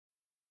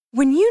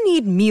When you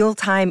need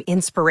mealtime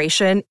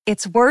inspiration,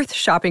 it's worth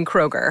shopping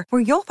Kroger,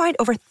 where you'll find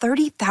over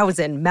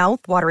 30,000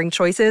 mouth-watering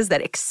choices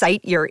that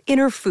excite your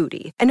inner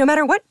foodie. And no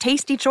matter what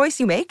tasty choice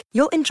you make,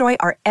 you'll enjoy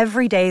our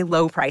everyday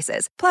low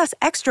prices, plus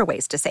extra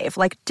ways to save,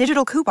 like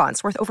digital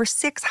coupons worth over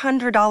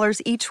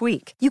 $600 each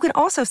week. You can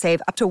also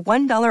save up to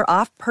 $1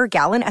 off per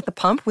gallon at the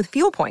pump with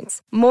fuel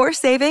points. More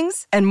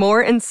savings and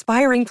more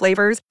inspiring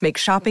flavors make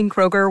shopping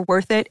Kroger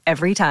worth it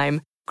every time.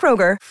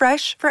 Kroger,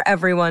 fresh for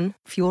everyone.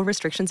 Fuel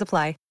restrictions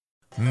apply.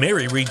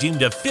 Mary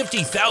redeemed a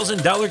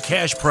 $50,000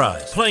 cash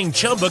prize playing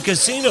Chumba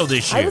Casino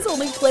this year. I was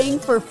only playing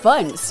for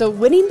fun, so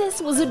winning this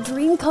was a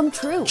dream come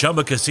true.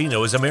 Chumba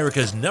Casino is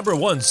America's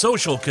 #1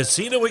 social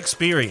casino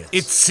experience.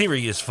 It's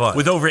serious fun.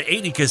 With over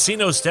 80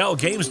 casino-style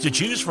games to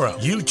choose from,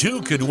 you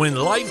too could win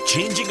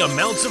life-changing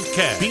amounts of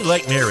cash. Be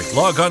like Mary.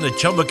 Log on to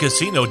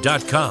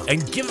ChumbaCasino.com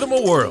and give them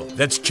a whirl.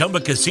 That's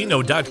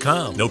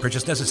ChumbaCasino.com. No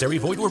purchase necessary.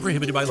 Void where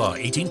prohibited by law.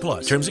 18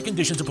 plus. Terms and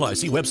conditions apply.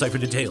 See website for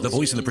details. The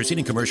voice in the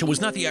preceding commercial was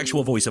not the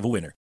actual voice of a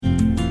winner.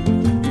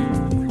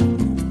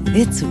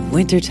 It's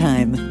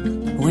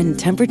wintertime. When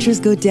temperatures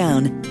go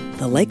down,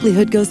 the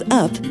likelihood goes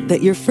up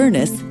that your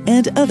furnace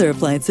and other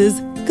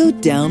appliances go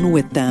down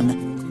with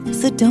them.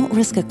 So don't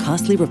risk a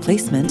costly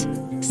replacement.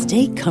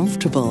 Stay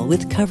comfortable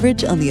with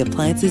coverage on the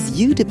appliances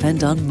you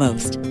depend on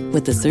most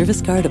with the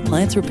Service Guard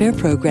Appliance Repair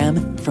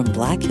Program from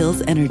Black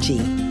Hills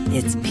Energy.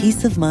 It's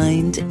peace of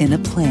mind in a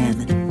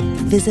plan.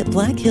 Visit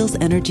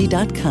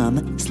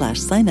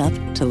blackhillsenergy.com/sign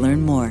up to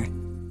learn more.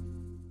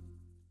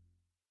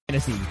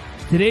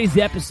 Today's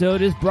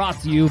episode is brought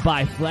to you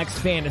by Flex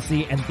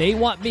Fantasy, and they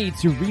want me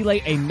to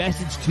relay a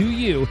message to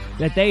you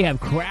that they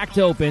have cracked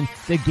open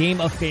the game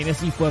of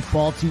fantasy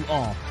football to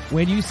all.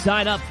 When you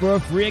sign up for a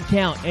free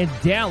account and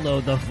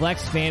download the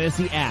Flex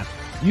Fantasy app,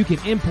 you can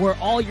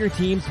import all your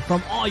teams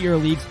from all your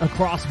leagues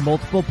across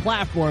multiple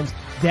platforms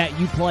that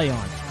you play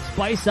on.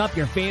 Spice up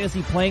your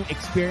fantasy playing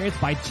experience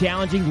by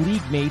challenging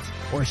league mates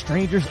or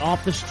strangers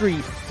off the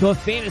street to a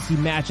fantasy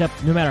matchup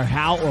no matter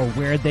how or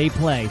where they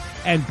play.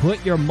 And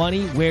put your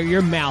money where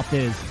your mouth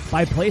is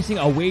by placing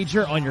a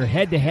wager on your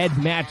head-to-head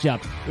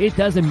matchup. It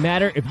doesn't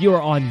matter if you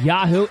are on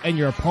Yahoo and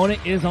your opponent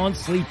is on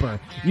Sleeper.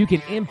 You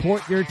can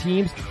import your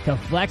teams to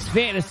Flex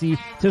Fantasy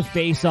to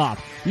face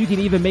off. You can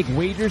even make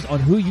wagers on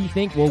who you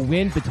think will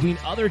win between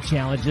other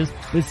challenges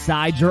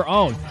besides your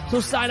own. So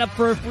sign up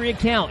for a free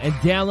account and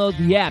download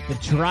the app to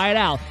try it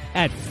out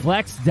at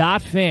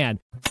flex.fan.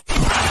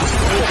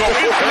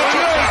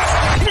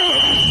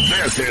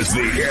 This is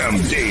the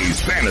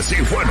MD's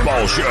Fantasy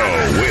Football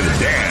Show with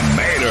Dan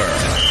Mader,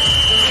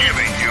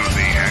 giving you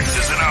the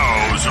X's and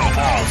O's of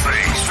all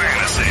things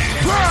fantasy.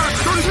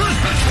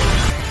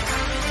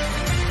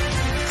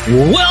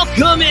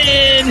 Welcome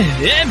in,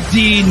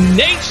 MD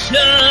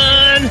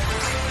Nation!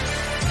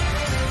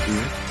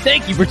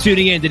 Thank you for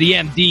tuning in to the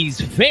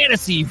MD's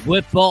Fantasy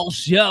Football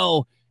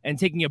Show and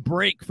taking a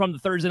break from the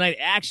Thursday night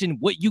action.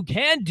 What you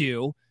can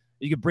do,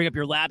 you can bring up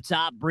your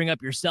laptop, bring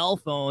up your cell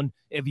phone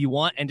if you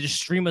want, and just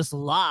stream us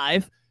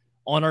live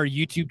on our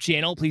YouTube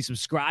channel. Please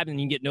subscribe and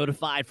you can get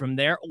notified from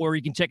there, or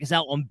you can check us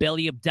out on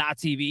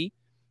BellyUp.tv.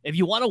 If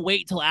you want to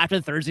wait till after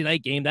the Thursday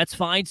night game, that's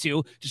fine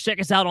too. Just check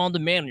us out on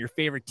demand on your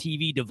favorite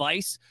TV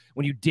device.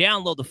 When you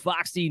download the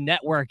Fox T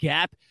Network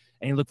app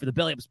and you look for the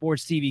Belly Up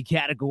Sports TV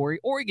category,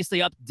 or you can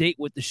stay up to date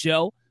with the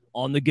show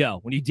on the go.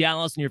 When you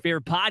download us on your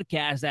favorite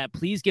podcast app,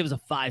 please give us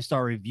a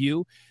 5-star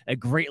review. It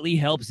greatly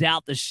helps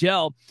out the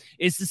show.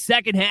 It's the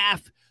second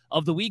half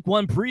of the Week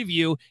 1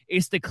 preview.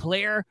 It's the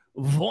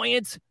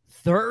Clairvoyant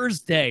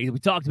Thursday. We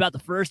talked about the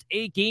first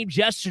 8 games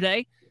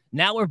yesterday.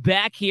 Now we're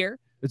back here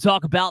to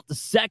talk about the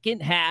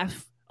second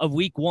half of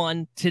Week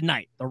 1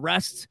 tonight, the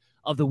rest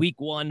of the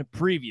Week 1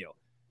 preview.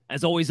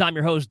 As always, I'm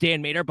your host,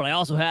 Dan Mader, but I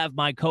also have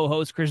my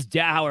co-host, Chris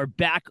Dowher,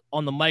 back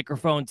on the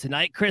microphone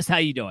tonight. Chris, how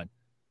you doing?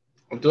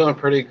 I'm doing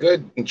pretty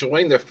good.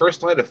 Enjoying the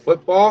first night of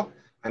football.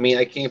 I mean,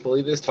 I can't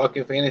believe this.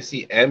 Talking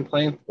fantasy and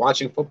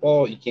watching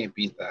football, you can't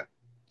beat that.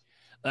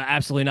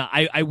 Absolutely not.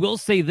 I will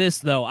say this,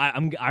 though.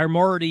 I'm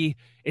already,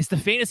 it's the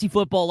fantasy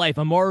football life.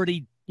 I'm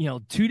already,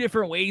 2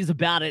 different ways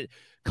about it.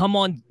 Come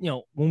on,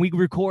 when we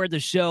record the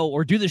show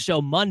or do the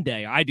show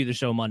Monday, I do the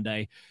show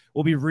Monday,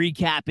 we'll be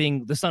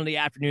recapping the Sunday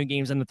afternoon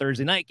games and the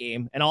Thursday night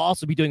game. And I'll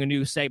also be doing a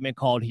new segment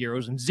called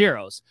Heroes and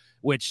Zeros,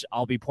 which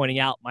I'll be pointing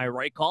out my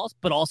right calls,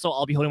 but also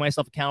I'll be holding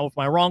myself accountable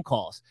for my wrong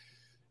calls.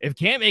 If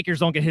Cam Akers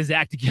don't get his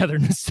act together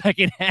in the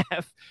second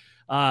half,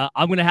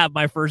 I'm going to have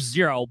my first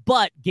zero.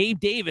 But Gabe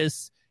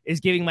Davis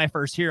is giving my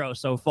first hero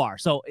so far.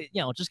 So,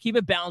 just keep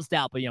it balanced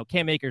out. But,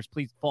 Cam Akers,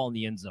 please fall in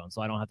the end zone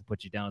so I don't have to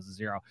put you down as a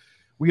zero.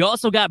 We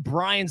also got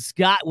Brian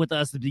Scott with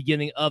us at the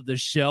beginning of the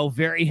show.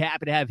 Very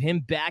happy to have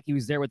him back. He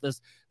was there with us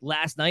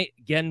last night,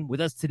 again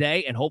with us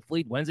today, and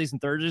hopefully Wednesdays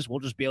and Thursdays we'll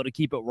just be able to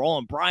keep it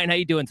rolling. Brian, how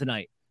you doing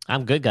tonight?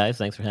 I'm good, guys.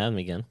 Thanks for having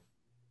me again.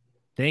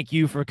 Thank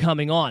you for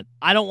coming on.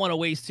 I don't want to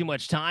waste too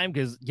much time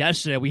because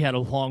yesterday we had a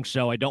long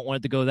show. I don't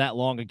want it to go that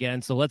long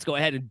again, so let's go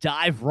ahead and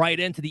dive right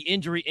into the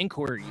injury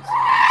inquiries.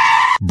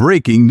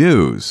 Breaking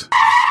news.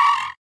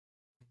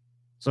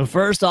 So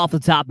first off the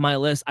top of my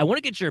list, I want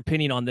to get your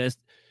opinion on this.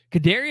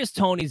 Kadarius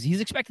Toney's,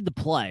 he's expected to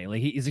play.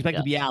 Like he's expected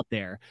to be out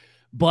there.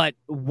 But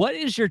what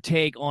is your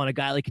take on a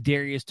guy like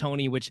Kadarius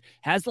Toney, which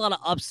has a lot of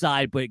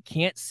upside, but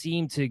can't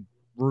seem to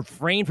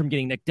refrain from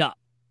getting nicked up?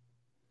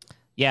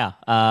 Yeah,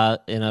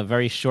 in a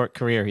very short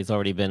career, he's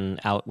already been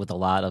out with a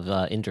lot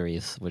of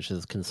injuries, which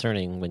is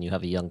concerning when you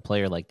have a young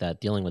player like that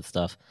dealing with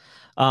stuff.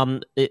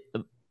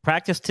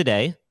 Practiced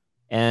today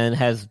and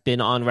has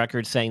been on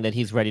record saying that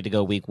he's ready to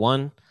go week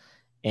 1.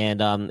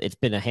 And it's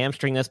been a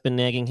hamstring that's been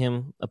nagging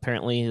him,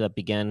 apparently, that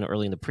began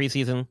early in the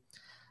preseason.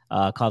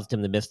 Caused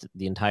him to miss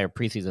the entire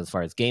preseason as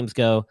far as games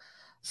go.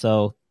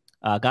 So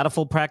got a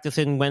full practice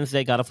in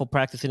Wednesday, got a full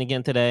practice in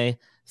again today.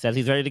 Says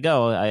he's ready to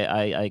go.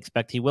 I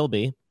expect he will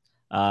be.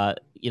 I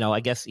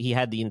guess he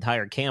had the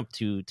entire camp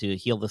to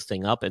heal this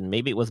thing up, and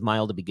maybe it was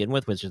mild to begin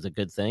with, which is a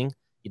good thing.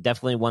 You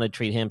definitely want to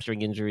treat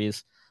hamstring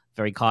injuries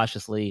very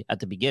cautiously at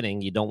the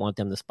beginning. You don't want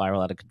them to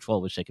spiral out of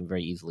control, which they can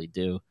very easily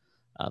do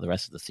the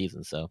rest of the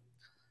season. So.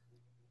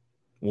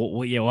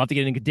 We'll have to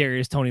get into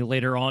Kadarius Toney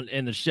later on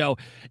in the show.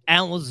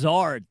 Allen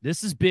Lazard,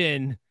 this has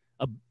been,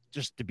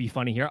 just to be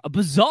funny here, a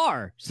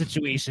bizarre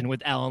situation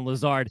with Allen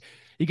Lazard.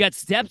 He got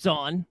stepped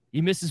on.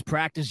 He missed his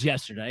practice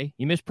yesterday.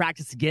 He missed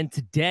practice again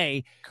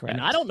today. Correct.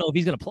 And I don't know if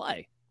he's going to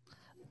play.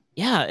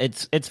 Yeah,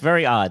 it's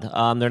very odd.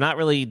 They're not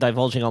really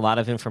divulging a lot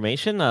of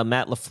information.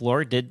 Matt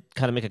LaFleur did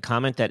kind of make a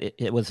comment that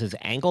it was his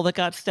ankle that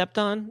got stepped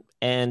on.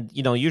 And,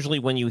 usually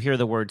when you hear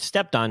the word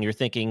stepped on, you're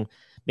thinking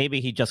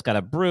maybe he just got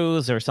a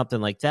bruise or something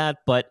like that.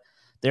 But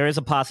there is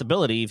a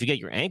possibility if you get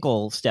your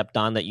ankle stepped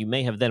on that you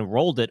may have then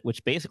rolled it,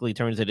 which basically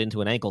turns it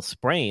into an ankle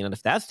sprain. And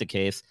if that's the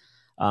case,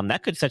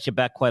 that could set you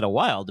back quite a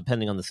while,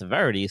 depending on the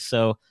severity.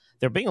 So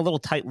they're being a little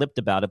tight-lipped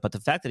about it. But the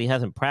fact that he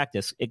hasn't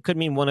practiced, it could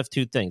mean one of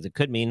two things. It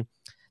could mean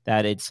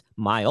that it's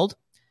mild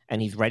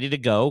and he's ready to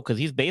go because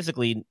he's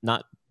basically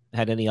not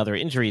had any other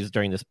injuries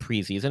during this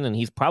preseason, and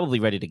he's probably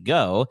ready to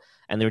go,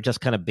 and they're just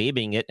kind of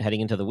babying it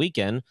heading into the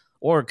weekend.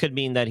 Or it could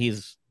mean that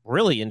he's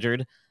really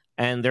injured,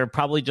 and they're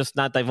probably just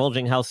not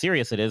divulging how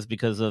serious it is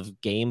because of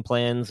game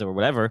plans or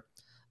whatever.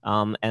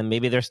 And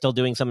maybe they're still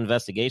doing some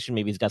investigation.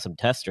 Maybe he's got some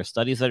tests or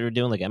studies that are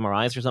doing, like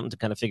MRIs or something, to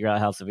kind of figure out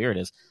how severe it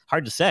is.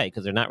 Hard to say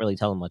because they're not really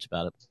telling much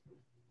about it.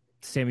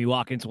 Sammy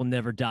Watkins will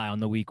never die on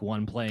the week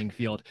 1 playing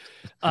field.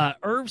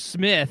 Irv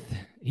Smith,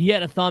 he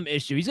had a thumb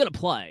issue. He's going to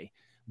play.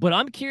 But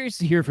I'm curious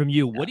to hear from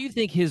you. What do you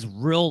think his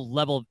real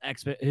level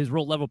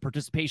of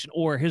participation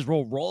or his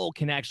role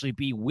can actually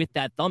be with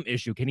that thumb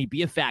issue? Can he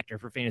be a factor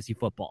for fantasy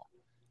football?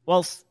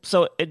 Well,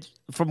 so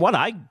from what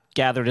I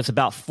gathered, it's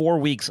about 4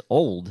 weeks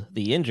old,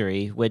 the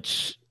injury,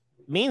 which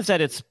means that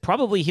it's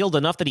probably healed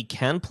enough that he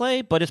can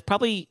play, but it's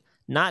probably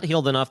not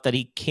healed enough that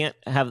he can't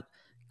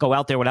go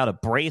out there without a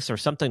brace or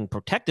something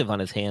protective on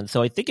his hand.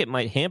 So I think it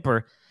might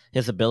hamper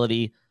his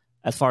ability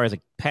as far as a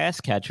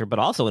pass catcher, but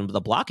also in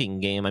the blocking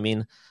game. I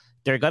mean,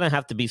 they're going to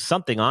have to be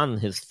something on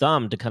his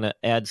thumb to kind of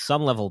add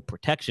some level of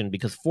protection,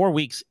 because 4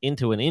 weeks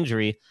into an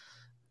injury,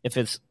 if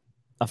it's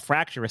a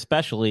fracture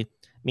especially,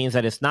 means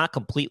that it's not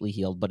completely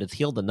healed, but it's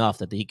healed enough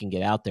that he can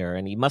get out there,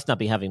 and he must not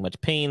be having much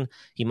pain.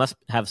 He must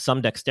have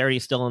some dexterity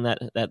still in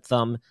that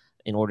thumb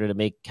in order to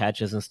make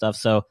catches and stuff.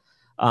 So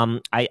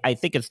I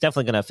think it's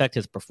definitely going to affect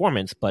his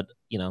performance, but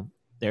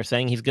they're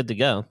saying he's good to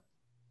go.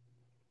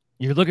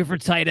 You're looking for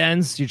tight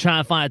ends. You're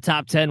trying to find a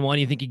top 10 one.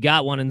 You think you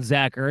got one in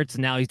Zach Ertz,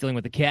 and now he's dealing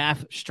with a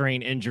calf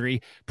strain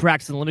injury.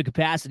 Practiced in limited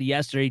capacity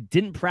yesterday.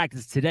 Didn't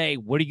practice today.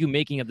 What are you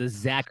making of the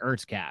Zach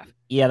Ertz calf?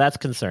 Yeah, that's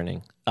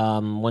concerning.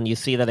 When you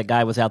see that a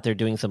guy was out there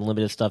doing some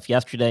limited stuff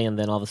yesterday and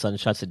then all of a sudden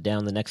shuts it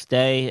down the next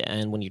day,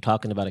 and when you're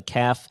talking about a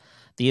calf,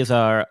 these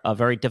are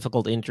very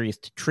difficult injuries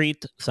to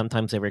treat.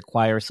 Sometimes they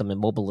require some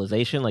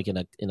immobilization, like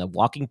in a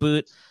walking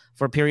boot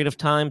for a period of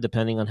time,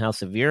 depending on how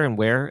severe and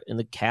where in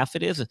the calf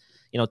it is.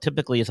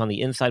 Typically it's on the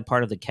inside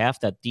part of the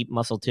calf, that deep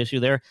muscle tissue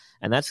there.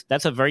 And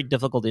that's a very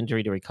difficult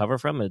injury to recover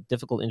from, a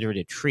difficult injury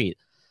to treat.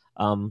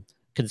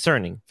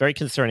 Concerning, very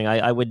concerning.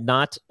 I would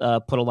not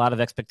put a lot of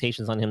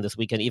expectations on him this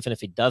weekend, even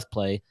if he does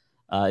play,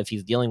 if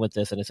he's dealing with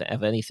this and it's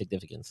of any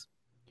significance.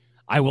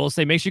 I will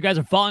say, make sure you guys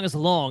are following us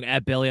along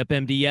at Belly Up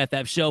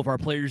MDFF show for our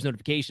players'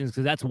 notifications,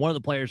 because that's one of the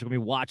players we're going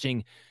to be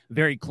watching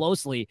very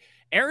closely.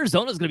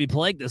 Arizona's going to be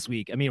plagued this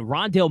week. I mean,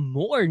 Rondale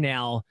Moore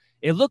now,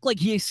 it looked like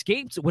he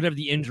escaped whatever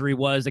the injury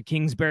was that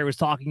Kingsbury was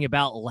talking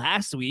about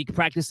last week,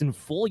 practiced in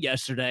full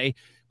yesterday,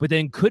 but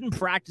then couldn't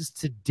practice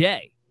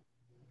today.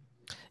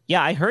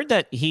 Yeah, I heard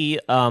that he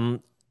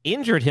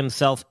injured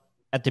himself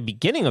at the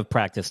beginning of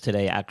practice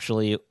today,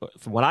 actually,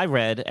 from what I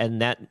read,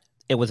 and that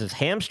it was his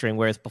hamstring,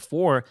 whereas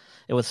before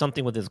it was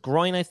something with his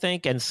groin, I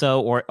think. And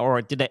so,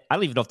 or did they, I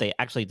don't even know if they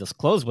actually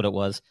disclosed what it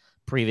was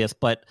previous,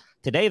 but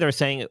today they're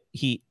saying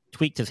he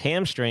tweaked his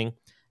hamstring.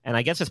 And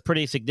I guess it's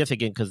pretty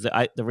significant because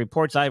the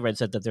reports I read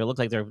said that they look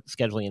like they're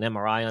scheduling an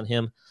MRI on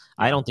him.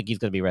 I don't think he's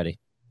going to be ready.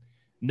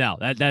 No,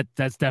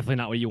 that's definitely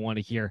not what you want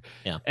to hear.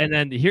 Yeah. And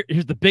then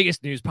here's the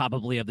biggest news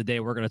probably of the day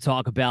we're going to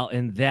talk about,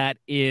 and that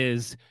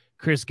is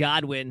Chris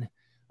Godwin.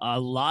 A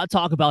lot of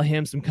talk about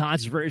him, some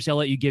controversy. I'll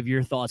let you give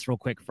your thoughts real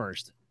quick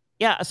first.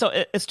 Yeah, so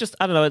it's just,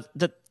 I don't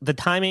know, the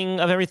timing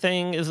of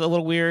everything is a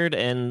little weird,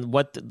 and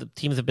what the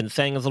teams have been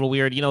saying is a little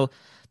weird.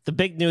 The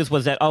big news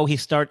was that,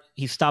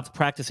 he stopped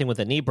practicing with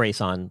a knee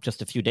brace on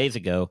just a few days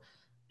ago.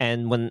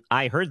 And when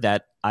I heard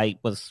that, I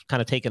was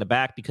kind of taken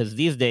aback, because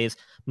these days,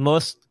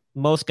 most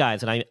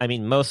guys, and I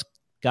mean most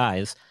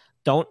guys,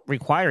 don't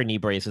require knee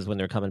braces when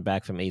they're coming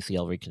back from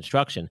ACL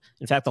reconstruction.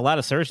 In fact, a lot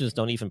of surgeons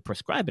don't even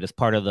prescribe it as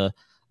part of the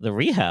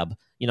rehab.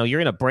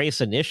 You're in a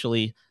brace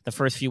initially the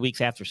first few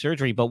weeks after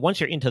surgery, but once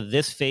you're into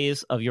this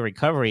phase of your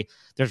recovery,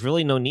 there's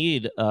really no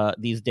need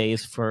these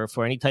days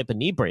for any type of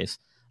knee brace.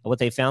 What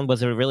they found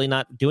was they're really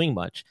not doing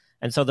much.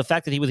 And so the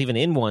fact that he was even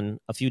in one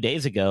a few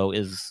days ago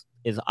is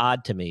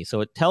odd to me. So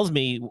it tells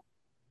me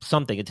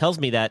something. It tells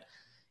me that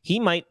he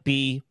might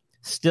be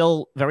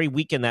still very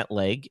weak in that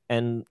leg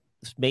and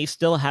may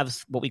still have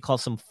what we call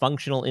some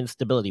functional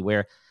instability,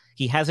 where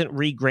he hasn't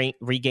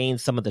regained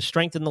some of the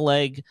strength in the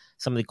leg,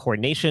 some of the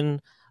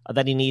coordination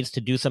that he needs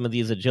to do some of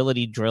these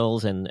agility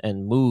drills and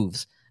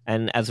moves.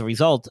 And as a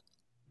result,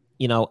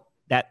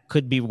 that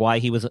could be why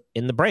he was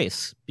in the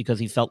brace, because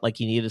he felt like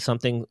he needed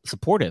something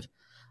supportive.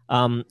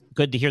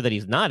 Good to hear that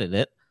he's not in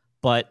it,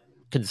 but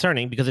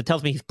concerning, because it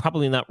tells me he's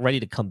probably not ready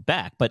to come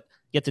back. But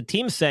yet the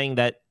team's saying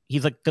that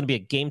he's going to be a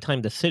game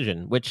time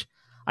decision, which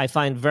I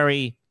find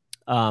very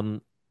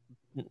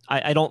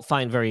I don't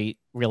find very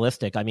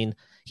realistic. I mean,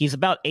 he's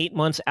about 8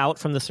 months out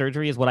from the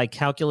surgery is what I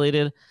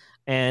calculated,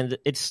 and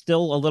it's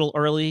still a little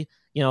early.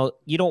 You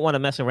don't want to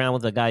mess around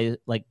with a guy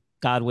like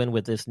Godwin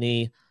with this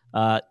knee.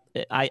 I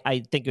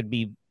think it would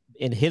be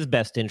in his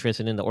best interest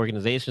and in the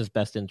organization's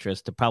best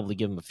interest to probably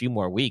give him a few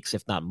more weeks,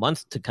 if not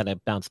months, to kind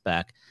of bounce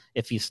back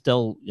if he's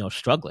still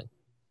struggling.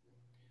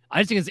 I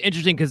just think it's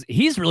interesting because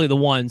he's really the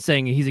one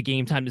saying he's a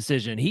game time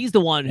decision. He's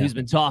the one who's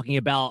been talking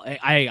about,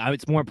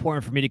 it's more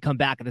important for me to come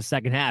back in the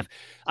second half.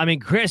 I mean,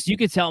 Chris, you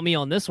could tell me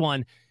on this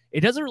one, it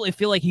doesn't really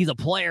feel like he's a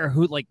player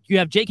who, like, you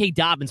have J.K.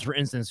 Dobbins, for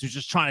instance, who's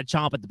just trying to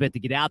chomp at the bit to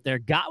get out there.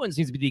 Godwin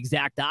seems to be the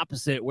exact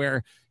opposite,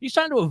 where he's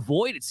trying to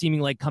avoid it seeming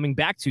like coming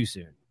back too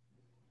soon.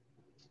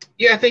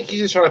 Yeah, I think he's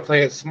just trying to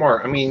play it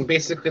smart. I mean,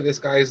 basically, this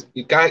guy's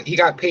he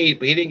got paid,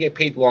 but he didn't get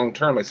paid long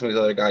term like some of the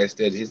other guys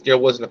did. His deal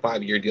wasn't a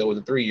 5-year deal; it was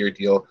a 3-year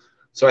deal.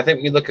 So I think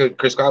when you look at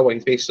Chris Godwin,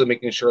 he's basically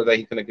making sure that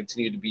he's going to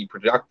continue to be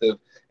productive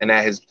and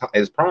at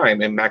his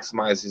prime and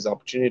maximize his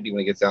opportunity when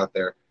he gets out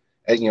there.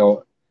 And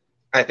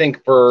I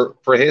think for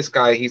his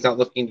guy, he's not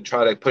looking to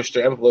try to push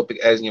the envelope,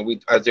 as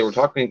as they were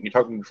talking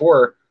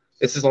before.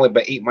 This is only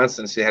about 8 months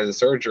since he had his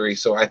surgery.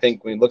 So I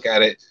think when you look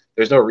at it,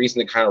 there's no reason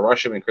to kind of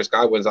rush him in Chris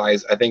Godwin's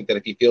eyes. I think that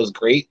if he feels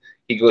great,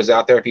 he goes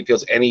out there. If he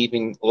feels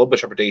even a little bit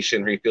of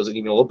trepidation, or he feels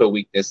even a little bit of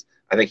weakness,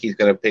 I think he's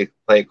going to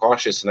play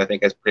cautious. And I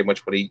think that's pretty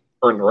much what he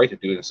earned the right to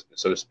do,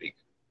 so to speak.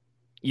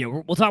 Yeah,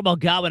 we'll talk about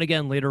Godwin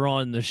again later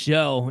on in the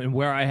show and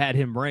where I had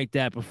him ranked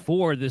at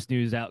before this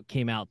news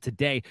came out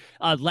today.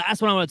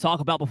 Last one I want to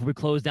talk about before we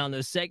close down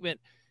this segment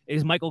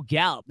is Michael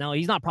Gallup. Now,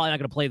 he's probably not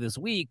going to play this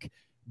week,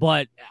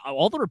 but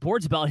all the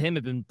reports about him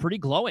have been pretty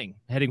glowing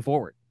heading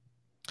forward.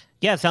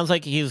 Yeah, it sounds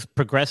like he's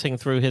progressing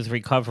through his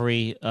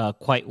recovery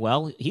quite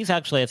well. He's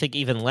actually, I think,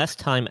 even less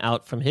time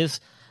out from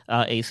his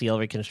ACL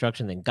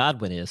reconstruction than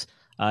Godwin is.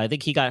 I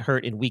think he got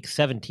hurt in week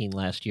 17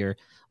 last year,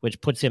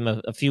 which puts him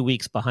a few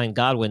weeks behind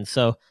Godwin.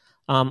 So,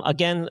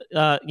 again,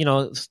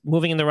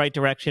 moving in the right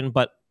direction,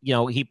 but,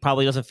 he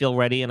probably doesn't feel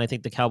ready, and I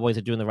think the Cowboys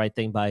are doing the right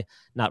thing by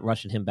not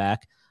rushing him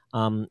back.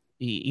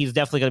 He's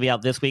definitely going to be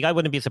out this week. I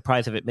wouldn't be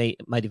surprised if it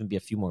might even be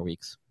a few more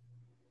weeks.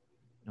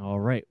 All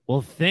right.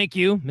 Well, thank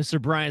you, Mr.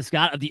 Brian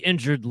Scott of the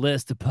Injured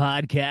List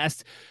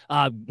podcast.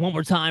 One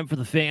more time for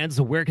the fans.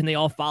 Where can they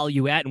all follow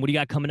you at, and what do you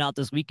got coming out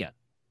this weekend?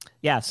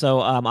 Yeah, so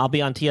I'll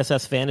be on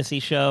TSS Fantasy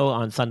Show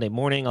on Sunday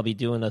morning. I'll be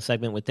doing a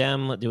segment with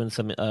them, doing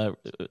some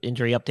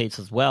injury updates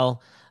as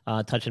well,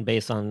 touching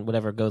base on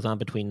whatever goes on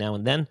between now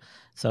and then.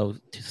 So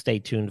stay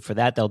tuned for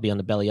that. That'll be on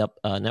the Belly Up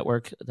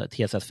network, the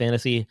TSS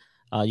Fantasy.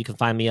 You can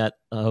find me at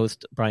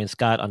host Brian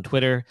Scott on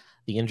Twitter,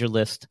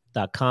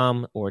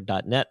 theinjuredlist.com or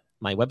 .net,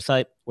 my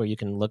website, where you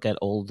can look at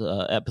old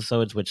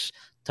episodes, which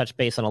touch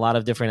base on a lot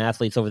of different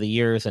athletes over the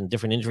years and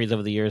different injuries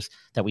over the years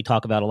that we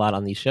talk about a lot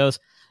on these shows.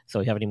 So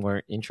if you have any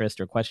more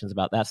interest or questions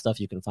about that stuff,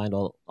 you can find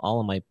all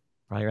of my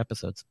prior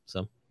episodes.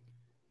 So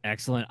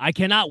excellent. I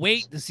cannot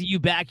wait to see you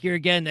back here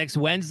again next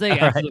Wednesday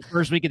after the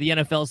first week of the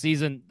NFL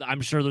season.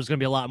 I'm sure there's going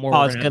to be a lot more.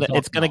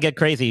 It's going to get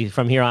crazy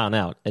from here on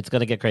out. It's going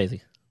to get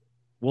crazy.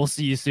 We'll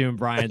see you soon,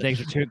 Brian. Thanks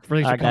for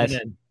coming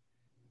in.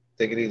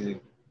 Take it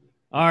easy.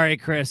 All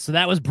right, Chris. So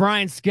that was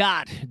Brian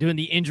Scott doing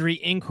the injury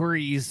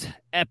inquiries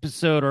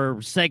episode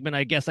or segment,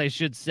 I guess I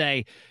should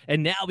say.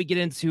 And now we get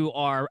into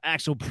our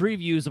actual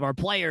previews of our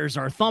players,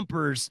 our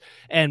thumpers,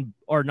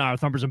 or not our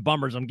thumpers and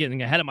bummers. I'm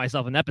getting ahead of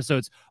myself in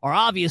episodes. Our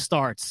obvious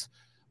starts,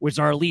 which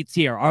are elite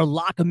tier, our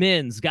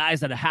lock-em-ins,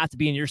 guys that have to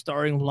be in your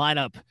starting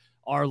lineup,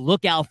 our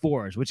lookout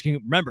fours, which can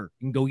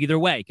go either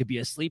way. It could be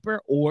a sleeper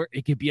or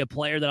it could be a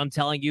player that I'm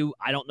telling you,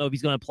 I don't know if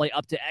he's going to play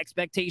up to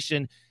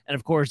expectation. And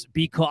of course,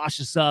 be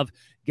cautious of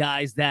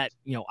guys that,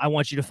 I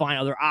want you to find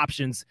other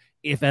options,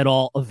 if at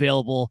all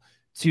available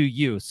to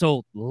you.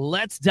 So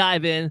let's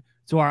dive in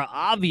to our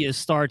obvious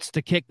starts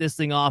to kick this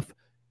thing off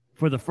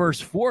for the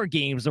first 4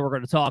 games that we're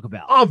going to talk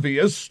about.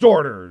 Obvious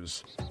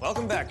starters.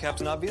 Welcome back,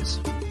 Captain Obvious.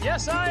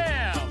 Yes, I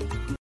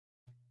am.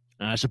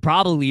 I should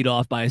probably lead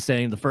off by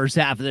saying the first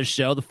half of this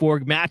show, the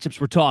 4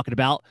 matchups we're talking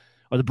about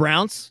are the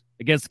Browns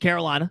against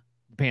Carolina,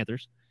 the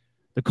Panthers,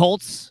 the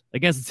Colts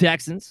against the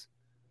Texans,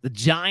 the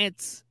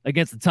Giants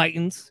against the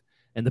Titans,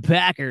 and the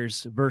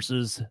Packers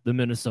versus the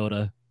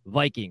Minnesota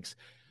Vikings.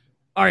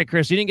 All right,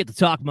 Chris, you didn't get to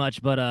talk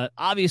much, but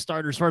obvious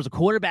starters as far as the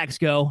quarterbacks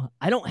go,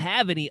 I don't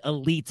have any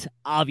elite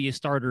obvious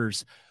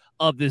starters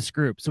of this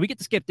group. So we get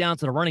to skip down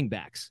to the running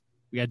backs.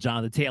 We got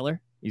Jonathan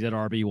Taylor. He's at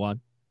RB1.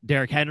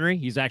 Derrick Henry.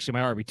 He's actually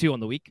my RB2 on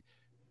the week.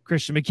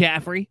 Christian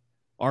McCaffrey,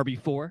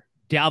 RB4.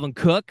 Dalvin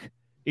Cook.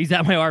 He's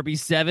at my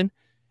RB7.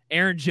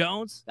 Aaron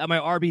Jones at my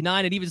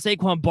RB9. And even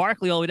Saquon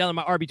Barkley all the way down to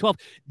my RB12.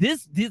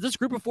 This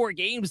group of 4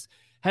 games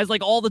has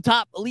like all the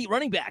top elite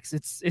running backs.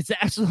 It's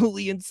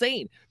absolutely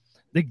insane.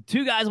 The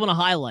 2 guys I want to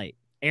highlight,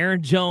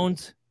 Aaron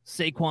Jones,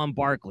 Saquon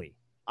Barkley.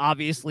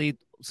 Obviously,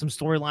 some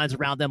storylines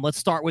around them. Let's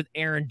start with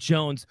Aaron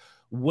Jones.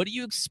 What do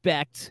you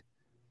expect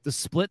the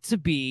split to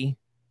be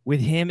with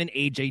him and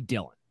A.J.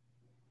 Dillon?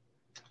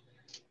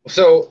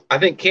 So I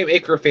think Cam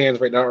Akers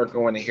fans right now aren't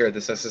going to hear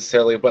this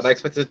necessarily, but I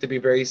expect it to be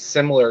very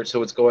similar to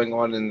what's going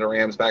on in the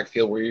Rams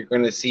backfield, where you're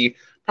going to see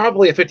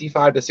probably a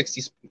 55 to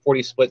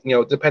 60-40 split,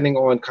 depending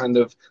on kind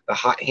of the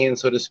hot hand,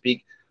 so to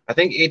speak. I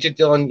think A.J.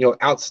 Dillon,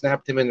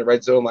 outsnapped him in the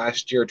red zone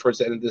last year towards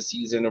the end of the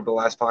season over the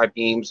last 5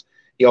 games.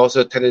 He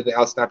also tended to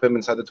outsnap him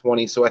inside the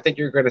 20. So I think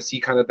you're going to see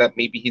kind of that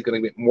maybe he's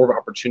going to get more of an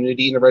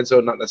opportunity in the red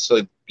zone, not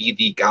necessarily be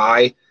the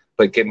guy,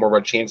 but get more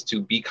of a chance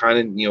to be kind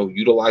of,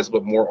 utilized a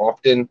bit more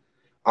often.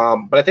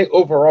 But I think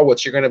overall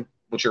what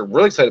you're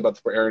really excited about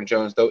for Aaron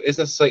Jones, though,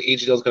 isn't necessarily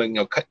A.J. Dillon's going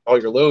to, cut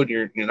all your load.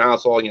 Now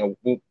it's all,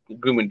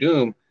 gloom and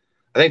doom.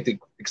 I think the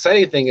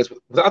exciting thing is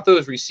without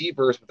those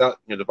receivers, without,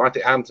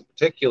 Devontae Adams in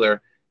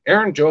particular,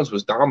 Aaron Jones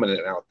was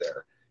dominant out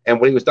there. And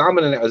when he was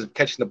dominant, it was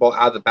catching the ball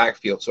out of the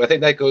backfield. So I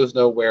think that goes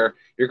nowhere.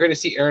 You're going to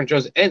see Aaron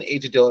Jones and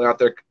A.J. Dillon out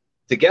there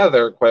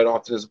together quite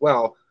often as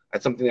well.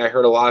 That's something that I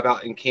heard a lot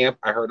about in camp.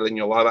 I heard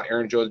a lot about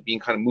Aaron Jones being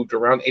kind of moved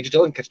around. A.J.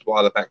 Dillon catch the ball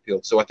out of the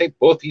backfield. So I think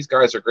both these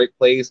guys are great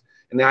plays.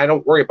 And then I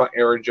don't worry about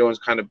Aaron Jones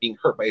kind of being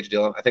hurt by A.J.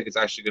 Dillon. I think it's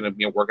actually going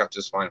to work out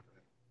just fine for him.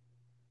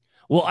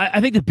 Well,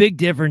 I think the big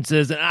difference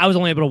is, and I was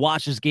only able to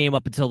watch this game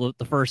up until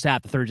the first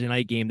half, the Thursday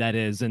night game, that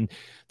is, and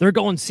they're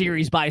going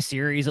series by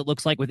series, it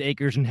looks like, with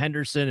Akers and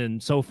Henderson,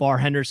 and so far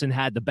Henderson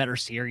had the better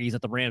series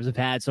that the Rams have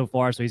had so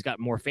far, so he's got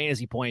more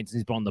fantasy points, and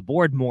he's been on the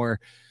board more.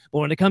 But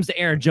when it comes to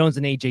Aaron Jones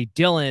and A.J.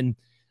 Dillon,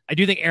 I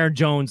do think Aaron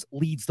Jones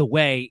leads the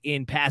way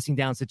in passing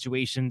down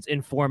situations,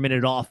 in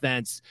 4-minute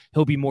offense.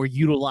 He'll be more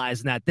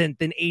utilized in that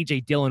than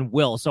A.J. Dillon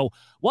will. So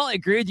while I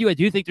agree with you, I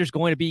do think there's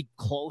going to be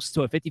close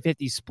to a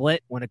 50-50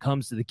 split when it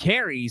comes to the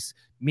carries,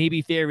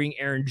 maybe favoring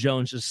Aaron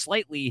Jones just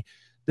slightly.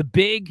 The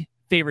big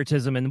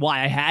favoritism and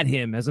why I had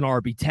him as an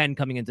RB10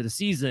 coming into the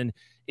season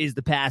is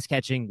the pass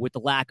catching with the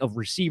lack of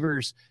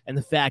receivers and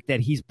the fact that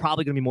he's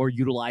probably going to be more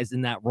utilized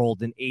in that role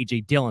than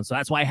A.J. Dillon. So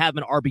that's why I have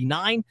him an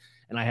RB9,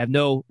 and I have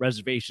no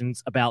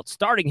reservations about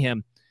starting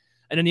him.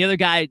 And then the other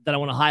guy that I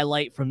want to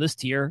highlight from this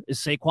tier is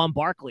Saquon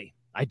Barkley.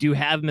 I do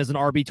have him as an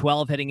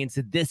RB12 heading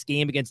into this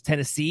game against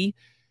Tennessee.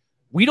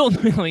 We know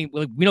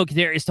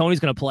Kadarius Toney's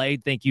going to play.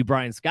 Thank you,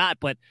 Brian Scott.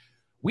 But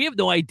we have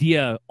no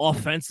idea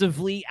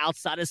offensively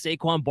outside of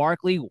Saquon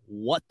Barkley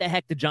what the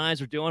heck the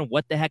Giants are doing,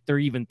 what the heck they're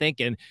even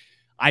thinking.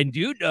 I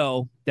do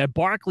know that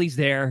Barkley's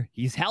there.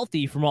 He's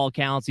healthy from all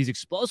accounts. He's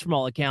explosive from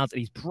all accounts, and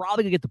he's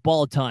probably going to get the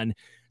ball a ton.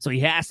 So he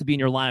has to be in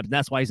your lineup, and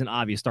that's why he's an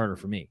obvious starter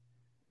for me.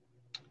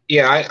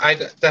 Yeah, I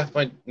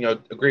definitely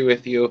agree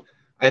with you.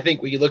 I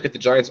think when you look at the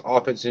Giants'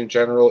 offense in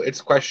general, it's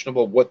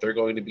questionable what they're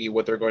going to be,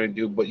 what they're going to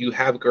do. But you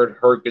have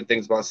heard good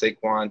things about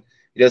Saquon.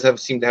 He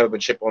does seem to have a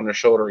chip on his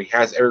shoulder. He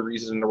has every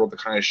reason in the world to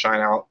kind of shine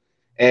out.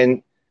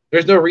 And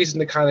there's no reason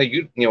to kind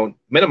of,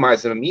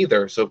 minimize him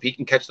either. So if he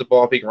can catch the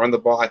ball, if he can run the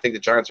ball, I think the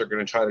Giants are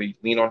going to try to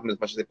lean on him as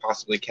much as they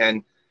possibly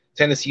can.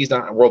 Tennessee's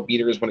not world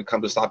beaters when it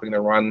comes to stopping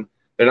their run.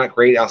 They're not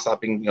great out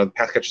stopping,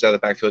 pass catchers out of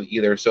the backfield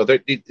either. So they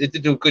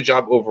did do a good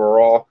job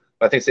overall.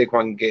 But I think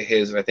Saquon can get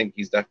his, and I think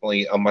he's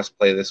definitely a must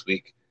play this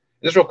week.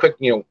 And just real quick,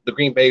 the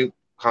Green Bay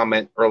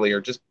comment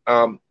earlier,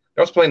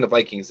 they're also playing the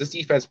Vikings. This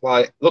defense,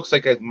 while it looks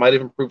like it might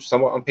have improved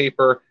somewhat on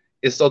paper,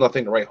 is still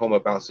nothing to write home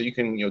about. So you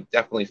can,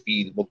 definitely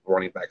feed multiple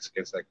running backs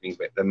against that Green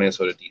Bay, the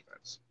Minnesota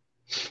defense.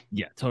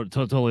 Yeah,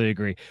 totally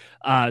agree.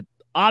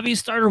 Obvious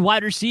starter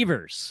wide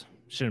receivers.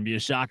 Shouldn't be a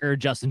shocker.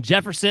 Justin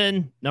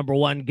Jefferson, number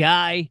 1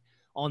 guy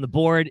on the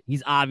board.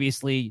 He's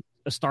obviously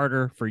a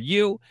starter for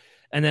you.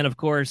 And then, of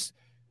course,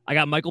 I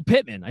got Michael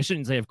Pittman. I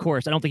shouldn't say of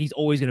course. I don't think he's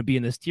always going to be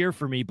in this tier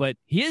for me, but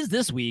he is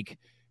this week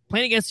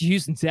playing against the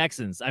Houston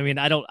Texans. I mean,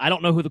 I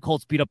don't know who the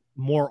Colts beat up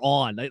more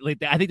on. I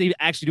think they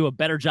actually do a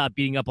better job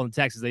beating up on the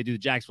Texans than they do the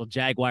Jacksonville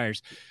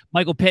Jaguars.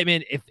 Michael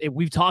Pittman, if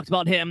we've talked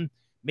about him,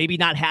 maybe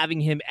not having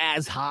him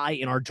as high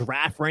in our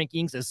draft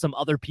rankings as some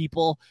other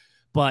people,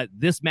 but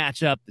this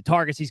matchup, the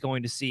targets he's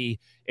going to see,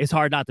 it's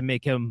hard not to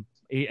make him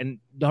a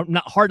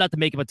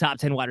top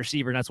 10 wide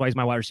receiver, and that's why he's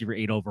my wide receiver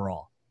 8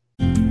 overall.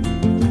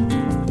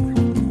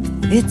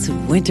 It's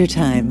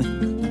wintertime.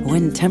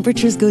 When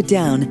temperatures go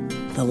down,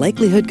 the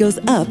likelihood goes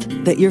up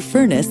that your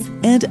furnace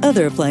and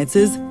other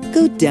appliances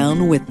go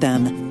down with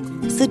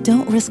them. So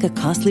don't risk a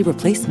costly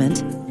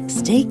replacement.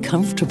 Stay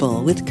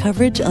comfortable with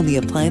coverage on the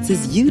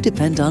appliances you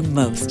depend on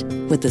most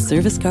with the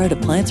Service Guard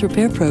Appliance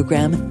Repair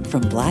Program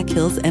from Black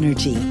Hills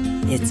Energy.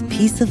 It's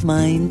peace of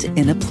mind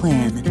in a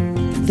plan.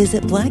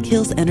 Visit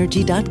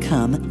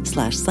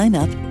blackhillsenergy.com/sign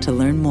up to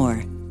learn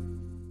more.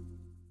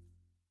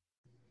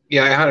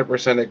 Yeah, I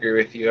 100% agree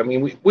with you. I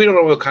mean, we don't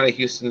know what kind of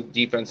Houston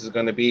defense is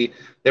going to be.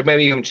 They might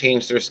even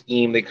change their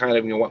scheme. They kind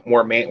of want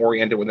more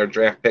man-oriented when their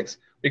draft picks.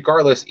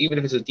 Regardless, even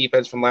if it's a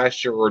defense from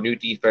last year or a new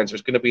defense,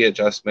 there's going to be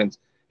adjustments.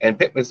 And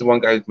Pittman's the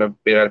one guy who's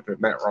been out of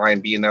Matt Ryan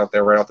being out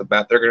there right off the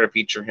bat. They're going to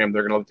feature him.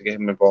 They're going to look to get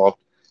him involved.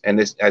 And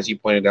this, as you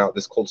pointed out,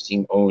 this Colts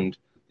team owned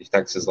the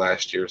Texans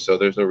last year. So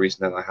there's no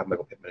reason that I have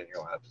Michael Pittman in your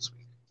lineup this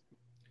week.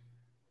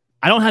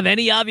 I don't have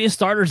any obvious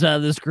starters out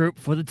of this group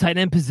for the tight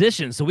end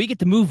position, so we get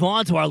to move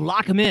on to our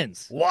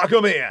lock-em-ins. Lock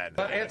 'em in.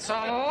 It's a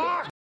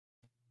lock.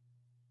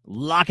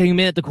 Locking him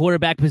in at the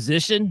quarterback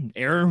position,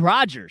 Aaron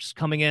Rodgers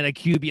coming in at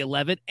QB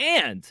 11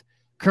 and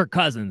Kirk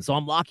Cousins. So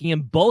I'm locking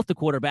in both the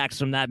quarterbacks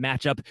from that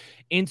matchup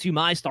into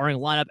my starting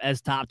lineup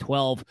as top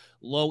 12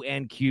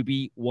 low-end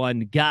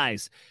QB1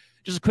 guys.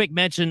 Just a quick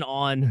mention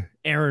on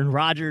Aaron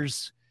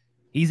Rodgers.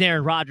 He's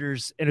Aaron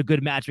Rodgers in a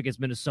good match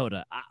against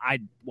Minnesota. I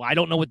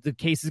don't know what the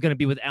case is going to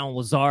be with Allen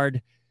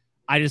Lazard.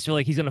 I just feel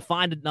like he's going to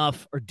find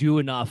enough or do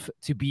enough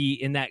to be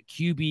in that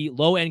QB,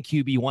 low-end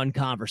QB1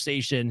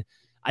 conversation.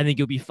 I think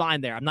he'll be fine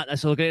there. I'm not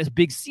necessarily looking at this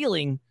big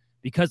ceiling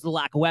because of the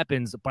lack of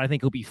weapons, but I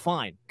think he'll be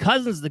fine.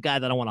 Cousins is the guy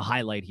that I want to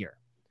highlight here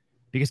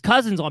because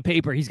Cousins on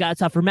paper, he's got a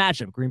tougher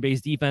matchup. Green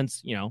Bay's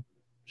defense,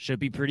 should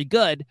be pretty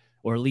good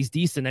or at least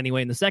decent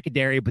anyway in the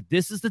secondary, but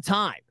this is the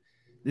time.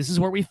 This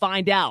is where we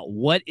find out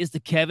what is the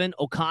Kevin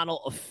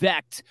O'Connell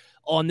effect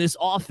on this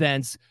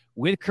offense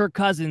with Kirk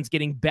Cousins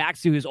getting back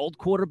to his old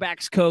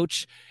quarterback's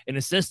coach in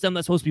a system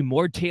that's supposed to be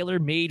more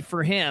tailor-made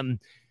for him.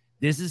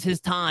 This is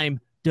his time.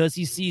 Does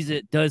he seize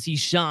it? Does he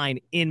shine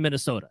in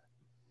Minnesota?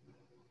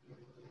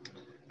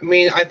 I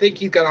mean, I think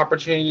he's got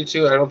opportunity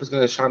to. I don't know if he's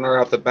going to shine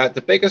right off the bat.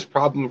 The biggest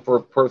problem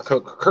for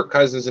Kirk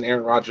Cousins and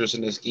Aaron Rodgers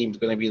in this game is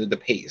going to be the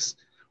pace.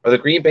 Are the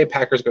Green Bay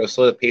Packers going to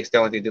slow the pace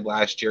down like they did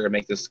last year and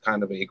make this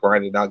kind of a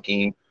grinded-out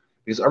game?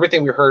 Because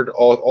everything we heard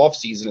all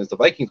off-season is the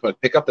Vikings want to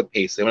pick up the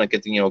pace. They want to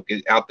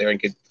get out there and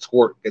get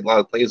a lot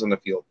of plays on the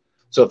field.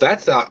 So if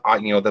that's the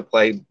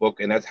playbook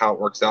and that's how it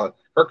works out,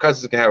 Kirk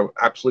Cousins can have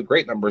absolutely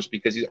great numbers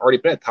because he's already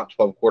been a top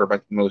 12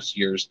 quarterback most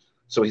years.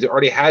 So he's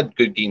already had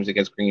good games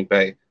against Green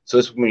Bay. So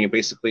this is when you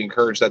basically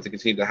encourage that to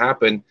continue to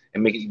happen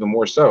and make it even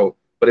more so.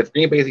 But if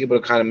Green Bay is able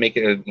to kind of make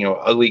it a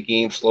ugly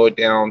game, slow it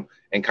down,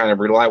 and kind of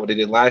rely on what they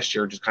did last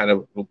year, just kind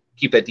of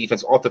keep that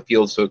defense off the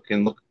field so it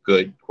can look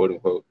good, quote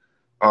unquote.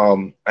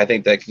 I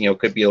think that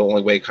could be the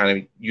only way kind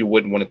of you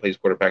wouldn't want to play as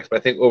quarterbacks. But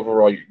I think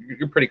overall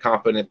you're pretty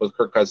confident with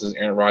Kirk Cousins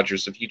and Aaron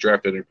Rodgers. If you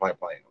drafted, you're probably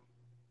playing them.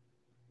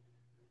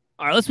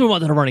 All right, let's move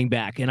on to the running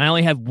back. And I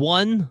only have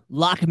one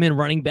lock-him-in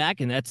running back,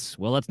 and that's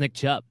Nick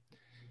Chubb.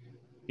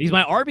 He's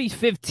my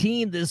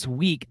RB15 this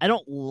week. I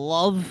don't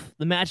love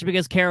the matchup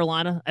against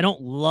Carolina. I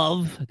don't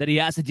love that he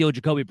has to deal with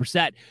Jacoby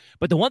Brissett.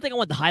 But the one thing I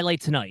want to highlight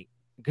tonight,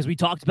 because we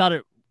talked about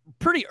it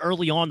pretty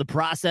early on in the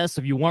process.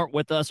 If you weren't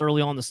with us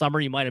early on in the summer,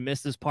 you might have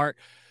missed this part.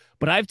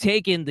 But I've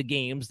taken the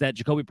games that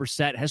Jacoby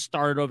Brissett has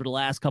started over the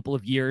last couple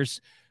of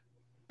years,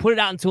 put it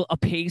out into a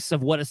pace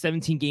of what a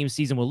 17-game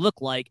season will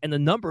look like, and the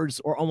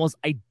numbers are almost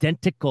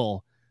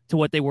identical to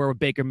what they were with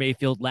Baker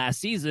Mayfield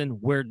last season,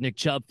 where Nick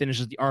Chubb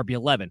finishes the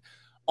RB11.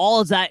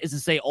 All of that is to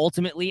say,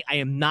 ultimately, I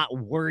am not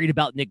worried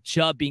about Nick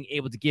Chubb being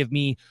able to give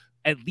me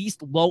at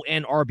least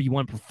low-end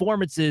RB1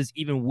 performances,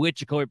 even with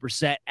Jacoby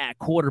Brissett at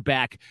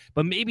quarterback.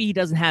 But maybe he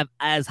doesn't have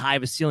as high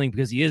of a ceiling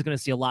because he is going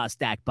to see a lot of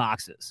stacked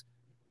boxes.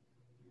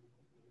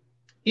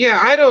 Yeah,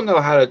 I don't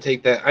know how to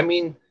take that. I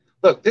mean,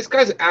 look, this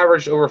guy's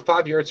averaged over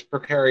 5 yards per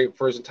carry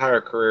for his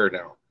entire career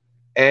now.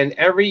 And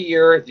every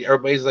year,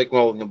 everybody's like,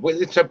 well, what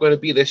is Nick Chubb going to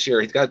be this year?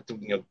 He's got,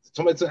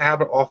 somebody doesn't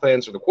have an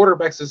offense or the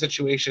quarterback's in a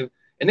situation.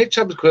 And Nick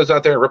Chubb goes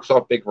out there and rips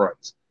off big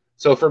runs.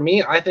 So for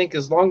me, I think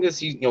as long as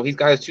he's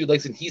got his 2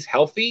 legs and he's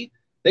healthy,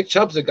 Nick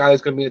Chubb's a guy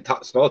that's going to be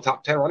the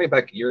top 10 running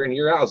back year in,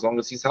 year out, as long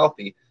as he's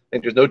healthy. I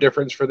think there's no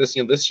difference for this,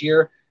 this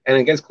year. And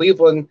against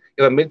Cleveland,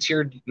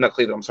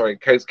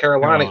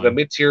 Carolina, a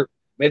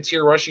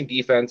mid-tier rushing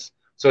defense.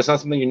 So it's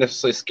not something you're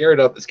necessarily scared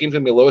of. This game's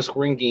going to be a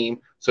low-scoring game,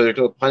 so there's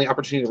plenty of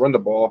opportunity to run the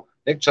ball.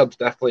 Nick Chubb's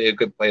definitely a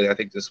good play, I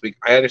think, this week.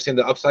 I understand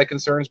the upside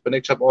concerns, but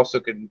Nick Chubb also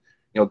could,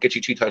 get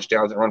you 2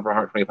 touchdowns and run for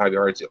 125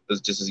 yards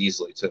just as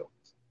easily, too.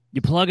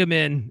 You plug him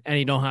in, and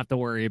you don't have to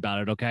worry about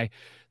it, okay?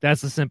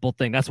 That's the simple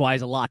thing. That's why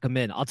he's a lock him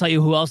in. I'll tell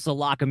you who else is a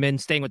lock him in,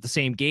 staying with the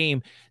same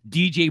game.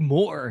 DJ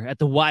Moore at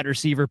the wide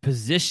receiver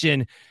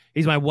position.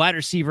 He's my wide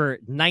receiver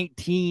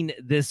 19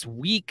 this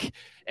week,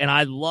 and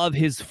I love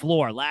his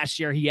floor. Last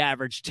year, he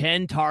averaged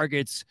 10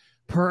 targets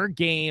per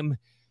game,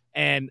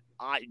 and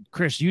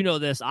Chris, you know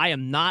this. I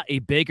am not a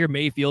Baker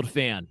Mayfield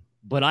fan.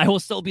 but I will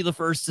still be the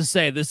first to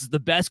say this is the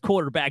best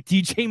quarterback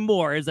DJ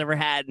Moore has ever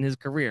had in his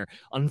career.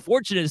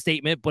 Unfortunate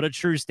statement, but a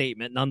true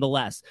statement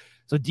nonetheless.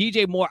 So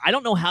DJ Moore, I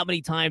don't know how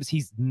many times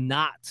he's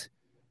not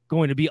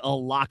going to be a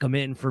lock him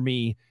in for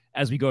me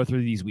as we go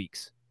through these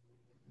weeks.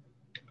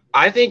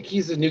 I think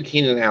he's the new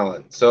Keenan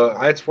Allen. So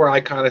that's where I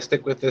kind of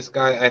stick with this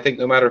guy. I think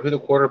no matter who the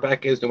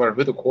quarterback is, no matter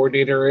who the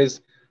coordinator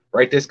is,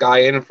 write this guy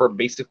in for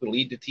basically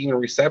lead the team in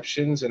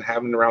receptions and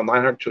having around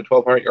 900 to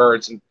 1,200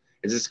 yards. And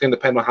is this going to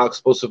depend on how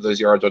explosive those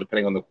yards are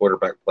depending on the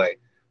quarterback play.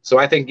 So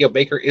I think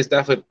Baker is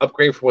definitely an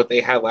upgrade from what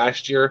they had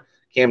last year.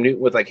 Cam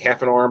Newton with like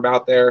half an arm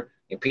out there,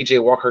 and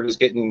PJ Walker just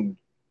getting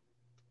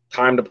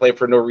time to play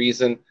for no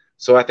reason.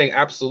 So I think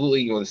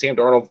absolutely, the Sam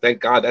Darnold, thank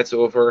God that's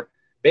over.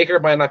 Baker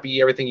might not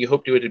be everything you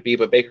hoped it would be,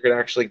 but Baker can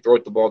actually throw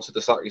the ball to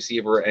the slot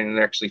receiver and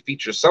actually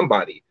feature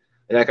somebody.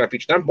 And not going to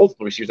feature not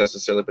multiple receivers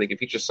necessarily, but he can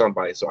feature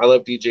somebody. So I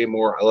love DJ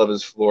Moore. I love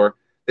his floor.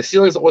 The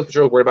ceiling's always what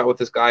you're worried about with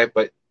this guy,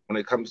 but when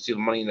it comes to the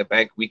money in the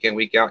bank, week in,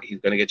 week out, he's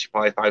going to get you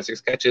probably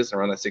 5-6 catches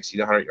around that 60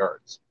 to 100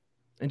 yards.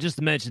 And just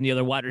to mention, the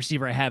other wide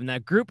receiver I have in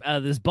that group out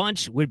of this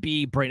bunch would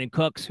be Brandon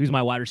Cooks, who's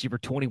my wide receiver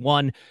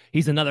 21.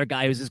 He's another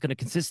guy who's just going to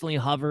consistently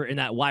hover in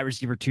that wide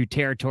receiver 2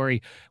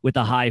 territory with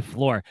a high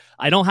floor.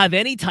 I don't have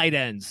any tight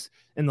ends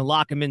in the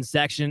lock 'em in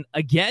section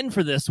again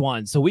for this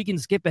one, so we can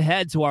skip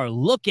ahead to our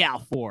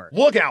lookout for.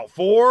 Lookout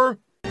for.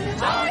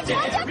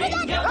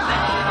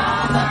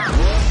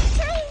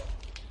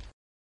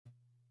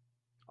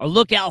 Our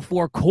lookout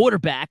for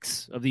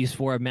quarterbacks of these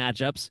 4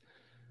 matchups.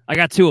 I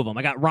got 2 of them.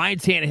 I got Ryan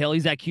Tannehill.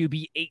 He's at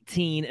QB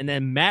 18. And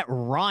then Matt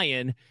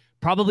Ryan,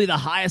 probably the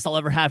highest I'll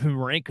ever have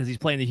him ranked because he's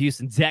playing the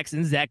Houston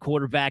Texans at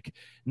quarterback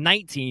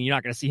 19. You're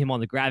not going to see him on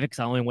the graphics.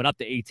 I only went up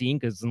to 18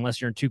 because unless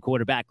you're in 2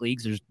 quarterback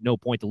leagues, there's no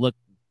point to look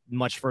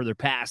much further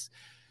past.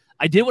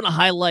 I did want to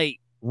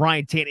highlight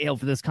Ryan Tannehill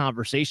for this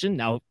conversation.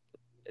 Now,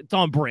 it's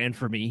on brand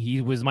for me.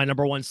 He was my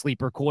number 1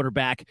 sleeper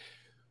quarterback.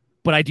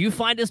 But I do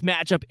find this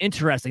matchup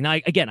interesting. Now,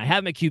 again, I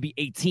have him at QB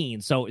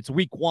 18, so it's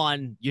week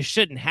 1. You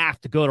shouldn't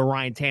have to go to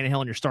Ryan Tannehill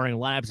in your starting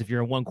lineups if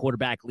you're in 1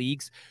 quarterback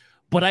leagues.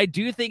 But I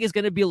do think it's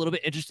going to be a little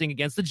bit interesting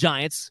against the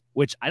Giants,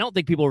 which I don't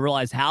think people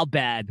realize how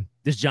bad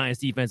this Giants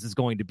defense is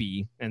going to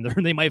be. And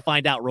they might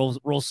find out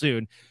real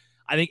soon.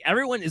 I think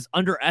everyone is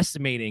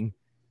underestimating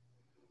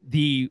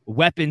the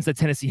weapons that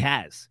Tennessee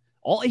has.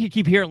 All you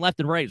keep hearing left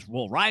and right is,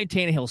 well, Ryan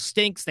Tannehill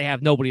stinks. They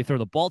have nobody to throw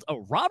the ball to.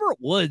 Oh, Robert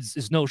Woods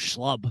is no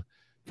schlub.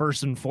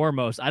 First and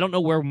foremost, I don't know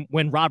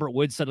when Robert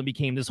Woods suddenly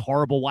became this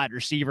horrible wide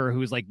receiver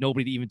who's like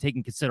nobody to even take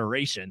in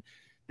consideration.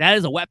 That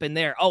is a weapon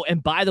there. Oh,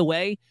 and by the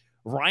way,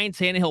 Ryan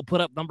Tannehill put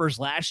up numbers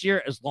last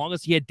year as long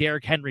as he had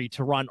Derrick Henry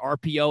to run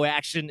RPO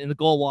action in the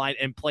goal line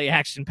and play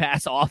action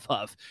pass off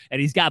of.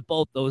 And he's got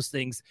both those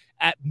things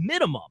at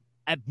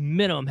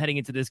minimum heading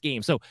into this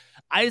game. So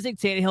I just think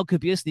Tannehill could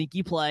be a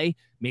sneaky play,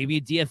 maybe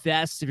a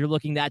DFS if you're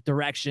looking that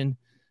direction.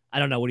 I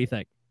don't know. What do you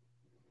think?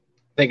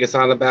 I think it's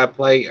not a bad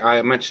play.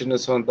 I mentioned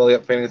this on Belly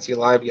Up Fantasy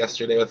Live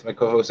yesterday with my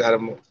co-host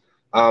Adam.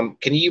 Can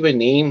you even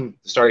name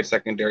the starting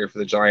secondary for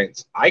the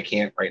Giants? I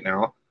can't right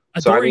now.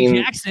 Adoree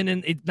Jackson,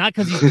 and not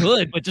because he's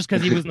good, but just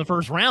because he was in the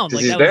first round.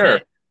 Like he's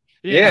there.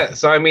 Yeah.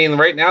 So I mean,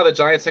 right now the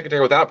Giants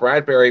secondary without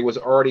Bradbury was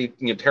already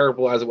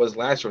terrible as it was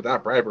last year.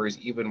 Without Bradbury is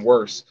even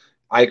worse.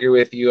 I agree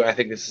with you. I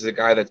think this is a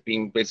guy that's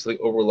being basically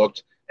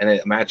overlooked, and a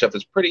matchup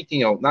that's pretty,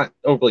 not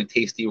overly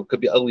tasty. It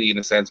could be ugly in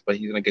a sense, but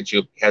he's going to get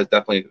you. He has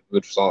definitely a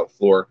good solid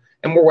floor.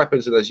 And more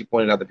weapons, as you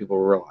pointed out, that people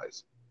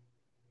realize.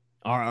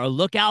 Our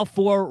lookout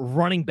for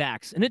running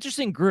backs. An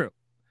interesting group.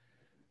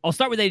 I'll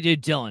start with A.J.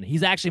 Dillon.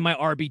 He's actually my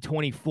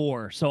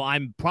RB24, so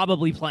I'm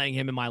probably playing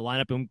him in my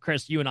lineup. And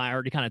Chris, you and I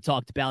already kind of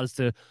talked about as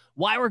to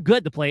why we're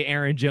good to play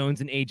Aaron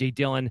Jones and A.J.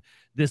 Dillon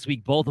this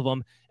week, both of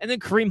them. And then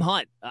Kareem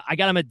Hunt. I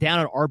got him down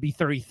at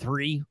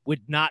RB33.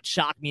 Would not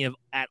shock me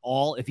at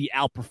all if he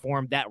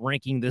outperformed that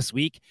ranking this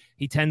week.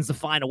 He tends to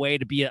find a way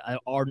to be an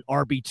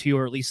RB2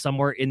 or at least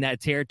somewhere in that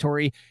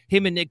territory.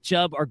 Him and Nick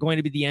Chubb are going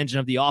to be the engine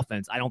of the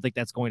offense. I don't think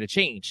that's going to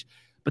change.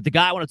 But the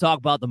guy I want to talk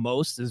about the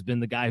most has been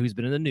the guy who's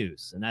been in the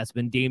news, and that's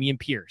been Dameon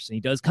Pierce. And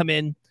he does come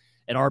in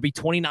at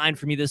RB29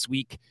 for me this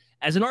week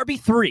as an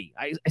RB3.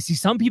 I see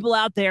some people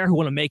out there who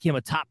want to make him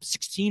a top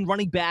 16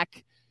 running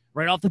back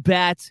right off the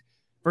bat.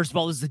 First of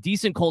all, this is a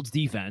decent Colts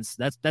defense.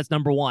 That's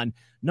number 1.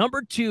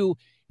 Number 2,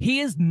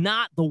 he is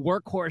not the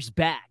workhorse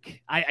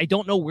back. I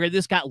don't know where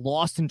this got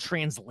lost in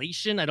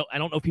translation. I don't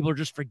know if people are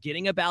just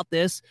forgetting about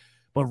this,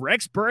 but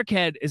Rex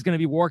Burkhead is going to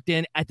be worked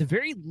in at the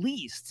very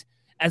least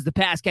as the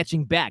pass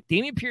catching back.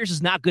 Dameon Pierce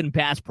is not good in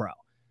pass pro.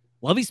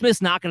 Lovie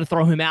Smith's not going to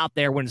throw him out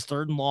there when it's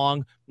 3rd and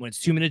long, when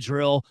it's 2-minute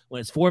drill, when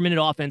it's 4-minute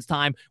offense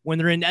time, when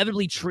they're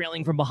inevitably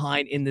trailing from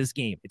behind in this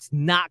game. It's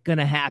not going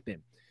to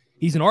happen.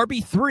 He's an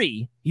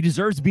RB3. He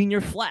deserves to be in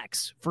your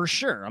flex for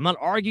sure. I'm not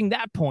arguing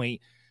that point,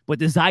 but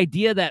this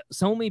idea that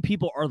so many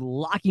people are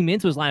locking him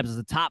into his lineups as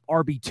a top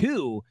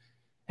RB2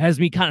 has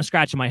me kind of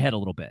scratching my head a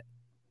little bit.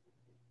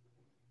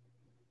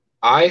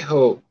 I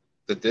hope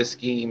that this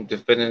game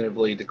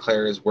definitively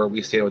declares where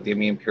we stand with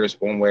Dameon Pierce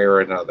one way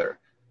or another.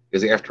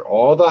 Because after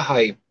all the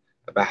hype,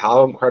 about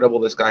how incredible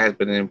this guy has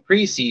been in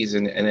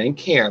preseason and in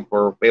camp.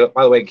 Or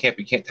by the way, in camp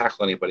you can't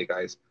tackle anybody,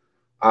 guys.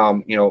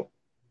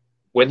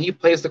 When he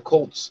plays the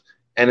Colts,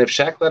 and if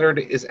Shaq Leonard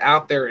is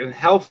out there and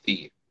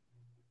healthy,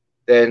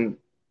 then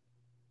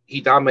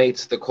he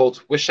dominates the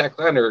Colts. With Shaq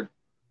Leonard,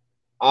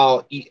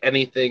 I'll eat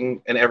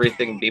anything and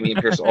everything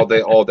Dameon Pierce all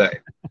day.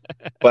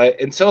 But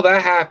until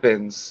that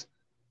happens,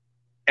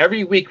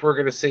 every week we're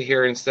going to sit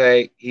here and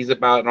say he's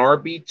about an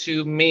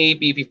RB2,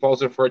 maybe if he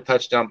falls in for a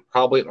touchdown,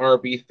 probably an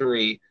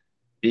RB3,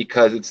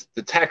 because it's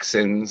the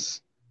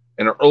Texans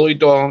and an early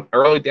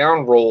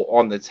down roll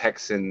on the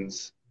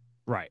Texans.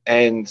 Right.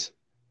 And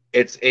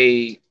it's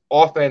a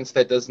offense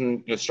that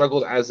doesn't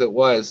struggle as it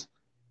was.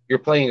 You're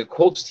playing a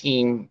Colts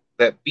team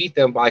that beat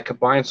them by a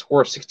combined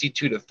score of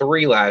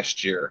 62-3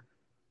 last year.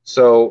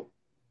 So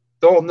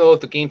don't know if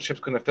the game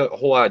script's going to fit a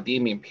whole lot of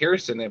Dameon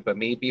Pierce in it, but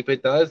maybe if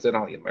it does, then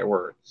I'll eat my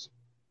words.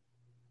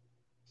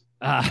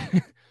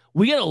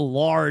 We get a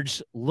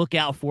large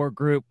lookout for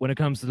group when it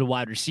comes to the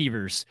wide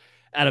receivers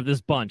out of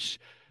this bunch.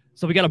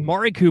 So we got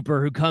Amari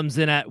Cooper, who comes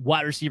in at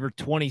wide receiver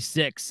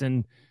 26,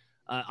 and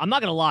I'm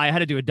not going to lie, I had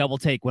to do a double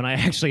take when I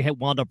actually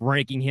wound up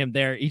ranking him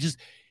there.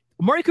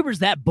 Amari Cooper's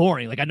that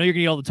boring. Like, I know you're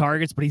going to get all the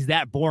targets, but he's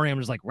that boring. I'm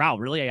just like, wow,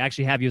 really? I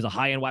actually have you as a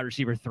high-end wide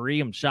receiver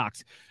 3? I'm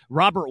shocked.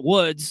 Robert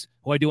Woods,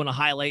 who I do want to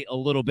highlight a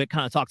little bit,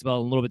 kind of talked about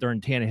a little bit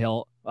during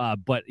Tannehill,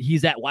 but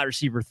he's at wide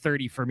receiver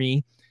 30 for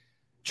me.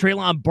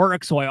 Treylon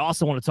Burks, who I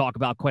also want to talk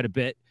about quite a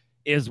bit,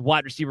 is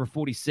wide receiver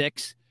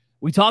 46.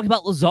 We talked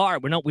about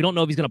Lazard. We don't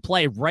know if he's going to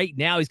play. Right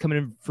now, he's coming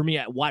in for me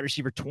at wide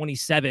receiver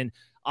 27.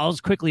 I'll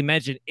just quickly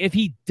mention, if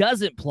he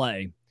doesn't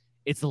play,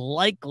 it's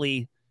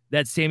likely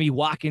that Sammy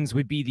Watkins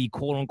would be the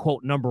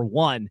quote-unquote number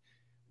 1.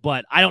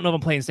 But I don't know if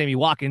I'm playing Sammy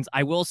Watkins.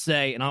 I will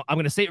say, and I'm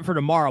going to save it for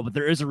tomorrow, but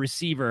there is a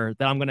receiver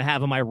that I'm going to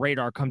have on my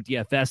radar come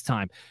DFS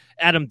time.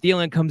 Adam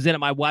Thielen comes in at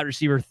my wide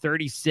receiver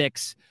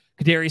 36.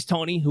 Kadarius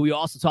Toney, who we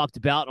also talked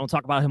about, and I'll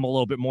talk about him a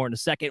little bit more in a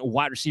second,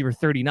 wide receiver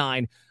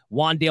 39.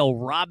 Wan'Dale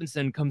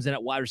Robinson comes in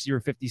at wide receiver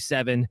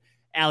 57.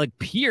 Alec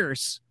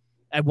Pierce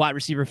at wide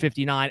receiver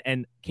 59,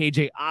 and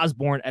KJ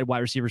Osborne at wide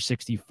receiver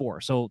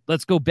 64. So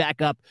let's go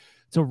back up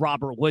to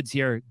Robert Woods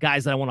here,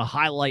 guys that I want to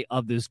highlight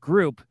of this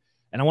group.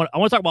 And I want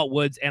to talk about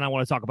Woods, and I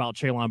want to talk about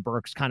Treylon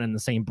Burks kind of in the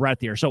same breath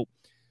here. So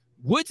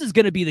Woods is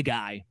going to be the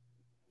guy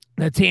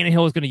that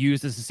Tannehill is going to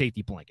use as a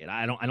safety blanket.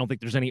 I don't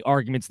think there's any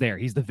arguments there.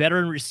 He's the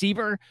veteran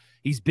receiver.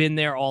 He's been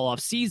there all off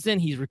season.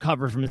 He's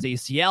recovered from his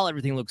ACL.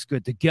 Everything looks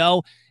good to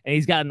go, and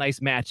he's got a nice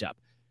matchup.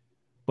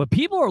 But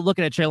people are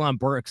looking at Treylon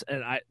Burks,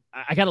 and I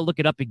got to look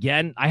it up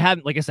again. I have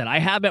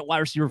at wide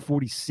receiver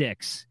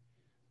 46,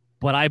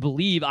 but I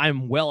believe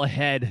I'm well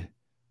ahead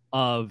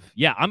of,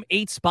 I'm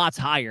 8 spots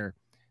higher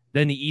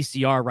than the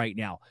ECR right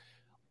now.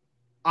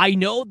 I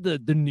know the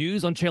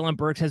news on Treylon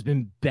Burks has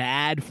been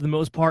bad for the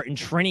most part in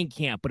training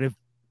camp, but if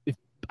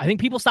I think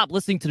people stopped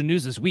listening to the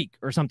news this week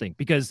or something,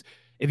 because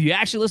if you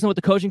actually listen to what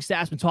the coaching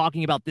staff's been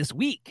talking about this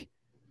week,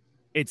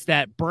 it's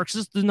that Burks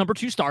is the number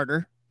 2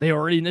 starter. They've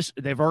already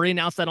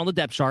announced that on the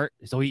depth chart,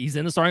 so he's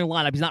in the starting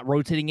lineup. He's not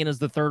rotating in as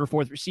the 3rd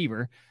or 4th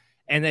receiver,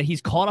 and that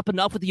he's caught up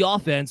enough with the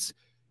offense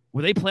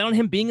where they plan on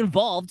him being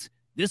involved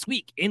this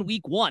week in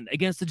week 1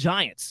 against the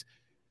Giants.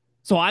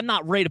 So I'm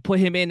not ready to put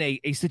him in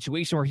a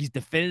situation where he's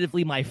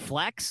definitively my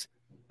flex,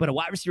 but a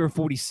wide receiver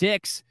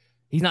 46,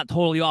 he's not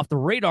totally off the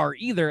radar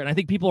either. And I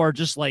think people are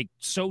just like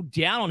so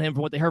down on him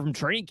for what they heard from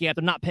training camp.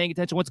 They're not paying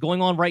attention to what's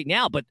going on right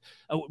now. But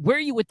where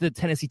are you with the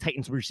Tennessee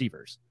Titans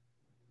receivers?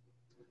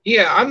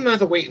 Yeah, I'm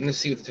not waiting to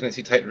see with the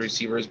Tennessee Titans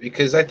receivers,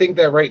 because I think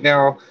that right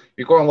now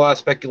you're going a lot of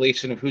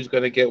speculation of who's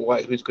going to get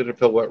what, who's going to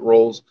fill what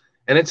roles.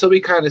 And until we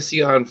kind of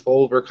see it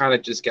unfold, we're kind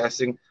of just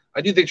guessing. I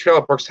do think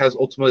Treylon Burks has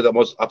ultimately the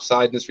most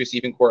upside in this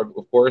receiving core,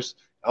 of course,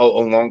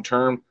 on long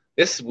term.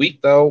 This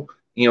week, though,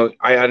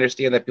 I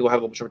understand that people have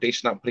a little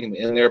trepidation not putting him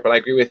in there, but I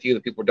agree with you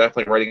that people are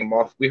definitely writing him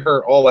off. We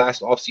heard all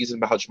last offseason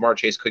about how Ja'Marr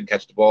Chase couldn't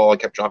catch the ball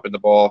and kept dropping the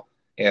ball.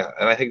 Yeah,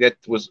 and I think that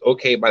was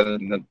okay by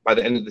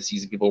the end of the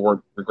season. People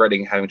were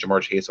regretting having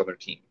Ja'Marr Chase on their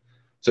team.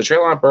 So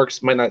Treylon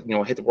Burks might not,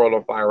 hit the world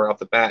on fire right off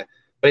the bat,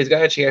 but he's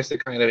got a chance to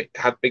kind of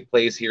have big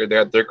plays here.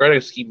 They're going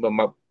to scheme him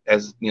up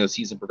as the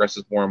season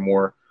progresses more and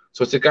more.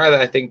 So it's a guy that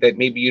I think that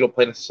maybe you don't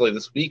play necessarily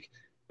this week,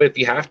 but if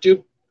you have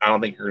to, I don't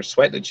think you're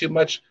sweating it too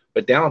much.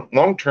 But down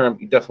long term,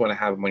 you definitely want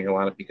to have him on your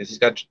lineup because he's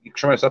got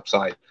tremendous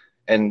upside.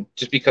 And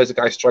just because the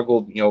guy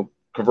struggled,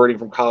 converting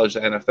from college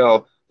to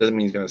NFL doesn't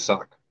mean he's going to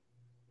suck.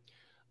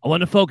 I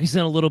want to focus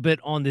in a little bit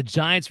on the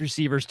Giants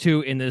receivers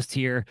too in this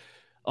tier.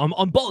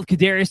 On both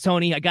Kadarius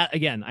Toney,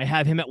 I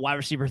have him at wide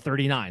receiver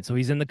 39, so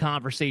he's in the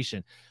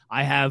conversation.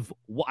 I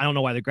don't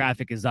know why the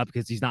graphic is up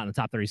because he's not in the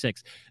top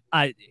 36.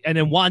 And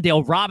then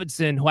Wan'Dale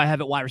Robinson, who I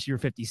have at wide receiver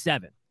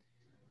 57.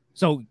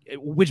 So,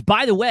 which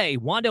by the way,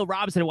 Wan'Dale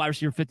Robinson at wide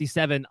receiver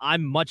 57,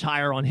 I'm much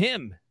higher on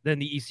him than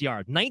the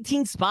ECR.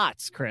 19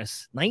 spots,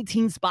 Chris.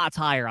 19 spots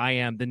higher I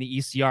am than the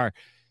ECR.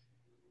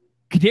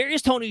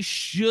 Kadarius Toney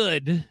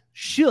should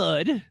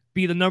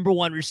be the number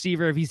 1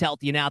 receiver if he's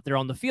healthy and out there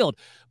on the field.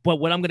 But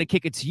what I'm going to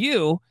kick it to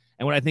you,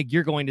 and what I think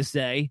you're going to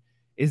say,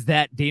 is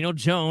that Daniel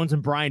Jones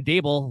and Brian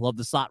Dable love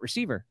the slot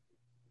receiver.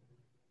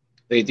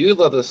 They do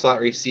love the slot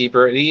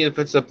receiver, and he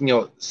puts up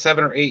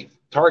 7 or 8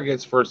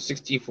 targets for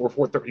 30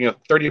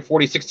 to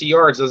 40, 60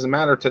 yards. Doesn't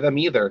matter to them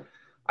either.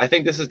 I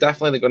think this is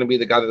definitely going to be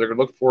the guy that they're going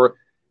to look for.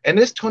 And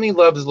this Tony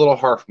Love is a little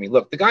hard for me.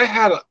 Look, the guy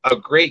had a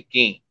great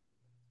game.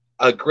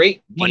 A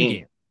great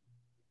game.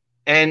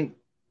 And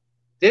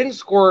didn't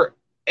score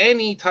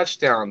any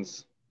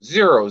touchdowns.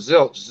 Zero,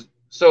 zilch.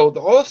 So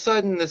all of a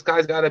sudden, this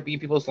guy's got to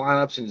beat people's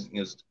lineups.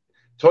 And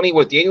Tony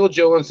with Daniel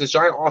Jones, this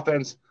giant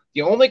offense,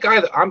 the only guy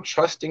that I'm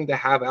trusting to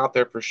have out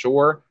there for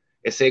sure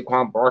is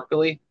Saquon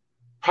Barkley.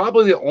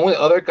 Probably the only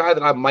other guy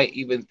that I might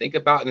even think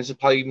about, and this is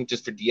probably even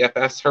just for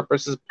DFS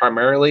purposes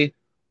primarily,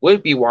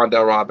 would be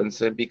Wan'Dale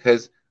Robinson,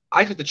 because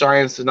I expect the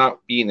Giants to not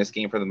be in this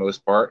game for the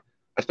most part.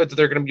 I expect that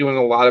they're going to be doing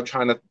a lot of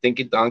trying to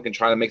think and dunk and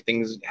trying to make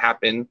things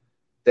happen.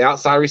 The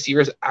outside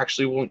receivers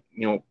actually won't,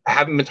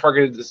 haven't been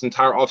targeted this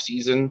entire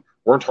offseason,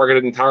 weren't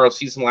targeted the entire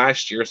offseason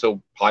last year,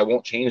 so probably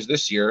won't change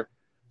this year.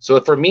 So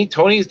for me,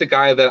 Tony's the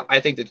guy that I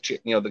think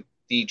that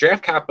the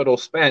draft capital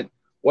spent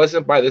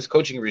wasn't by this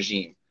coaching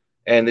regime.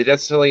 And they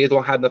necessarily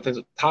don't have nothing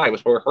to tie.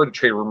 Which we heard the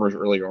trade rumors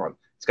earlier on.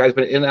 This guy's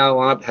been in and out of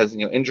the lineup, has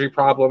injury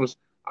problems.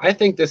 I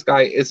think this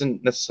guy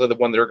isn't necessarily the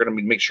one they're going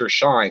to make sure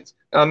shines.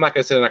 And I'm not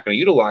going to say they're not going to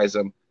utilize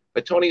him,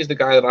 but Tony is the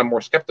guy that I'm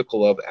more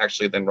skeptical of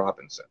actually than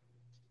Robinson.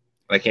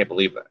 And I can't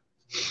believe that.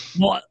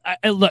 Well,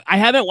 look, I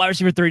have him at wide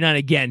receiver 39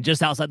 again,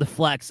 just outside the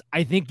flex.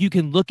 I think you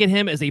can look at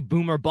him as a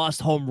boomer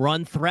bust home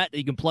run threat that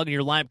you can plug in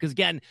your lineup. Because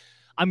again,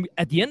 I'm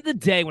at the end of the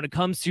day, when it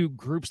comes to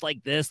groups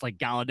like this, like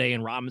Galladay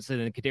and Robinson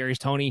and Kadarius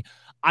Toney,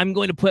 I'm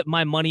going to put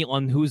my money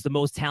on who's the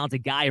most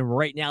talented guy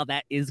right now.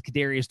 That is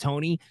Kadarius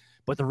Toney.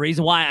 But the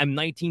reason why I'm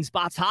 19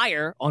 spots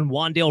higher on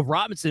Wan'Dale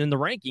Robinson in the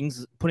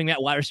rankings, putting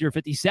that wide receiver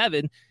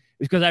 57, is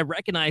because I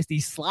recognize the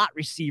slot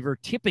receiver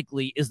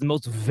typically is the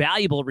most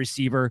valuable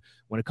receiver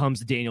when it comes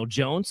to Daniel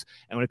Jones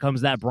and when it comes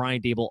to that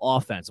Brian Daboll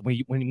offense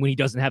when he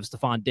doesn't have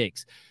Stephon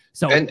Diggs.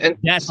 So and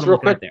that's what I'm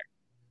looking at there.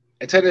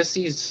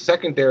 Tennessee's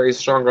secondary is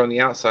stronger on the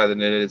outside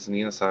than it is on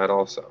the inside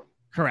also.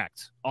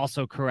 Correct.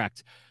 Also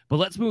correct. But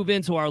let's move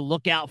into our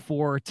lookout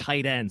for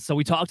tight ends. So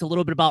we talked a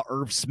little bit about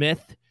Irv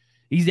Smith.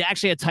 He's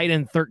actually a tight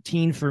end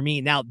 13 for me.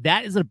 Now,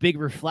 that is a big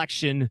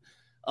reflection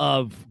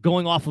of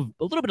going off of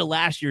a little bit of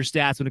last year's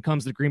stats when it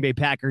comes to the Green Bay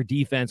Packer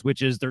defense,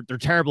 which is they're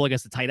terrible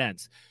against the tight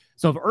ends.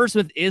 So if Irv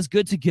Smith is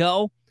good to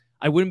go,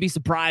 I wouldn't be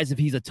surprised if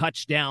he's a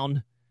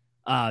touchdown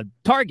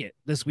target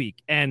this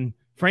week. And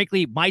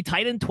frankly, my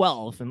tight end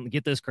 12, and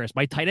get this, Chris,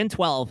 my tight end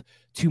 12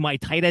 to my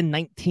tight end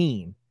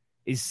 19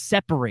 is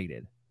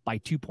separated by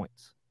 2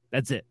 points.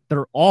 That's it.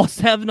 They're all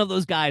 7 of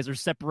those guys are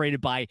separated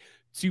by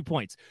 2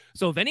 points.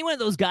 So if any one of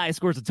those guys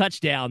scores a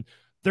touchdown,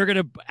 they're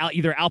going to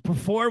either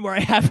outperform where I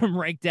have them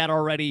ranked at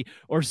already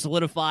or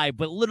solidify,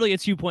 but literally a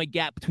 2-point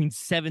gap between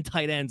 7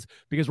 tight ends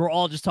because we're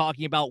all just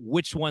talking about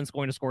which one's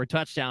going to score a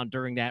touchdown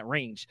during that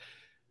range.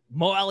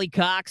 Mo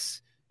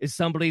Alie-Cox is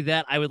somebody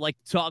that I would like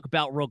to talk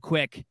about real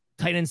quick.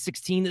 Tight end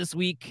 16 this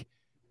week,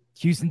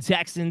 Houston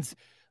Texans.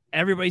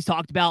 Everybody's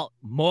talked about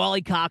Mo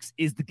Alie-Cox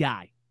is the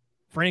guy.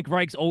 Frank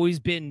Reich's always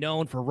been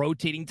known for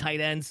rotating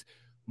tight ends.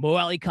 Mo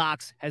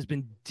Alie-Cox has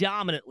been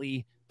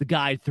dominantly the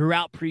guy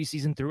throughout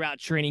preseason, throughout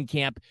training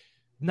camp.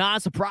 Not a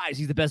surprise.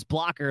 He's the best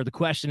blocker. The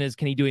question is,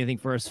 can he do anything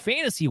for us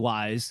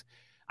fantasy-wise?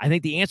 I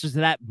think the answer to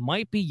that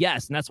might be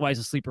yes, and that's why he's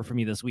a sleeper for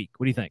me this week.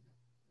 What do you think?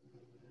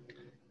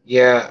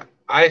 Yeah,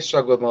 I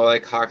struggle with Mo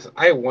Alie-Cox.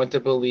 I want to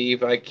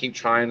believe. I keep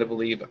trying to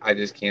believe. I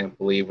just can't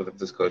believe with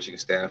this coaching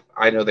staff.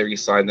 I know they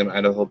re-signed him.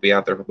 I know he'll be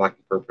out there for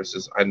blocking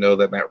purposes. I know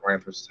that Matt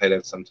Ryan throws tight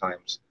end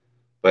sometimes.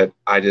 But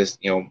I just,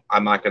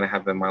 I'm not going to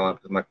have him in my lineup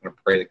because I'm not going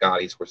to pray to God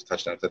he scores a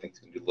touchdown because I think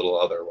he's going to do little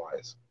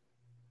otherwise.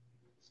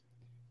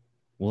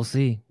 We'll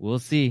see. We'll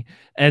see.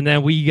 And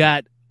then we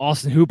got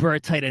Austin Hooper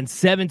at tight end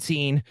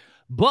 17.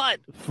 But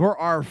for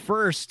our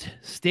first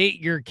state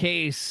your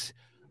case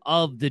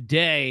of the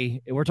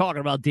day, we're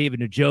talking about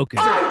David Njoku.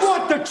 I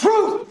want the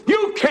truth.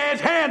 You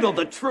can't handle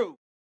the truth.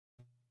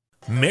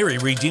 Mary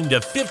redeemed a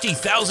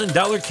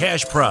 $50,000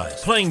 cash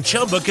prize playing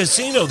Chumba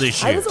Casino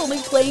this year. I was only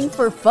playing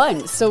for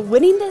fun, so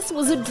winning this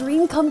was a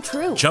dream come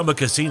true. Chumba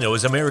Casino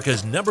is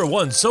America's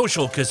 #1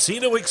 social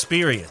casino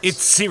experience.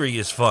 It's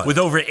serious fun. With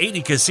over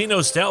 80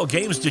 casino-style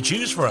games to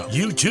choose from,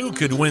 you too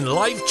could win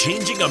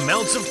life-changing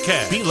amounts of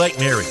cash. Be like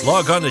Mary.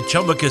 Log on to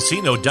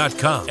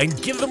ChumbaCasino.com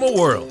and give them a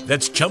whirl.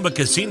 That's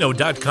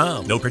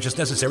ChumbaCasino.com. No purchase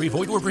necessary.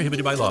 Void where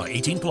prohibited by law.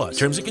 18+.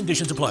 Terms and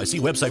conditions apply. See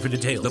website for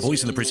details. The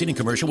voice in the preceding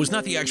commercial was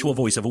not the actual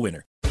voice of a winner.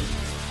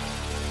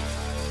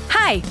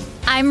 Hi,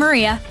 I'm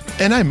Maria.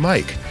 And I'm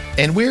Mike.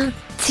 And we're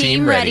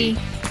Team Ready.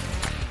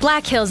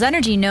 Black Hills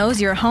Energy knows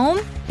your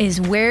home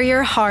is where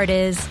your heart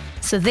is,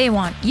 so they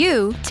want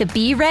you to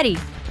be ready.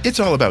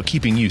 It's all about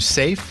keeping you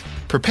safe,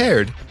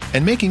 prepared,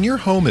 and making your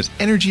home as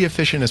energy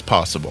efficient as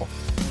possible.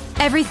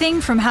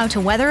 Everything from how to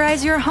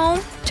weatherize your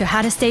home to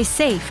how to stay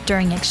safe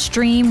during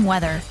extreme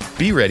weather.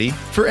 Be ready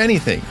for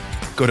anything.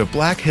 Go to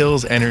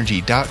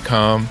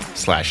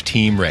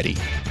blackhillsenergy.com/Team Ready.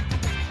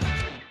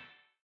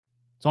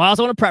 So I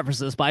also want to preface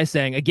this by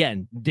saying,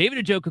 again,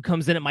 David Njoku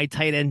comes in at my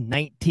tight end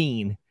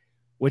 19.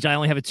 which I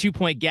only have a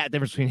 2-point gap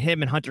difference between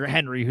him and Hunter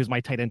Henry, who's my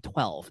tight end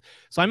 12.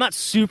 So I'm not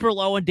super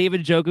low on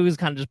David Njoku, who's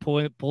kind of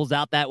just pulls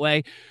out that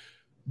way.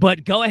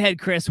 But go ahead,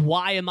 Chris.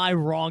 Why am I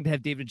wrong to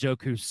have David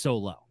Njoku so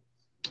low?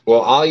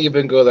 Well, I'll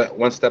even go that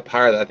one step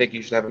higher. I think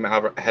you should have him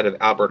ahead of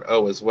Albert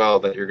O as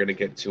well, that you're going to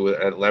get to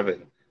at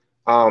 11.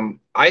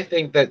 I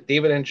think that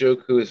David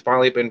Njoku has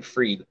finally been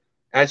freed.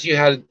 As you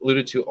had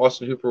alluded to,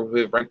 Austin Hooper,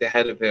 who ranked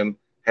ahead of him,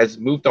 has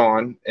moved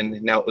on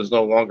and now is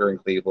no longer in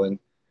Cleveland.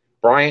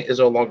 Bryant is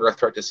no longer a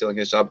threat to stealing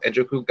his job.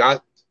 Njoku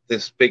got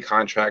this big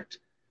contract.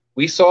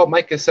 We saw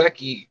Mike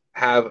Gesicki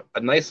have a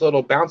nice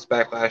little bounce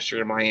back last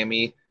year in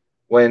Miami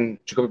when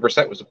Jacoby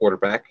Brissett was the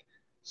quarterback.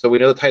 So we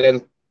know the tight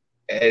end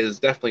is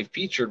definitely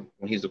featured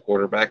when he's the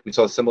quarterback. We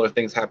saw similar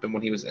things happen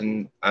when he was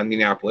in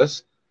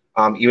Indianapolis.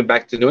 Even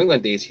back to New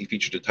England days, he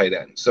featured a tight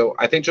end. So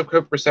I think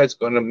Jacoby Brissett's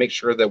going to make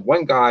sure that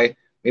one guy,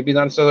 maybe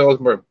not necessarily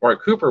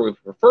Mark Cooper,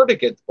 would prefer to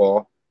get the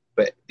ball,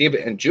 but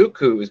David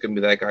Njoku is going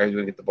to be that guy who's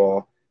going to get the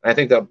ball. And I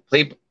think the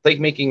the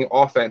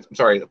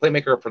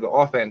playmaker for the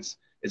offense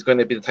is going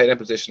to be the tight end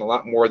position a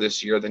lot more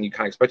this year than you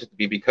kind of expect it to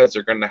be, because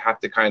they're going to have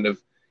to kind of,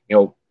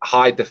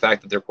 hide the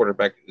fact that their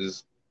quarterback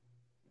is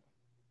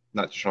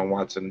not Deshaun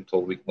Watson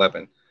until week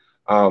 11.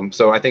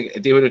 So I think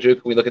David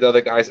Njoku, we look at the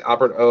other guys,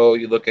 Albert O,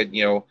 you look at,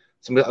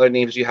 some of the other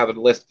names you have on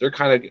the list, they're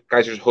kind of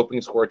guys who are hoping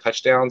to score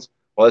touchdowns,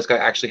 while this guy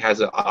actually has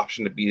an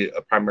option to be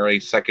a primary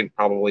second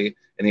probably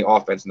in the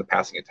offense in the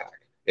passing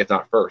attack, if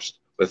not first,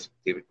 with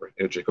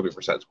Jacoby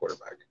Brissett's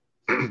quarterback.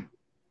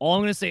 All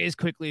I'm going to say is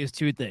quickly is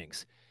two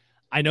things.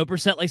 I know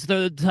Brissett likes to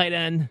throw the tight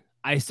end.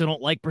 I still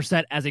don't like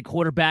Brissett as a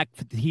quarterback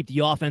to keep the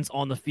offense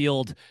on the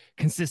field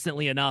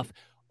consistently enough.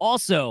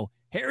 Also,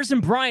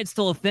 Harrison Bryant's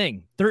still a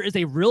thing. There is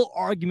a real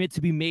argument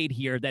to be made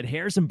here that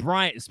Harrison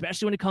Bryant,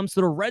 especially when it comes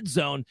to the red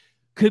zone,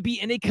 could be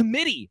in a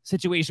committee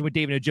situation with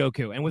David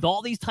Njoku. And with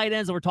all these tight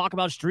ends that we're talking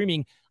about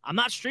streaming, I'm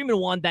not streaming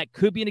one that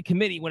could be in a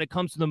committee when it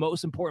comes to the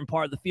most important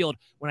part of the field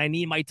when I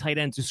need my tight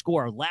end to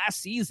score.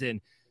 Last season,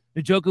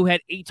 Njoku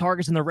had 8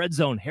 targets in the red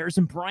zone.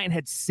 Harrison Bryant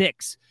had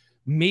 6.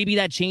 Maybe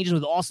that changes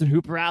with Austin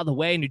Hooper out of the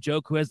way and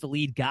Njoku as the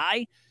lead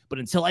guy. But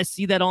until I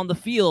see that on the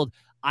field,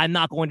 I'm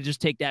not going to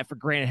just take that for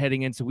granted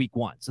heading into week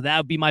 1. So that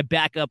would be my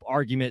backup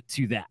argument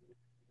to that.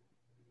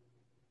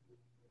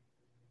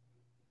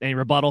 Any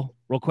rebuttal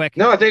real quick?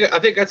 No, I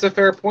think that's a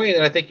fair point,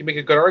 and I think you make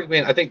a good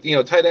argument. I think,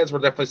 tight ends were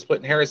definitely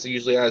splitting hairs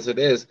usually as it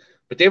is,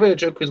 but David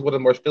Njoku is one of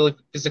the more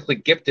physically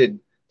gifted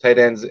tight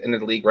ends in the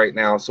league right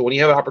now. So when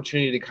you have an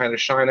opportunity to kind of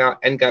shine out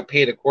and got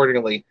paid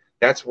accordingly,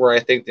 that's where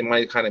I think they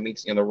might kind of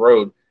meet on the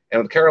road.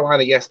 And with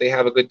Carolina, yes, they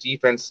have a good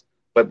defense,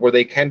 but where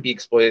they can be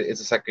exploited is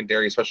the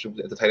secondary,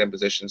 especially at the tight end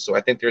position. So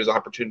I think there's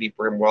opportunity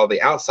for him, while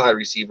the outside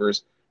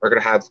receivers are going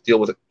to have to deal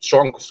with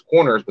strong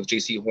corners with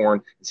J.C.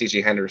 Horn and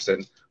C.J.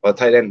 Henderson, while the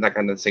tight end, not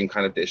kind of the same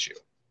kind of issue.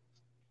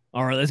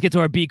 All right, let's get to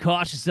our Be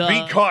Cautious Of.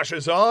 Be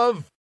cautious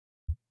of.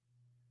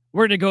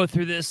 We're going to go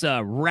through this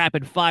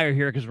rapid fire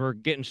here because we're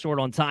getting short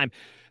on time.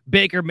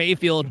 Baker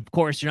Mayfield, of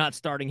course, you're not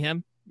starting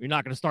him. You're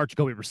not going to start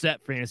Jacoby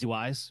Brissett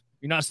fantasy-wise.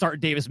 You're not starting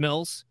Davis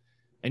Mills.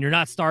 And you're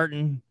not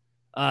starting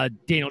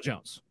Daniel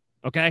Jones.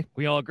 Okay?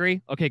 We all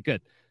agree? Okay,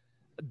 good.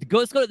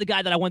 Let's go to the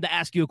guy that I wanted to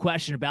ask you a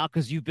question about,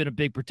 because you've been a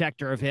big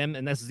protector of him,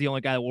 and this is the only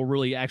guy that we'll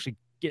really actually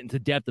get into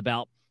depth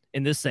about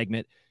in this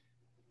segment.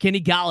 Kenny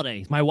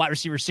Golladay, my wide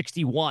receiver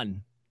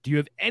 61. Do you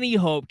have any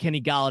hope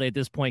Kenny Golladay at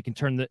this point can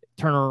turn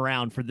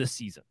around for this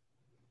season?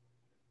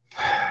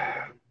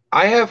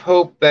 I have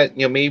hope that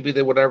maybe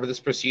that whatever this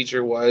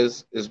procedure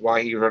was is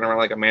why he ran around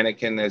like a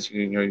mannequin, as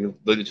you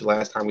alluded to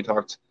last time we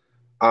talked.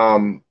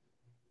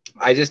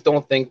 I just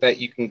don't think that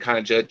you can kind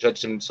of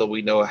judge him until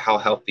we know how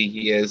healthy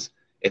he is.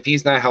 If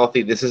he's not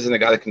healthy, this isn't a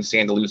guy that can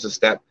stand to lose a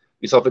step.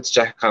 We saw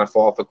Fitzjack kind of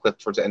fall off a cliff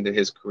towards the end of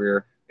his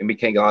career, and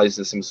Kenny Galladay's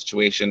in the same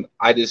situation.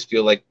 I just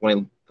feel like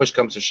when push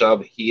comes to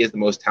shove, he is the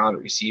most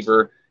talented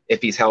receiver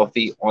if he's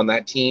healthy on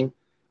that team.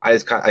 I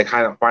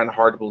kind of find it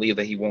hard to believe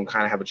that he won't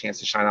kind of have a chance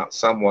to shine out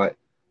somewhat,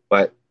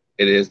 but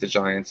it is the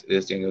Giants. It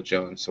is Daniel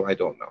Jones, so I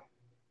don't know.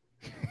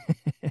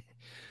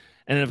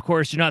 And then, of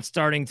course, you're not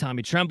starting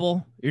Tommy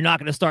Tremble. You're not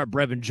going to start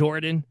Brevin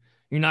Jordan.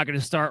 You're not going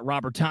to start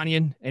Robert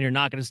Tonyan, and you're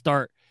not going to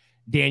start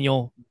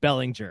Daniel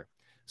Bellinger.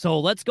 So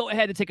let's go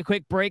ahead and take a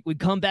quick break. We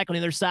come back on the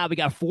other side. We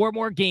got 4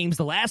 more games,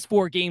 the last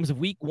 4 games of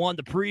week 1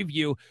 to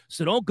preview.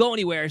 So don't go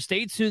anywhere.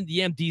 Stay tuned to the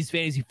MD's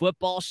Fantasy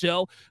Football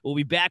Show. We'll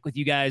be back with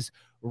you guys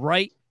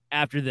right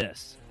after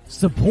this.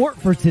 Support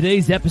for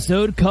today's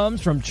episode comes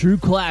from True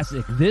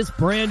Classic. This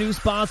brand new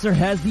sponsor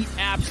has the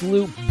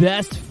absolute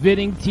best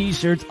fitting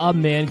t-shirts a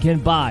man can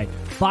buy.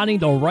 Finding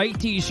the right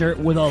t-shirt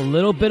with a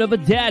little bit of a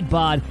dad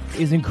bod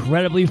is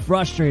incredibly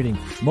frustrating.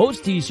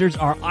 Most t-shirts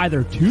are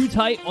either too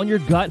tight on your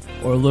gut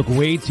or look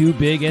way too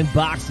big and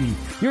boxy.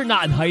 You're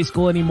not in high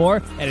school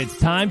anymore, and it's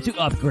time to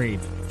upgrade.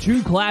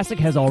 True Classic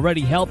has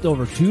already helped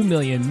over 2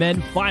 million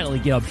men finally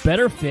get a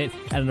better fit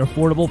at an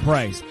affordable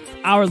price.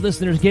 Our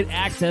listeners get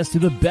access to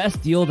the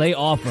best deal they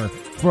offer.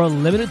 For a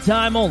limited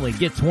time only,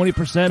 get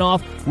 20%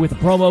 off with the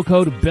promo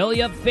code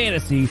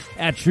BELLYUPFANTASY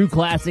at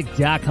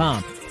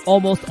TrueClassic.com.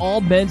 Almost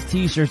all men's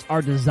t-shirts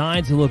are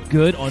designed to look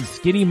good on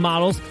skinny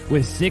models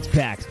with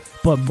six-packs,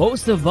 but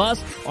most of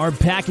us aren't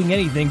packing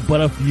anything but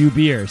a few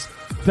beers.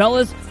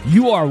 Fellas,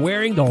 you are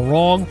wearing the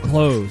wrong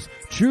clothes.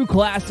 True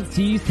Classic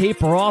tees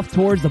taper off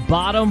towards the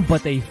bottom,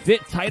 but they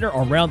fit tighter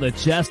around the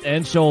chest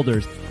and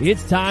shoulders.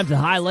 It's time to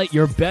highlight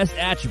your best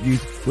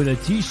attributes with a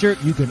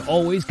t-shirt you can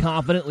always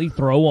confidently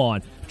throw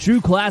on. True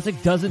Classic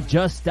doesn't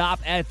just stop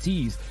at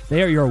tees.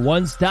 They are your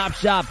one-stop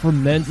shop for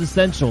men's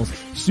essentials.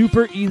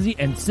 Super easy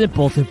and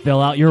simple to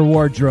fill out your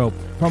wardrobe.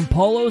 From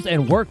polos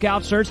and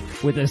workout shirts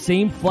with the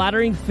same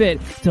flattering fit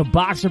to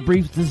boxer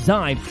briefs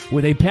designed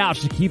with a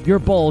pouch to keep your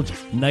bulge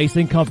nice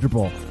and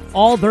comfortable.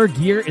 All their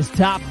gear is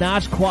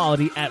top-notch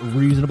quality at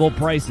reasonable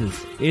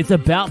prices. It's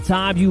about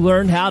time you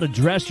learn how to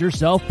dress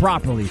yourself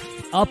properly.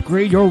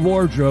 Upgrade your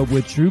wardrobe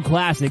with True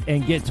Classic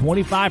and get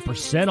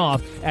 25%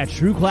 off at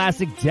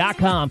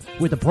TrueClassic.com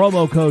with the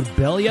promo code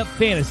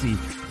BellyUpFantasy.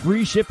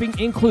 Free shipping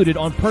included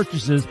on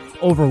purchases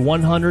over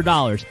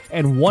 $100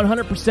 and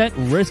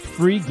 100%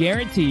 risk-free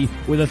guarantee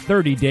with a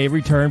 30-day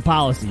return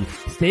policy.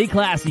 Stay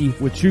classy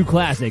with True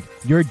Classic.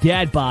 Your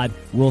dad bod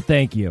will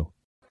thank you.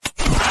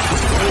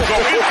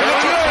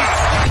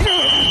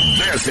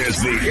 This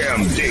is the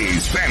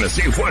MD's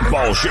Fantasy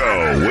Football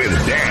Show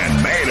with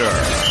Dan Mater.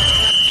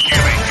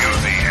 Giving you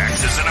the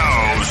X's and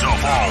O's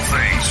of all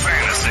things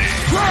fantasy.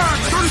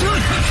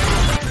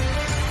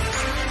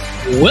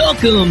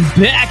 Welcome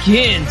back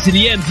into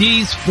the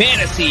MD's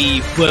Fantasy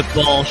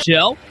Football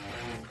Show.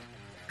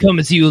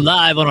 Coming to you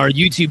live on our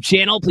YouTube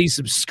channel. Please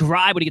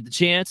subscribe when you get the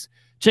chance.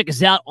 Check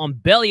us out on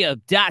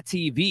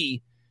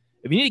BellyUp.tv.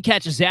 If you need to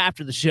catch us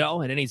after the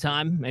show at any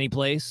time, any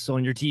place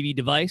on your TV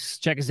device,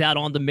 check us out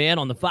on demand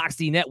on the Fox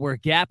D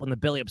Network app on the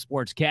Belly Up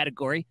Sports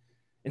category.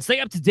 And stay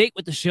up to date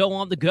with the show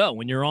on the go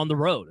when you're on the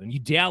road. And you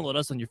download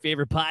us on your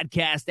favorite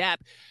podcast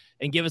app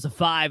and give us a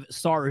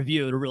 5-star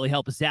review. It'll really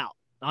help us out.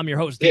 I'm your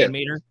host, Dan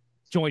Mater,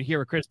 joined here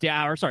with Chris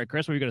Dower. Sorry,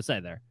 Chris, what were you going to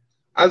say there?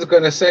 I was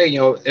going to say,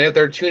 if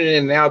they're tuning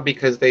in now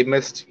because they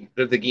missed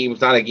the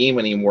game's not a game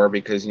anymore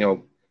because,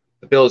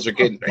 the Bills are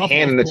getting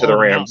handed it to the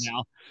Rams.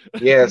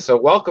 Yeah, so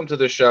welcome to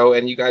the show,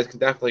 and you guys can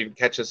definitely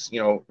catch us,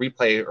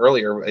 replay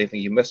earlier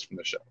anything you missed from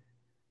the show.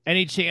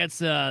 Any chance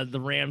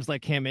the Rams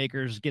let Cam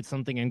Akers get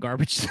something in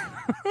garbage?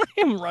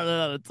 I'm running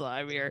out of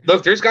time here.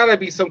 Look, there's got to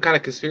be some kind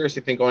of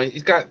conspiracy thing going on.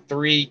 He's got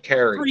 3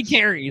 carries. 3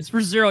 carries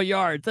for 0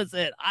 yards. That's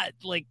it.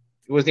 He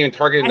wasn't even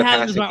targeted in the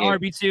passing game. I had him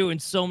as my RB2 in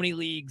so many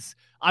leagues.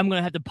 I'm going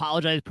to have to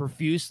apologize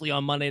profusely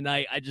on Monday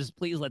night.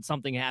 Please let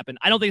something happen.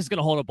 I don't think it's going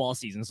to hold up all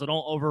season, so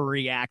don't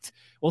overreact.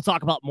 We'll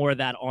talk about more of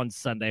that on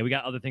Sunday. We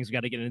got other things we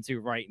got to get into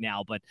right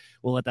now, but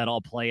we'll let that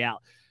all play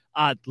out.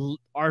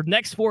 Our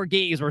next 4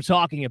 games we're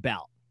talking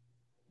about.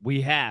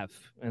 We have,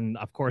 and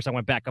of course, I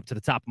went back up to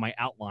the top of my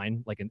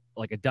outline like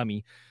a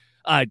dummy.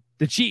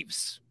 The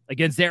Chiefs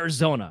against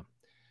Arizona.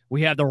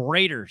 We have the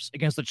Raiders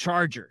against the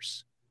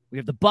Chargers. We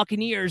have the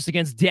Buccaneers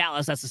against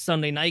Dallas. That's the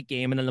Sunday night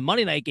game. And then the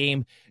Monday night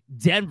game,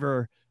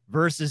 Denver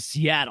versus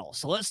Seattle.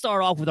 So let's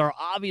start off with our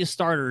obvious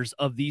starters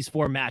of these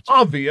 4 matches.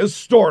 Obvious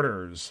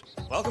starters.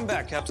 Welcome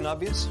back, Captain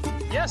Obvious.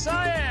 Yes,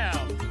 I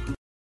am.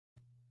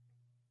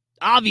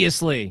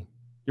 Obviously,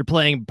 you're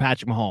playing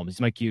Patrick Mahomes.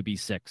 He's my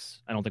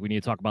QB6. I don't think we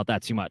need to talk about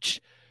that too much.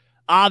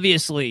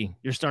 Obviously,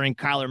 you're starting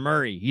Kyler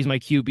Murray. He's my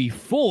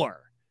QB4,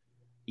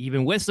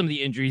 even with some of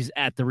the injuries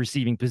at the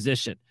receiving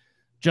position.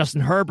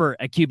 Justin Herbert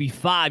at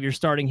QB5, you're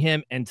starting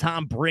him, and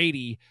Tom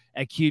Brady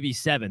at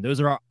QB7.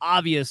 Those are our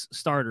obvious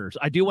starters.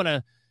 I do want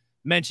to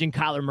mention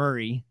Kyler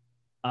Murray.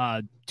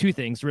 2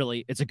 things,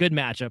 really. It's a good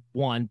matchup,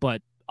 1,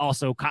 but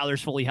also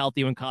Kyler's fully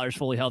healthy. When Kyler's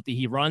fully healthy,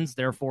 he runs.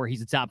 Therefore,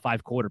 he's a top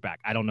 5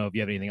 quarterback. I don't know if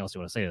you have anything else you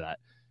want to say to that.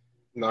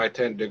 No, I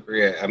tend to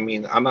agree. I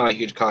mean, I'm not a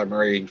huge Kyler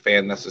Murray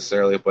fan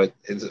necessarily, but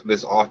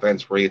this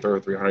offense where he throw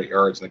 300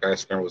 yards and the guy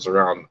scrambles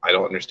around, I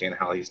don't understand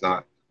how he's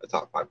not a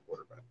top 5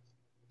 quarterback.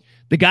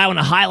 The guy I want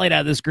to highlight out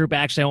of this group,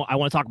 actually, I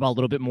want to talk about a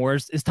little bit more,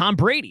 is Tom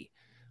Brady.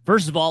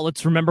 First of all,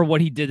 let's remember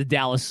what he did to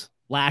Dallas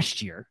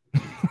last year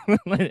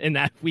in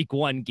that Week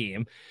 1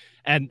 game.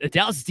 And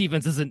Dallas'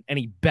 defense isn't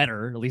any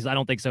better. At least I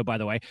don't think so, by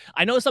the way.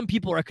 I know some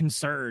people are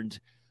concerned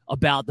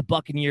about the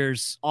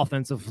Buccaneers'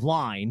 offensive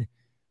line.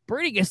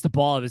 Brady gets the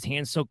ball out of his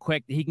hands so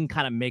quick that he can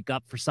kind of make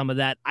up for some of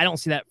that. I don't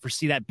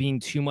foresee that being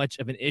too much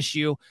of an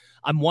issue.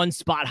 I'm 1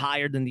 spot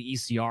higher than the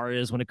ECR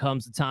is when it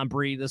comes to Tom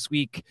Brady this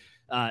week.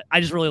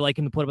 I just really like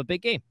him to put up a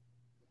big game.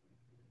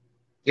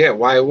 Yeah,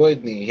 why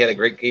wouldn't he? He had a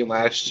great game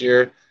last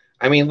year.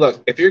 I mean,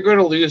 look, if you're going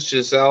to lose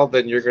Giselle,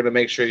 then you're going to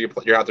make sure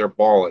you're out there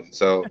balling.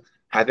 So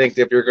I think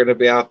if you're going to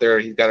be out there,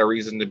 he's got a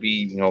reason to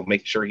be,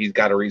 make sure he's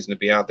got a reason to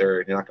be out there.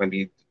 You're not going to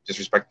be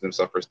disrespecting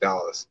himself for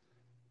Dallas.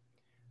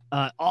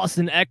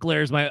 Austin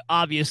Eckler is my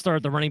obvious start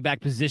at the running back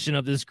position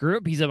of this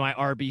group. He's at my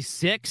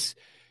RB6.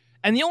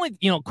 And the only,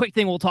 quick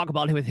thing we'll talk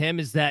about with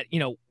him is that,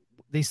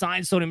 they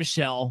signed Sony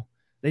Michel.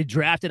 They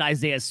drafted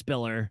Isaiah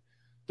Spiller.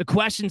 The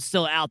question's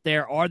still out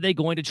there. Are they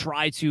going to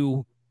try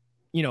to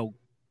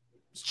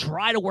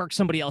work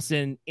somebody else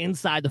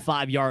inside the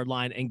 5-yard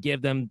line and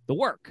give them the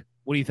work?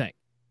 What do you think?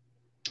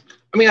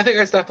 I mean, I think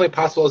that's definitely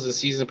possible as the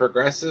season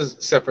progresses,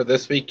 except for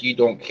this week, you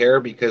don't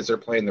care because they're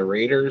playing the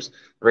Raiders.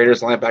 The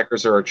Raiders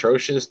linebackers are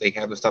atrocious. They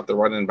haven't stopped the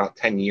run in about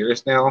 10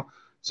 years now.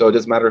 So it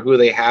doesn't matter who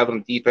they have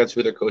on defense,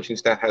 who their coaching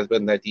staff has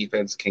been, that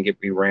defense can get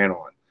re-ran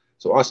on.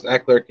 So Austin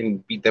Eckler can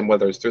beat them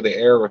whether it's through the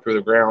air or through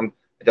the ground.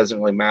 It doesn't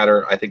really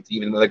matter. I think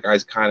even the other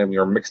guys kind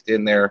of mixed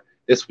in there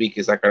this week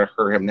is not going to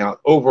hurt him. Now,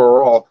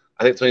 overall,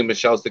 I think Tony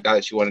Michel's the guy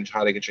that you want to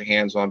try to get your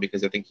hands on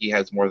because I think he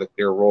has more of the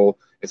clear role.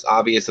 It's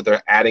obvious that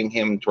they're adding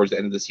him towards the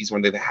end of the season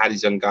when they've had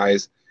these young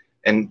guys,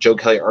 and Joe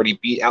Kelly already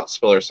beat out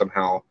Spiller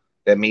somehow,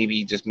 that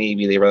maybe, just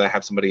maybe, they'd rather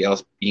have somebody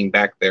else being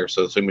back there.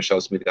 So Tony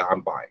Michel's going to be the guy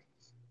I'm buying.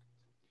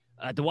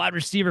 At the wide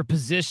receiver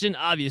position,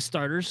 obvious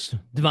starters.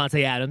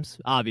 Devontae Adams,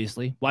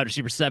 obviously. Wide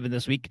receiver 7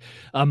 this week.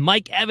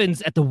 Mike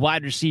Evans at the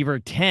wide receiver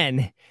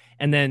 10.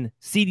 And then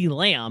CeeDee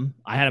Lamb,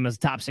 I had him as a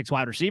top 6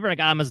 wide receiver. I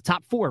got him as a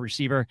top 4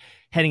 receiver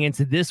heading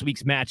into this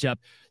week's matchup.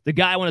 The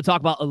guy I want to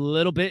talk about a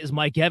little bit is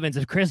Mike Evans.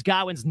 If Chris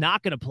Godwin's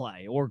not going to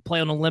play or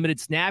play on a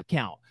limited snap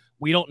count,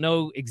 we don't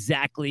know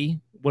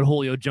exactly what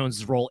Julio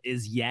Jones' role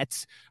is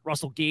yet.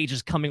 Russell Gage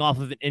is coming off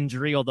of an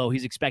injury, although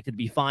he's expected to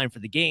be fine for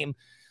the game.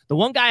 The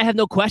one guy I have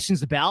no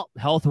questions about,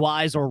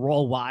 health-wise or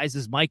role-wise,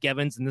 is Mike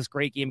Evans in this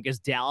great game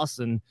against Dallas,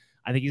 and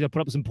I think he's going to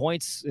put up some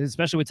points,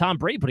 especially with Tom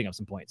Brady putting up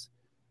some points.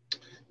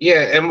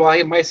 Yeah, and while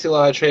he might see a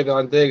lot of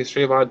Trayvon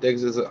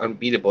Diggs is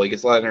unbeatable. He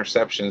gets a lot of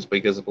interceptions, but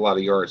he gives up a lot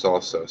of yards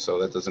also, so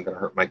that doesn't going to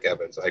hurt Mike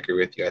Evans. I agree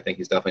with you. I think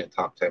he's definitely a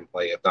top 10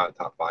 play, if not a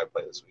top 5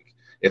 play this week,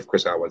 if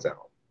Chris Godwin's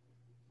out.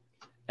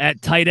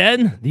 At tight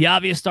end, the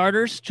obvious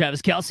starters,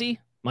 Travis Kelce,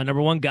 my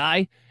number 1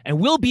 guy, and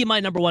will be my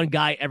number 1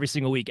 guy every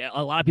single week.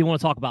 A lot of people want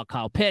to talk about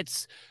Kyle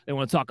Pitts. They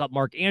want to talk about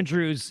Mark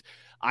Andrews.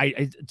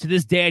 I to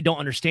this day, I don't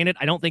understand it.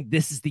 I don't think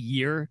this is the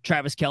year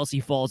Travis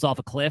Kelce falls off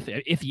a cliff,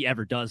 if he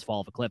ever does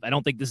fall off a cliff. I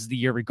don't think this is the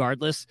year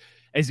regardless.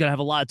 He's going to have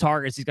a lot of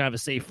targets. He's going to have a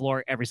safe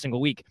floor every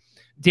single week.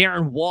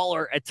 Darren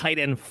Waller at tight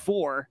end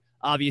 4,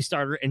 obvious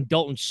starter, and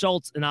Dalton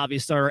Schultz, an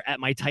obvious starter at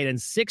my tight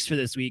end 6 for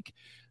this week.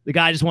 The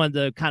guy I just wanted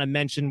to kind of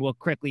mention real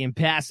quickly in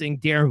passing,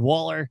 Darren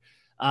Waller,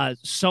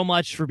 so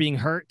much for being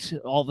hurt.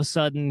 All of a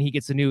sudden, he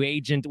gets a new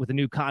agent with a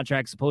new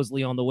contract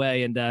supposedly on the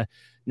way, and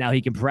now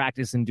he can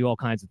practice and do all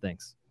kinds of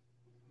things.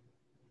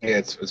 Yeah,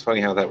 it's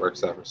funny how that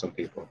works out for some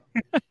people.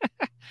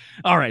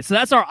 All right, so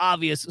that's our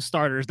obvious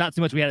starters. Not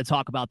too much we had to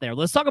talk about there.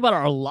 Let's talk about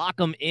our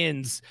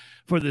lock-em-ins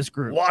for this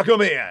group. Lock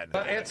 'em in.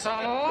 It's a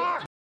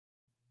lock.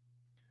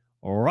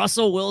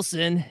 Russell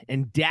Wilson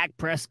and Dak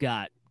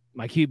Prescott.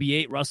 My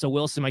QB8, Russell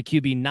Wilson. My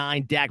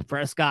QB9, Dak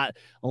Prescott.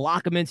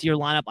 Lock them into your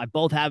lineup. I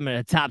both have them in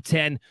a top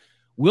 10.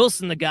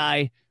 Wilson, the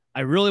guy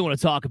I really want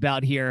to talk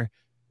about here,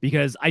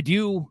 because I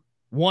do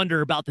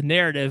wonder about the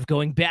narrative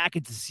going back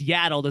into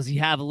Seattle. Does he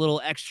have a little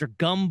extra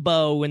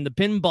gumbo in the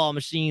pinball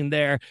machine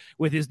there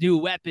with his new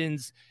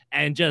weapons?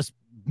 And just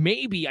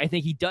maybe I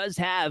think he does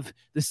have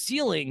the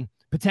ceiling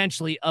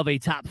potentially of a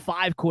top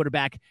 5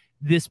 quarterback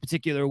this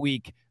particular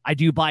week. I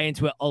do buy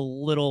into it a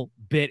little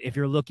bit if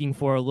you're looking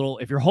for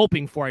if you're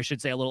hoping for, I should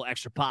say, a little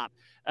extra pop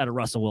out of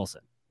Russell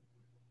Wilson.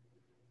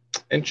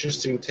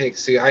 Interesting take.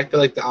 See, I feel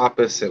like the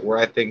opposite, where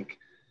I think,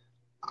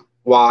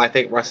 while I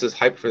think Russ is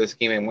hyped for this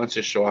game and wants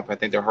to show up, I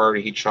think the harder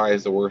he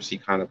tries, the worse he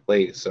kind of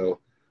plays. So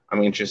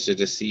I'm interested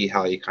to see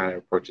how he kind of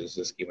approaches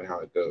this game and how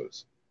it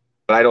goes.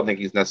 But I don't think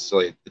he's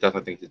necessarily, I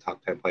definitely think he's a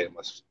top 10 play and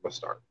must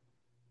start.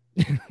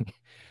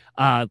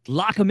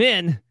 Lock him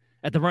in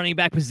at the running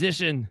back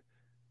position.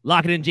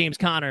 Lock it in James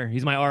Conner.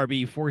 He's my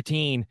RB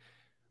 14.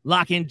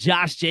 Lock in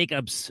Josh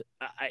Jacobs.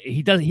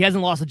 He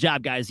hasn't lost a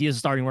job, guys. He is a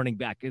starting running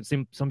back.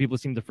 Some people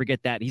seem to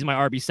forget that. He's my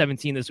RB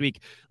 17 this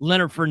week.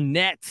 Leonard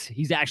Fournette.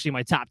 He's actually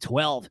my top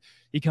 12.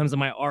 He comes in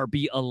my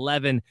RB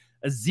 11.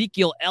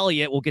 Ezekiel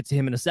Elliott. We'll get to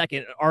him in a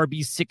second.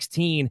 RB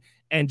 16.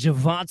 And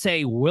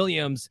Javonte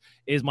Williams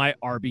is my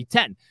RB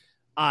 10.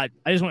 I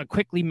just want to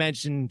quickly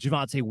mention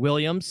Javonte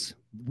Williams.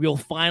 We'll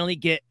finally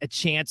get a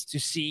chance to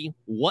see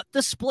what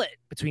the split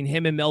between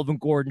him and Melvin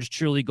Gordon is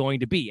truly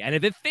going to be. And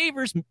if it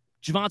favors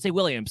Javonte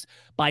Williams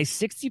by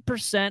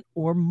 60%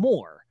 or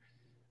more,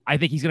 I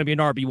think he's going to be an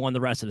RB1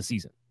 the rest of the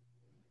season.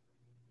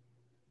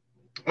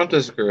 I don't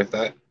disagree with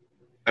that.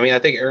 I mean, I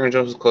think Aaron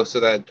Jones was close to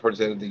that towards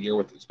the end of the year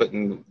with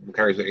splitting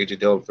carries with A.J.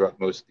 Dillon throughout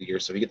most of the year.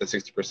 So if you get the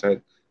 60%,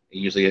 it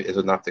usually is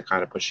enough to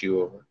kind of push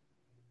you over.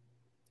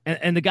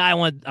 And the guy I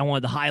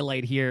wanted to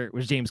highlight here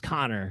was James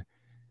Conner.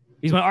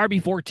 He's my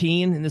RB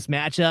 14 in this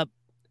matchup.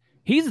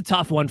 He's a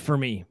tough one for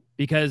me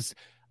because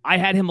I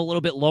had him a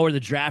little bit lower the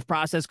draft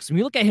process, because when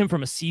you look at him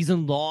from a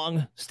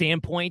season-long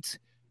standpoint,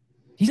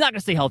 he's not going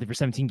to stay healthy for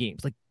 17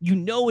 games. Like,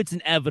 it's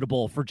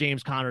inevitable for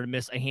James Conner to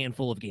miss a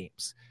handful of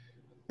games.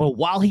 But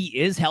while he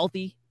is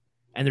healthy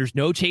and there's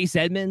no Chase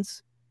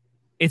Edmonds,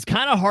 it's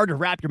kind of hard to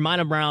wrap your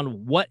mind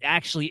around what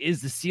actually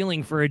is the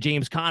ceiling for a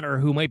James Conner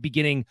who might be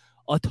getting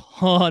a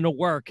ton of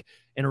work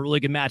in a really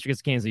good match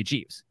against the Kansas City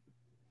Chiefs.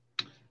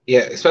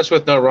 Yeah, especially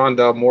with no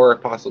Rondell Moore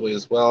possibly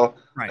as well.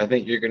 Right. I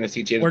think you're going to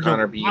see James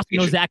Conner be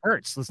featured. Zach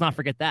Ertz. Let's not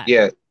forget that.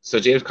 Yeah,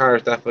 so James Conner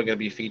is definitely going to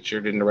be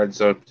featured in the red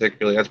zone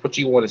particularly. That's what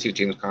you want to see with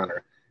James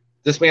Conner.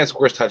 this man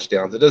scores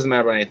touchdowns. It doesn't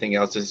matter about anything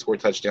else. Does he score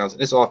touchdowns?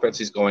 And this offense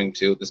he's going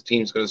to. This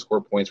team's going to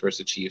score points versus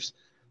the Chiefs.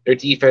 Their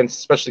defense,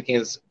 especially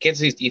Kansas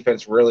City's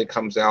defense, really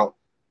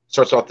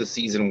starts off the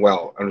season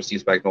well under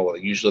Steve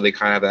Spagnuolo. Usually they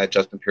kind of have that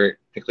adjustment period,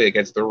 particularly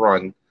against the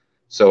run.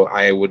 So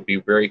I would be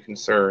very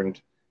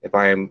concerned if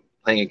I am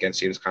playing against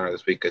James Conner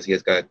this week because he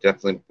has got a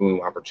definitely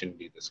boom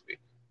opportunity this week.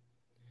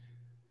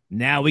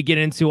 Now we get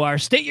into our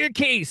State Your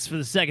Case for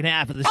the second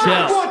half of the show.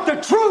 I want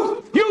the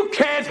truth. You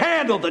can't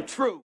handle the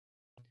truth.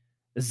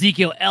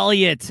 Ezekiel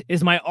Elliott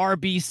is my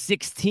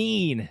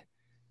RB16.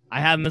 I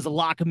have him as a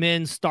lock him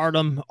in, start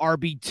him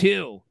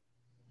RB2.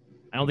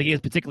 I don't think he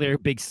has particularly a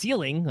big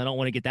ceiling. I don't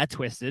want to get that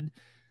twisted.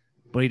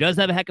 But he does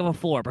have a heck of a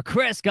floor. But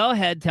Chris, go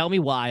ahead. Tell me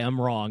why I'm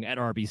wrong at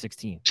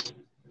RB16.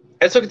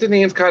 Let's look at the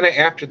names kind of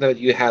after that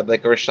you had,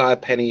 like a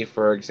Rashad Penny,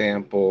 for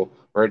example,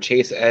 or a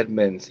Chase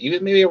Edmonds,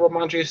 even maybe a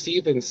Ramondre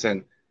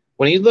Stevenson.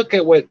 When you look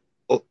at what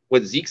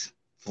Zeke's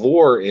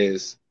floor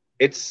is,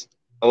 it's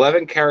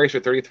 11 carries for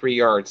 33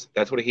 yards.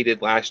 That's what he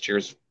did last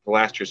year's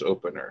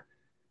opener.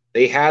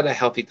 They had a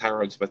healthy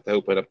Tyron Smith to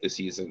open up the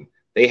season.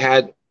 They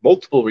had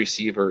multiple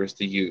receivers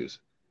to use.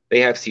 They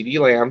have CeeDee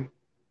Lamb.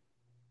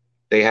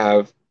 They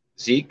have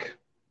Zeke. And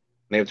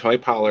they have Tony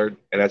Pollard.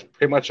 And that's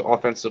pretty much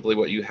offensively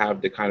what you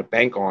have to kind of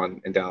bank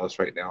on in Dallas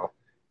right now.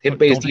 Tampa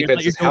Bay's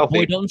defense is healthy.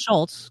 Boy, Dalton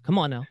Schultz. Come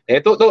on now.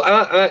 And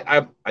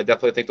I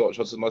definitely think Dalton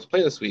Schultz is the most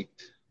play this week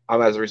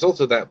as a result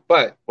of that.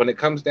 But when it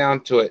comes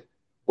down to it,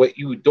 what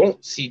you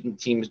don't see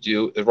teams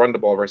do is run the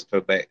ball versus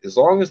Tampa Bay. As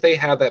long as they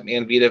have that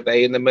man Vita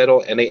Vea in the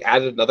middle, and they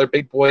added another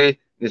big boy in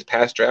this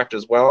past draft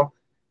as well,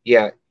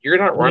 yeah, you're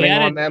not running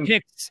on them.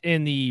 Picks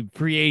in the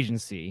free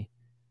agency,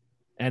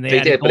 and they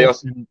did, but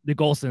the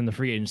Golston in the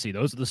free agency.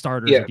 Those are the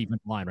starters at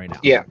defensive line right now.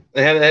 Yeah, and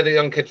they had the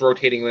young kids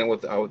rotating in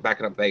with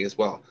backing up Bay as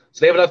well.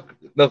 So they have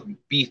enough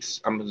beats.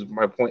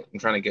 My point I'm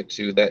trying to get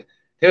to that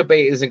Tampa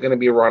Bay isn't going to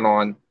be run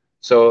on.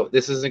 So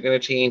this isn't going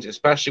to change,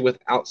 especially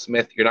without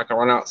Smith. You're not going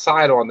to run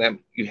outside on them.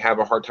 You have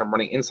a hard time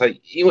running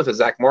inside, even with a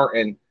Zach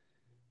Martin.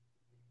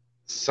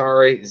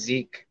 Sorry,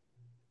 Zeke,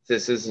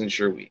 this isn't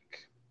your week.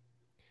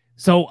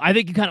 So I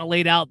think you kind of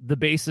laid out the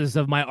basis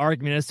of my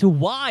argument as to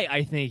why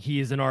I think he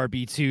is an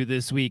RB2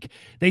 this week.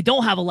 They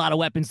don't have a lot of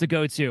weapons to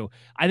go to.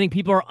 I think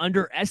people are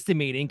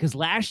underestimating because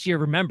last year,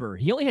 remember,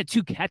 he only had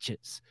 2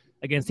 catches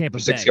against Tampa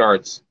Bay. 6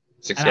 yards.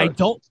 6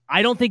 yards.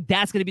 I don't think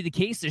that's going to be the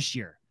case this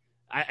year.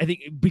 I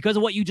think because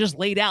of what you just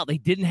laid out, they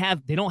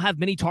don't have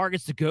many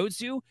targets to go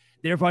to.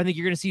 Therefore, I think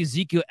you're going to see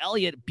Ezekiel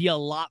Elliott be a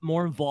lot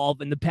more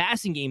involved in the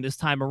passing game this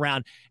time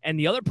around. And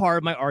the other part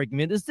of my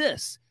argument is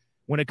this.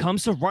 When it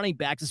comes to running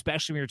backs,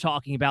 especially when you're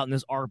talking about in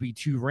this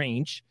RB2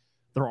 range,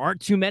 there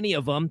aren't too many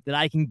of them that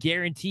I can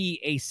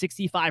guarantee a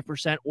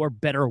 65% or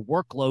better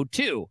workload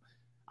to.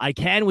 I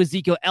can with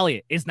Ezekiel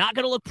Elliott. It's not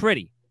going to look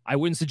pretty. I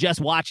wouldn't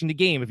suggest watching the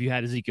game if you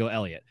had Ezekiel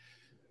Elliott.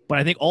 But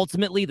I think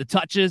ultimately the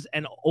touches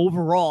and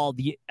overall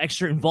the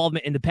extra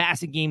involvement in the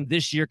passing game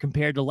this year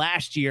compared to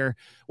last year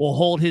will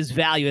hold his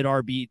value at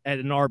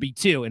an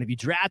RB2. And if you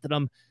drafted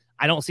him,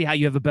 I don't see how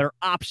you have a better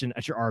option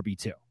at your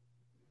RB2.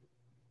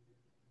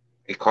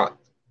 He caught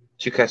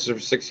 2 catches for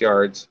 6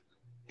 yards.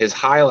 His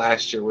high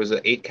last year was an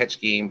 8-catch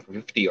game for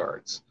 50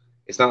 yards.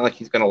 It's not like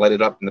he's going to let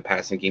it up in the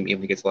passing game, even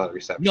if he gets a lot of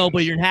receptions. No,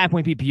 but you're in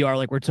half-point PPR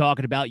like we're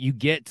talking about. You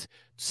get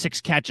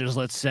 6 catches,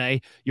 let's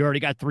say. You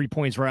already got 3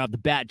 points right off the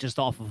bat just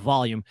off of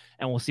volume,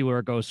 and we'll see where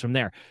it goes from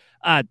there.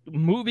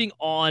 Moving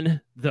on,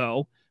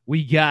 though,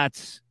 we got,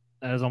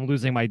 as I'm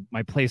losing my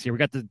place here, we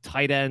got the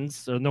tight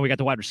ends. We got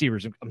the wide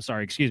receivers. I'm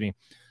sorry, excuse me.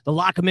 The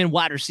lock-em-in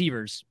wide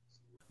receivers.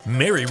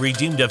 Mary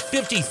redeemed a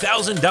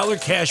 $50,000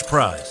 cash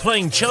prize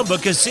playing Chumba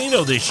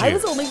Casino this year. I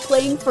was only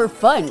playing for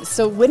fun,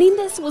 so winning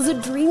this was a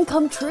dream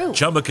come true.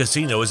 Chumba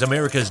Casino is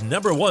America's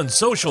 #1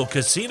 social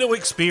casino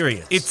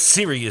experience. It's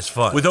serious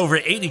fun. With over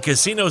 80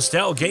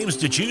 casino-style games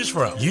to choose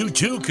from, you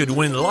too could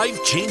win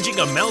life-changing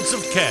amounts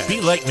of cash.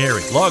 Be like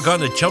Mary. Log on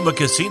to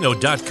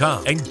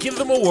ChumbaCasino.com and give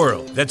them a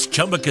whirl. That's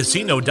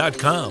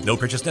ChumbaCasino.com. No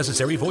purchase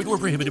necessary. Void or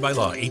prohibited by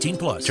law.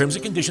 18+. Terms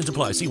and conditions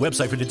apply. See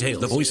website for details.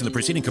 The voice in the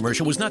preceding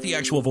commercial was not the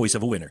actual voice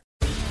of a winner.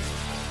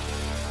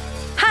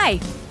 Hi,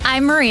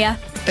 I'm Maria.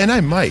 And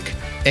I'm Mike.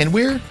 And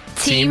we're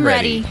Team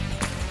Ready.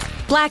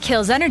 Black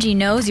Hills Energy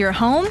knows your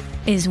home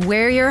is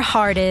where your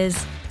heart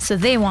is, so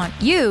they want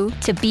you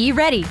to be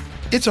ready.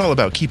 It's all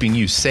about keeping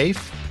you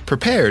safe,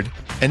 prepared,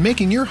 and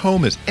making your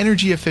home as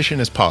energy efficient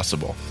as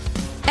possible.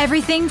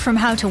 Everything from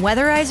how to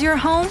weatherize your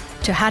home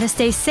to how to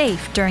stay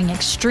safe during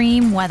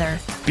extreme weather.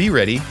 Be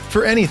ready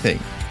for anything.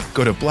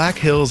 Go to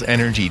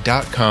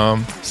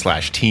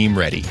blackhillsenergy.com/Team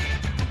Ready.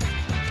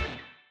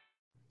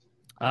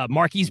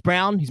 Marquise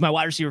Brown, he's my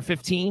wide receiver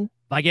 15.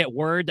 If I get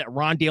word that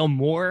Rondale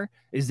Moore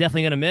is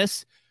definitely going to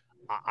miss,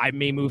 I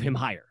may move him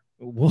higher.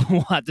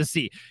 We'll have to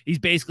see. He's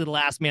basically the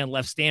last man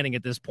left standing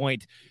at this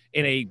point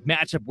in a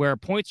matchup where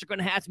points are going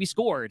to have to be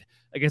scored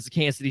against the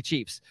Kansas City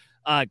Chiefs.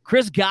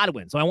 Chris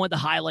Godwin. So I want to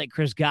highlight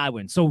Chris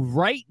Godwin. So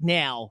right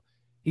now,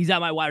 he's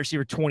at my wide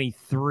receiver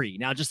 23.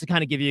 Now, just to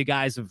kind of give you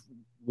guys of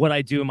what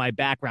I do in my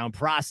background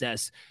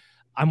process,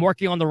 I'm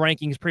working on the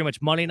rankings pretty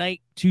much Monday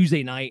night,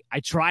 Tuesday night. I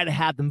try to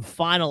have them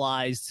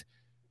finalized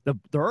the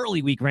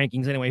early week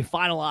rankings anyway,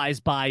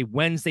 finalized by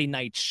Wednesday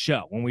night's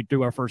show when we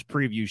do our first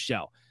preview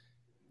show.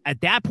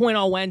 At that point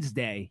on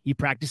Wednesday, he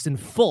practiced in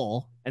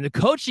full, and the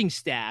coaching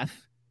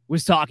staff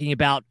was talking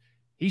about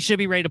he should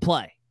be ready to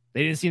play.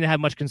 They didn't seem to have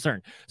much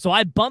concern. So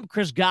I bumped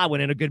Chris Godwin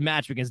in a good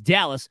match against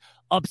Dallas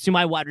up to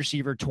my wide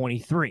receiver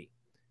 23.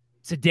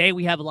 Today,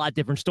 we have a lot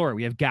different story.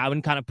 We have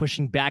Godwin kind of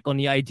pushing back on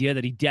the idea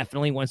that he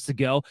definitely wants to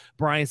go.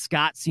 Brian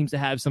Scott seems to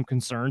have some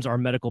concerns, our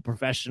medical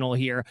professional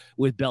here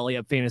with Belly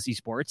Up Fantasy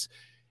Sports.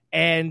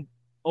 And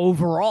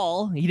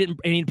overall, he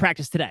didn't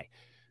practice today.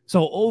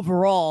 So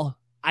overall,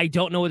 I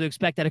don't know what to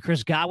expect out of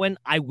Chris Godwin.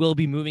 I will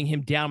be moving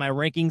him down my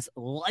rankings.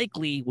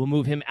 Likely will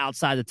move him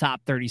outside the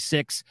top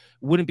 36.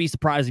 Wouldn't be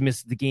surprised he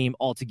misses the game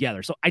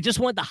altogether. So I just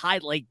wanted to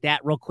highlight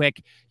that real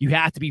quick. You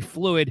have to be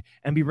fluid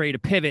and be ready to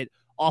pivot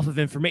off of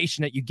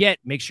information that you get.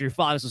 Make sure you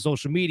follow us on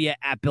social media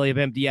at Billy of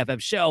MDFF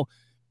Show.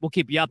 We'll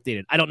keep you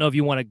updated. I don't know if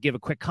you want to give a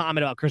quick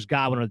comment about Chris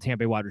Godwin or the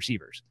Tampa Bay wide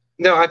receivers.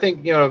 No, I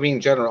think, in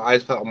general,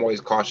 I'm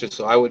always cautious,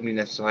 so I wouldn't be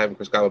necessarily having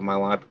Chris Godwin in my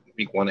lineup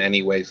week 1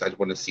 anyways. I just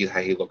want to see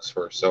how he looks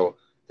first. So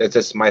that's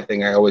just my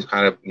thing. I always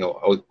kind of,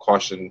 always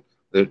caution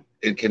that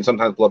it can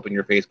sometimes blow up in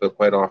your face, but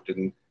quite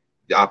often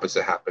the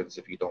opposite happens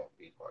if you're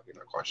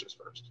not cautious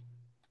first.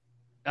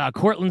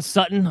 Cortland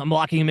Sutton, I'm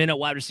locking him in at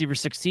wide receiver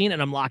 16,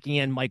 and I'm locking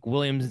in Mike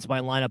Williams into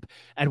my lineup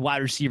at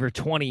wide receiver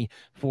 20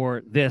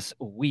 for this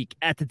week.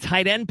 At the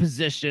tight end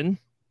position,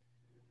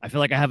 I feel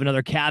like I have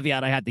another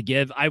caveat I had to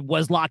give. I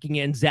was locking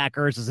in Zach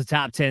Ertz as a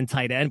top 10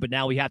 tight end, but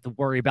now we have to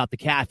worry about the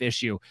calf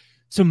issue.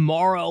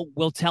 Tomorrow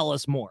will tell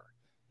us more.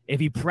 If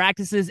he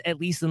practices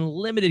at least in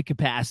limited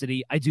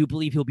capacity, I do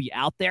believe he'll be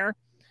out there.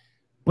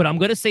 But I'm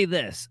going to say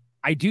this.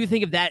 I do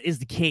think if that is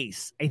the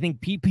case, I think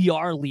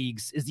PPR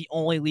leagues is the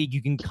only league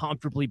you can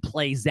comfortably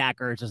play Zach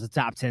Ertz as a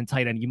top 10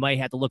 tight end. You might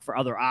have to look for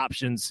other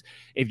options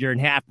if you're in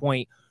half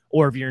point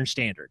or if you're in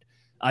standard.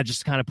 Just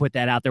to kind of put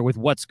that out there with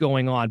what's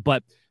going on.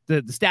 But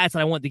the stats that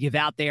I want to give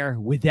out there,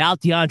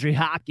 without DeAndre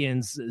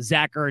Hopkins,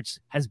 Zach Ertz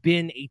has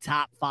been a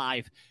top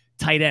 5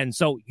 tight end.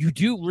 So you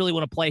do really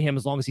want to play him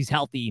as long as he's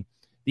healthy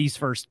these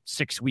first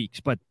 6 weeks.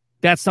 But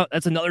that's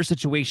another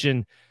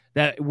situation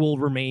that will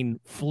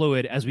remain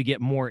fluid as we get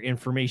more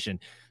information.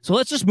 So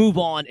let's just move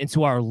on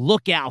into our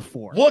lookout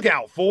for. Look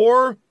out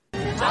for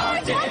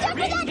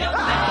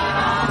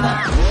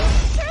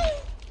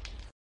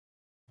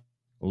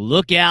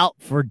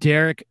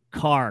Derek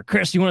Carr.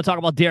 Chris, you want to talk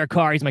about Derek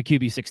Carr? He's my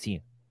QB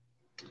 16.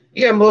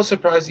 Yeah, I'm most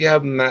surprised you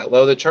have him that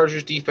low. The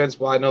Chargers defense,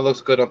 while I know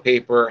looks good on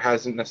paper,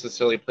 hasn't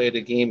necessarily played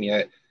a game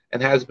yet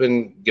and has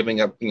been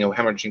giving up,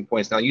 hemorrhaging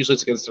points. Now, usually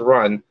it's against the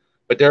run,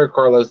 but Derek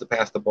Carr loves to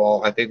pass the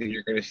ball. I think that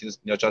you're going to see this,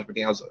 Josh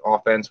McDaniels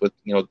offense with,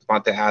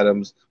 Devonta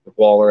Adams, with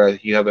Waller.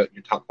 You have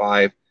your top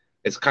 5.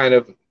 It's kind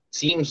of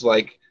seems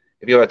like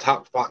if you have a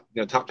top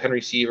 10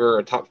 receiver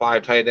or top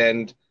 5 tight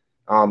end,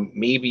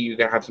 maybe you're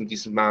going to have some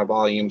decent amount of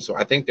volume. So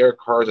I think Derek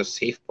Carr is a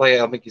safe play. I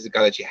don't think he's a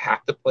guy that you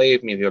have to play.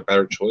 Maybe a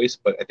better choice,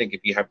 but I think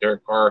if you have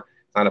Derek Carr,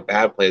 it's not a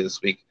bad play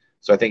this week.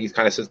 So I think he's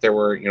kind of sits there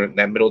where, in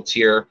that middle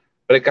tier,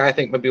 but a guy I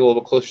think might be a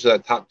little closer to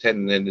that top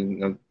 10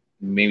 than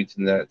maybe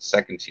to that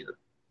second tier.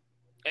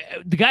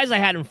 The guys I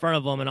had in front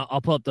of them, and I'll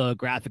pull up the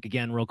graphic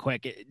again real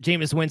quick.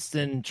 Jameis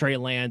Winston, Trey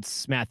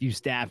Lance, Matthew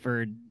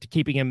Stafford,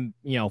 keeping him,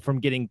 from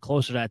getting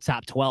closer to that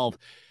top 12.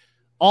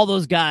 All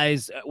those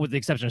guys, with the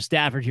exception of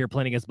Stafford here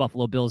playing against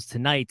Buffalo Bills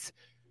tonight,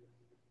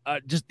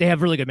 they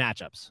have really good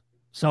matchups.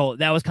 So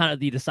that was kind of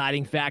the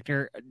deciding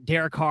factor.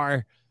 Derek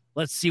Carr,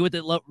 let's see what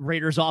the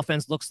Raiders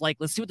offense looks like.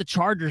 Let's see what the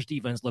Chargers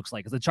defense looks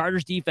like. Because the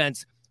Chargers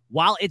defense,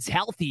 while it's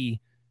healthy,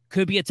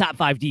 could be a top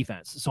 5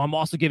 defense. So I'm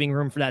also giving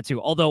room for that too.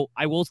 Although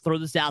I will throw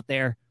this out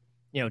there,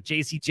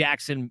 J.C.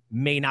 Jackson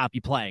may not be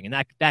playing,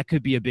 and that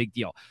could be a big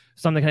deal.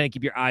 Something to kind of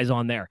keep your eyes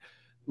on there.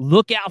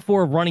 Look out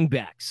for running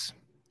backs.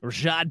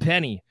 Rashad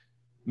Penny.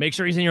 Make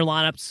sure he's in your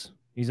lineups.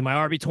 He's in my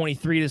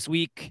RB23 this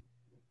week.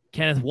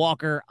 Kenneth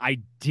Walker, I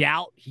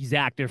doubt he's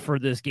active for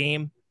this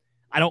game.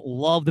 I don't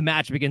love the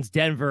matchup against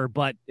Denver,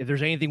 but if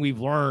there's anything we've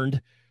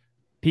learned,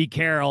 Pete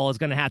Carroll is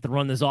going to have to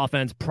run this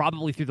offense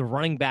probably through the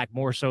running back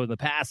more so than the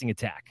passing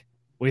attack.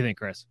 What do you think,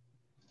 Chris?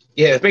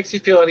 Yeah, if it makes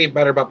you feel any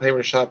better about playing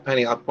Rashad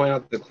Penny, I'll point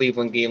out the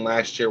Cleveland game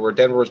last year where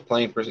Denver was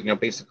playing for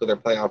basically their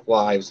playoff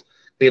lives.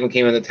 Cleveland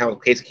came into town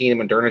with Case Keenum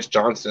and D'Ernest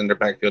Johnson in their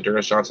backfield.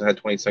 D'Ernest Johnson had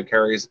 27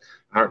 carries,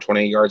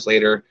 128 yards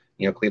later.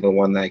 Cleveland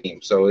won that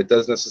game. So it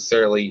doesn't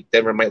necessarily –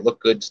 Denver might look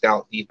good,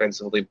 stout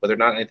defensively, but they're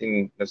not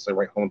anything necessarily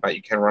right home about.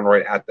 You can run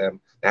right at them.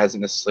 That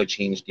hasn't necessarily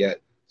changed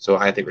yet. So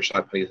I think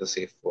Rashad Penny is a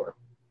safe floor.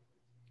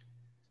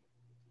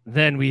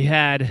 Then we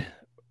had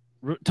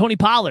Tony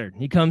Pollard.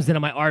 He comes into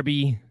my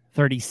RB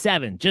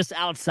 37, just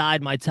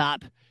outside my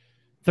top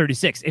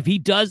 36. If he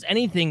does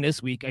anything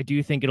this week, I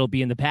do think it'll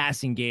be in the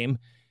passing game.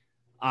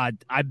 I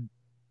don't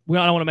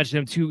want to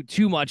mention him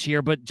too much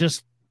here, but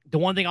just the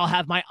one thing I'll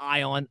have my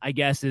eye on, I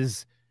guess,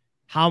 is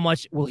how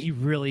much will he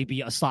really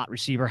be a slot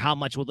receiver? How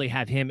much will they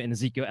have him and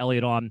Ezekiel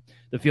Elliott on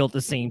the field at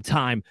the same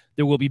time?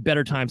 There will be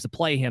better times to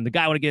play him. The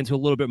guy I want to get into a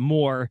little bit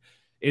more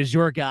is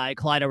your guy,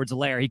 Clyde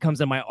Edwards-Helaire. He comes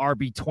in my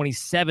RB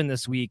 27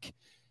 this week.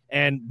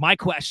 And my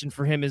question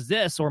for him is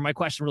this, or my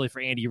question really for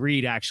Andy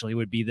Reid actually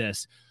would be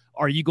this.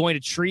 Are you going to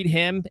treat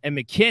him and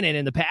McKinnon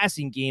in the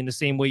passing game the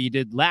same way you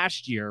did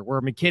last year,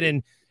 where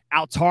McKinnon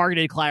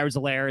out-targeted Clyde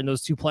Edwards-Helaire in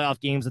those 2 playoff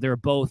games that they were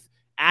both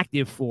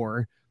active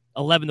for,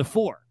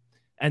 11-4?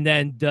 And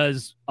then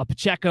does a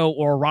Pacheco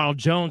or Ronald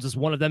Jones, does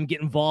one of them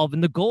get involved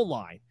in the goal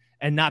line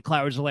and not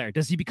Clyde Edwards-Helaire?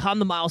 Does he become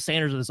the Miles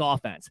Sanders of this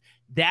offense?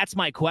 That's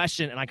my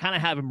question, and I kind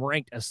of have him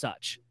ranked as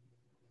such.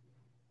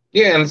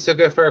 Yeah, and it's a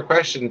good, fair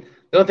question.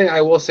 The only thing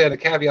I will say on the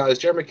caveat is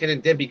Jerry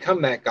McKinnon did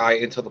become that guy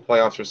until the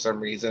playoffs for some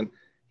reason.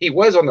 He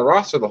was on the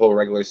roster the whole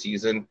regular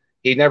season.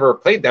 He never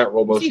played that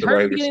role most of the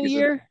regular season.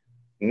 Year?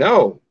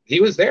 No, he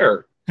was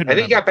there. I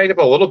think he got banged up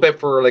a little bit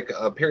for like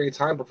a period of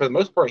time, but for the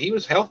most part, he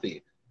was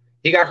healthy.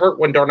 He got hurt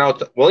when Darnell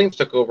Williams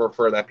took over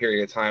for that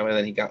period of time, and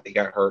then he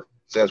got hurt.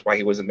 So that's why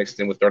he wasn't mixed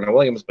in with Darnell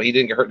Williams, but he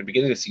didn't get hurt at the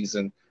beginning of the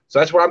season. So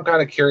that's where I'm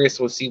kind of curious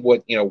to see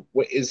what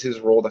is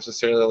his role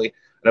necessarily.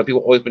 I know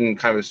people have always been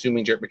kind of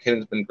assuming Jerick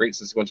McKinnon's been great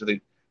since he went to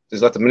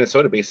he's left to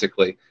Minnesota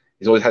basically.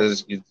 He's always had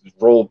his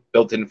role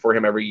built in for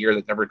him every year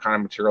that never kind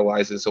of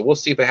materializes. So we'll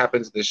see if it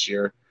happens this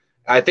year.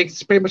 I think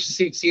it's pretty much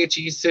the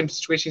CHE same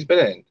situation he's been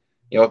in.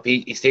 If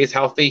he stays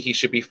healthy, he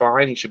should be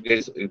fine. He should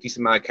get a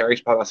decent amount of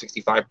carries, probably about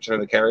 65% of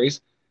the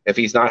carries. If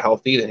he's not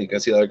healthy, then you can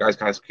see the other guys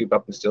kind of creep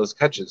up and steal his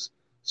catches.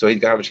 So he's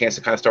got to have a chance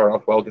to kind of start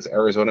off well against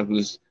Arizona,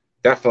 who's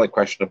definitely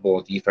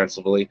questionable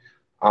defensively.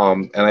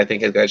 And I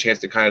think he's got a chance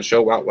to kind of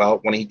show out well.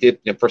 When he did,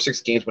 for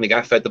 6 games, when he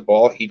got fed the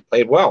ball, he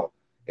played well.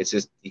 It's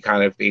just he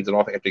kind of fades it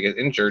off after he gets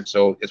injured.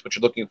 So it's what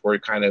you're looking for,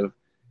 kind of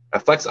a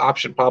flex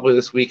option probably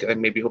this week,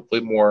 and maybe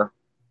hopefully more.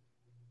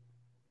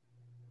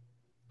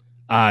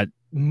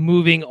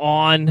 Moving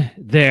on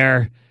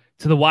there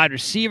to the wide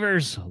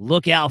receivers,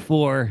 look out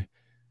for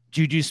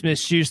Juju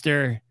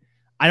Smith-Schuster.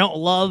 I don't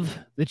love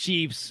the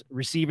Chiefs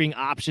receiving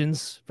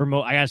options for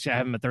I actually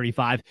have him at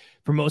 35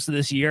 for most of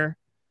this year.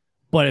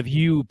 But if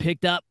you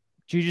picked up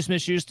Juju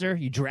Smith-Schuster,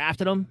 you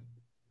drafted him,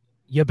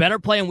 you better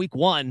play in week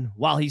 1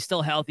 while he's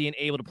still healthy and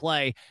able to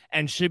play,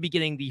 and should be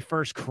getting the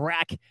first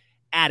crack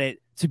at it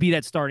to be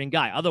that starting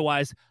guy.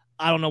 Otherwise,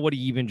 I don't know what he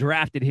even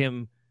drafted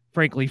him,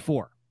 frankly,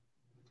 for.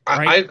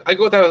 Right? I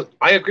go with that.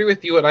 I agree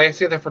with you, and I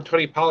say that for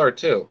Tony Pollard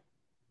too.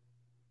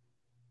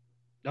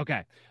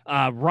 Okay.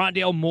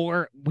 Rondale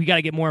Moore, we got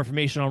to get more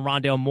information on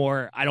Rondale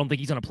Moore. I don't think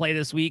he's going to play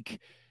this week,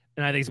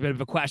 and I think it's a bit of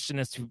a question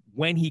as to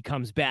when he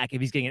comes back, if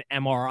he's getting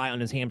an MRI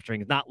on his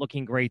hamstring. It's not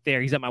looking great there.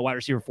 He's at my wide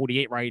receiver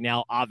 48 right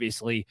now.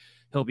 Obviously,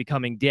 he'll be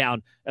coming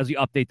down as we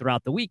update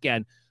throughout the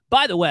weekend.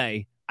 By the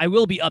way, I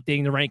will be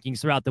updating the rankings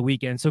throughout the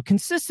weekend, so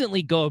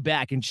consistently go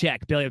back and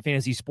check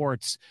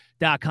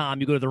BaileyFantasySports.com.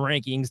 You go to the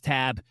rankings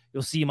tab,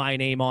 you'll see my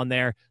name on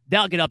there.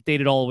 That'll get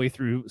updated all the way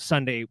through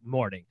Sunday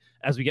morning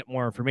as we get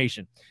more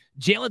information.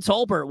 Jalen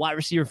Tolbert, wide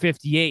receiver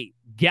 58.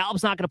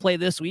 Gallup's not going to play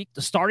this week.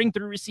 The starting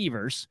 3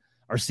 receivers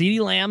are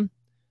CeeDee Lamb,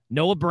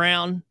 Noah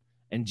Brown,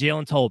 and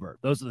Jalen Tolbert.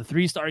 Those are the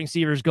 3 starting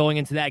receivers going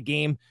into that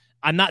game.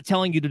 I'm not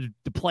telling you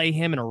to play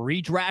him in a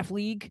redraft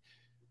league,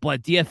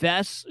 but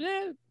DFS,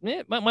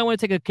 might want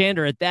to take a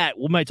gander at that.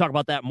 We might talk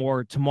about that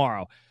more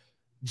tomorrow.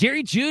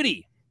 Jerry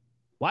Jeudy,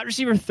 wide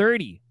receiver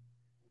 30.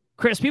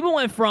 Chris, people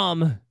went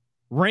from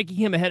ranking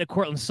him ahead of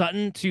Courtland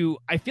Sutton to,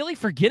 I feel like,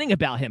 forgetting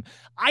about him.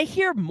 I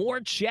hear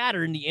more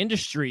chatter in the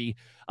industry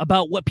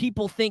about what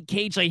people think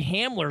KJ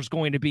Hamler is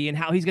going to be and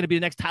how he's going to be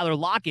the next Tyler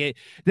Lockett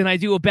than I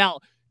do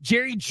about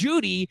Jerry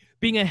Jeudy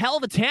being a hell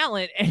of a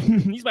talent,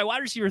 and he's my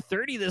wide receiver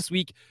 30 this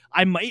week.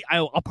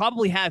 I'll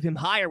probably have him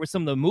higher with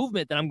some of the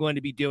movement that I'm going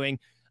to be doing.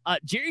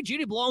 Jerry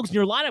Jeudy belongs in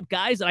your lineup,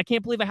 guys, and I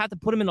can't believe I have to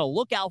put him in a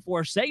lookout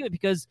for segment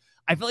because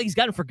I feel like he's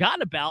gotten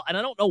forgotten about, and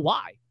I don't know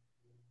why.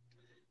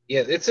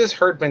 Yeah, it's this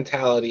herd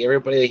mentality.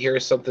 Everybody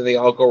hears something, they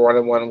all go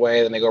running one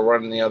way, then they go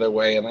running the other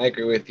way, and I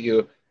agree with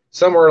you.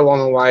 Somewhere along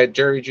the line,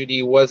 Jerry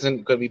Jeudy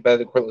wasn't going to be better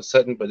than Courtland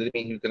Sutton, but it didn't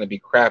mean he was going to be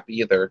crap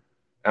either.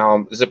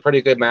 It's a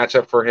pretty good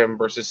matchup for him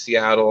versus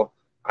Seattle.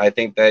 I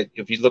think that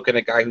if you look at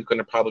a guy who's going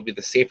to probably be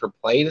the safer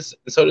play,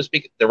 so to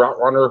speak, the route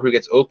runner who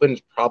gets open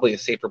is probably a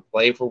safer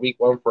play for week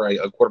 1 for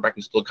a quarterback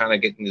who's still kind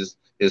of getting his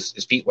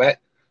feet wet.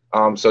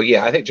 So,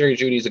 yeah, I think Jerry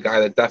Jeudy is a guy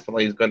that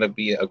definitely is going to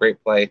be a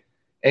great play.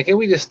 And can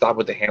we just stop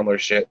with the Hamler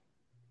shit?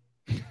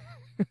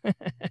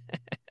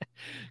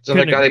 So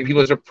the guy that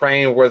people are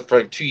praying for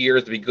like 2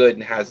 years to be good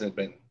and hasn't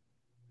been.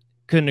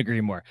 Couldn't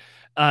agree more.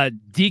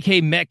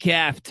 DK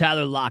Metcalf,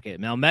 Tyler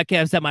Lockett. Now,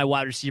 Metcalf's at my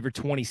wide receiver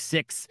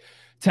 26.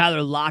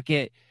 Tyler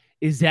Lockett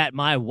is at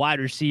my wide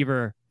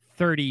receiver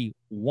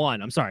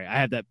 31. I'm sorry, I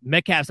have that.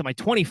 Metcalf's at my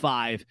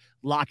 25.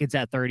 Lockett's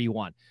at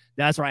 31.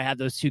 That's where I have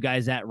those 2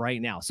 guys at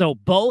right now. So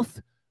both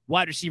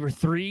wide receiver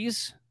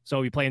 3s. So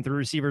we playing 3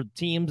 receiver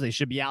teams. They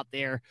should be out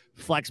there.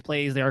 Flex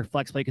plays. There are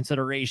flex play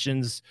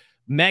considerations.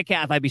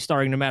 Metcalf, I'd be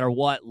starting no matter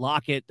what.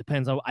 Lockett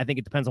I think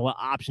it depends on what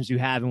options you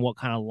have and what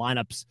kind of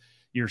lineups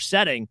you're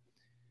setting.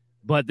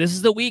 But this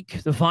is the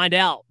week to find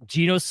out.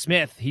 Geno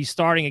Smith, he's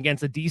starting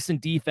against a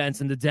decent defense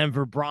in the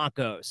Denver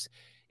Broncos.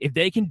 If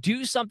they can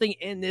do something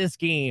in this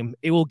game,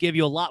 it will give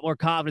you a lot more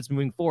confidence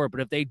moving forward.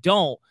 But if they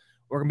don't,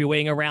 we're going to be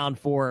waiting around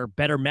for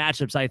better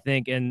matchups, I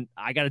think. And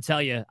I got to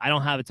tell you, I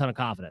don't have a ton of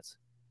confidence.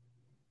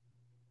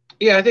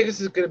 Yeah, I think this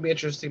is going to be an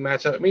interesting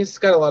matchup. I mean, it's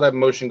got a lot of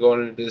emotion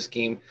going into this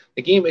game.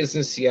 The game is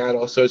in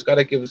Seattle, so it's got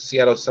to give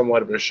Seattle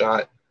somewhat of a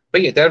shot.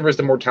 But yeah, Denver's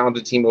the more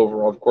talented team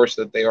overall. Of course,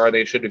 that they are.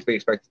 They should be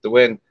expected to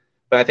win.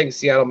 But I think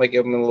Seattle might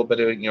give them a little bit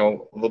of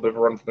a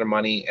run for their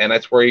money, and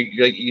that's where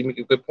you make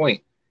a good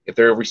point. If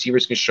their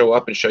receivers can show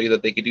up and show you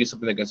that they could do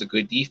something against a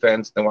good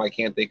defense, then why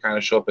can't they kind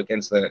of show up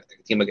against a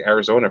team like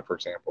Arizona, for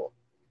example?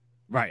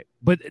 Right.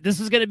 But this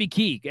is going to be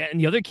key.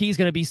 And the other key is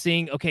going to be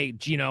seeing, okay,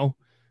 Gino,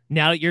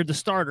 now that you're the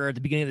starter at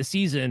the beginning of the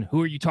season,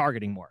 who are you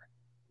targeting more?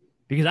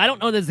 Because I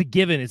don't know that it's a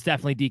given. It's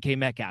definitely DK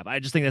Metcalf. I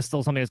just think that's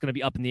still something that's going to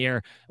be up in the air,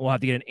 and we'll have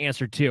to get an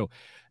answer to.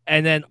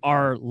 And then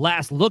our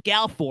last look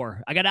out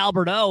for, I got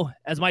Albert O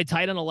as my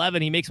tight end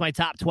 11. He makes my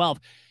top 12.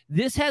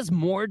 This has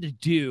more to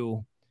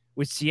do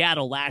with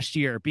Seattle last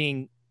year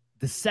being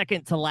the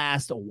second to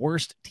last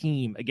worst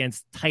team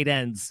against tight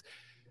ends.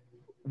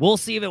 We'll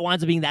see if it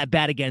winds up being that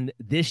bad again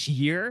this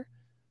year.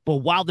 But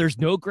while there's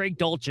no Greg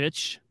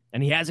Dulcich,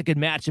 and he has a good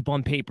matchup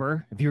on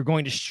paper, if you're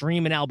going to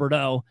stream an Albert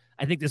O,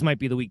 I think this might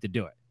be the week to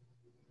do it.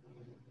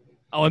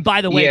 Oh, and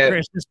by the way,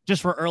 Chris,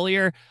 just for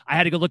earlier, I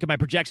had to go look at my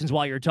projections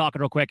while you were talking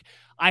real quick.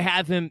 I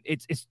have him,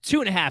 it's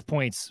 2.5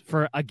 points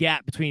for a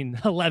gap between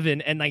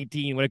 11 and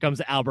 19 when it comes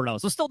to Albert O.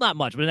 So still not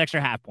much, but an extra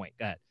half point.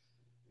 Go ahead.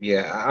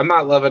 Yeah, I'm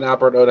not loving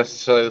Albert O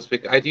necessarily this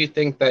week. I do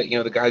think that,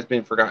 the guy's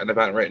been forgotten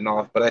about and written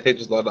off, but I think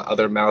there's a lot of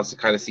other mouths to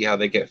kind of see how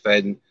they get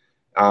fed.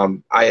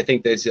 And I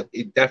think there's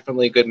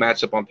definitely a good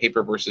matchup on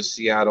paper versus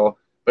Seattle.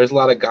 But there's a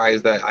lot of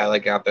guys that I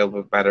like out there a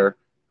little bit better.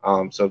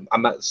 So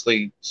I'm not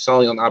necessarily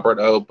selling on Albert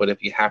O, but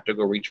if you have to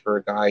go reach for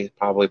a guy, it's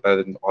probably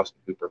better than Austin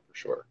Cooper for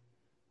sure.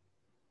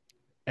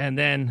 And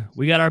then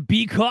we got our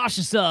be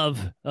cautious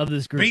of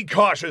this group. Be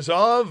cautious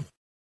of.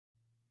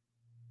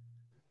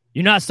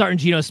 You're not starting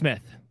Geno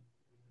Smith.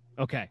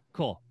 Okay,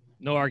 cool.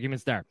 No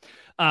arguments there.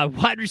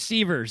 Wide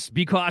receivers,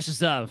 be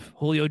cautious of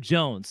Julio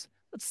Jones.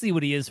 Let's see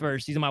what he is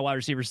first. He's in my wide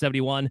receiver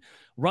 71.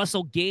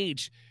 Russell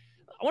Gage.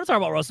 I want to talk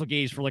about Russell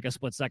Gage for like a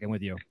split second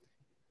with you.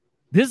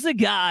 This is a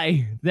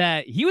guy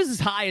that he was as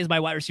high as my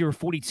wide receiver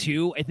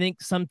 42, I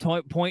think, some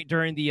point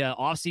during the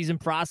offseason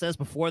process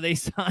before they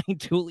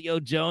signed Julio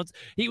Jones.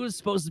 He was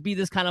supposed to be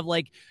this kind of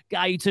like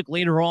guy you took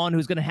later on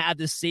who's going to have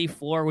this safe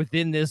floor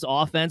within this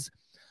offense.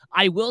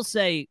 I will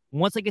say,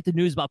 once I get the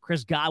news about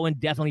Chris Godwin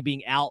definitely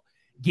being out,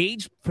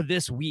 Gage for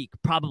this week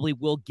probably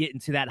will get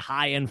into that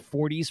high-end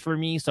 40s for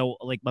me, so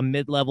like a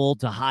mid-level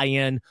to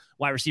high-end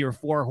wide receiver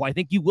 4, who I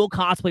think you will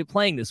contemplate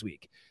playing this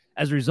week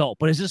as a result.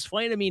 But it's just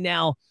funny to me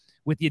now,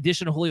 with the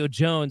addition of Julio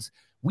Jones,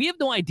 we have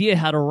no idea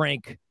how to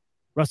rank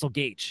Russell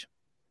Gage.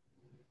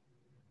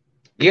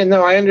 Yeah,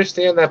 no, I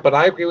understand that, but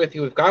I agree with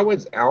you. If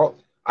Godwin's out,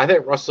 I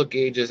think Russell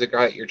Gage is a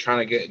guy that you're trying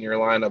to get in your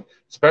lineup,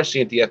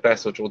 especially in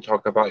DFS, which we'll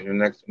talk about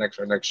in our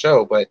next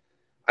show. But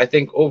I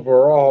think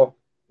overall,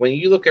 when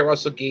you look at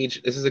Russell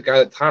Gage, this is a guy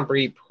that Tom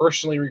Brady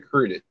personally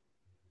recruited,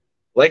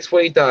 likes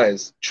what he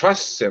does,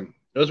 trusts him,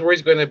 knows where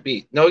he's going to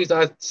be. No, he's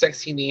not a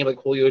sexy name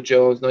like Julio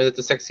Jones. No, he's not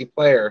a sexy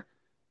player,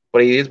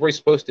 but he is where he's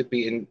supposed to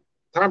be. And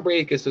Tom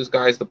Brady gives those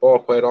guys the ball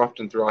quite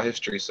often throughout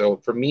history. So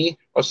for me,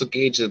 Russell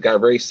Gage has got a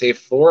very safe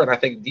floor, and I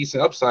think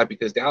decent upside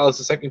because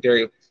Dallas'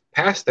 secondary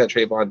past that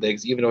Trayvon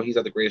Diggs, even though he's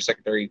not the greatest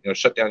secondary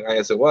shutdown guy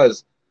as it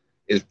was,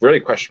 is really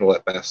questionable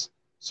at best.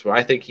 So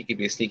I think he could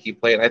be a sneaky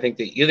play, and I think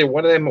that either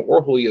one of them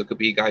or Julio could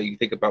be a guy you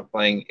think about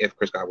playing if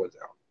Chris Godwin's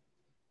out.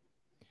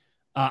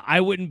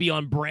 I wouldn't be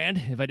on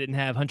brand if I didn't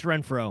have Hunter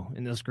Renfrow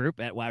in this group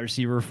at wide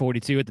receiver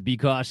 42 at the be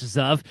cautious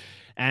of.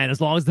 And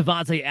as long as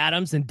Devontae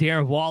Adams and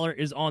Darren Waller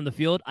is on the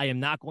field, I am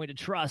not going to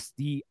trust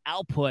the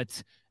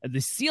output,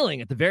 the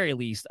ceiling at the very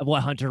least, of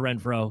what Hunter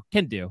Renfrow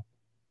can do.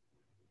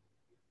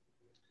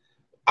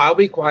 I'll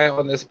be quiet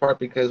on this part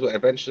because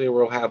eventually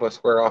we'll have a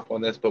square off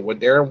on this. But when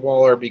Darren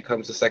Waller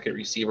becomes the second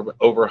receiver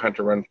over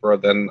Hunter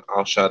Renfrow, then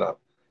I'll shut up.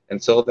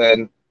 Until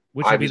then,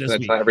 I'm just going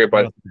to tell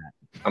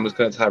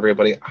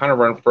everybody. Hunter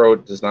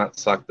Renfrow does not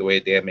suck the way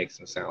Dan makes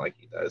him sound like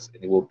he does,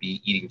 and he will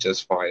be eating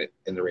just fine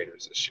in the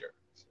Raiders this year.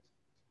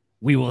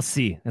 We will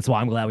see. That's why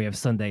I'm glad we have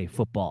Sunday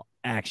football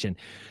action.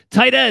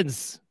 Tight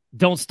ends,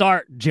 don't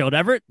start Gerald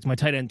Everett. It's my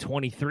tight end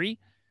 23.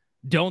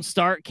 Don't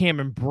start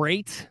Cameron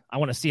Brate. I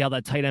want to see how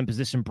that tight end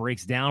position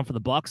breaks down for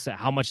the Bucs.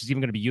 How much is even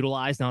going to be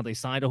utilized now that they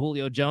signed a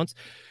Julio Jones?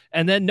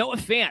 And then Noah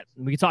Fant.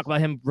 We can talk about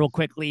him real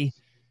quickly.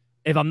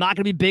 If I'm not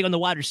going to be big on the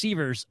wide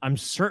receivers, I'm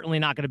certainly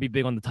not going to be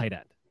big on the tight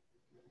end.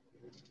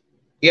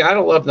 Yeah, I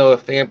don't love Noah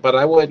Fant, but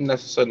I wouldn't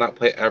necessarily not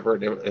play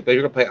Everett. If they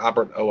were going to play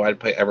Albert O, I'd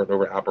play Everett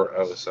over Albert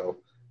O. So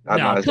I'm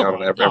not as down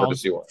on Everett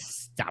as you are.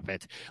 Stop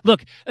it.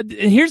 Look,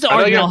 here's the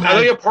argument. I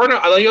know you're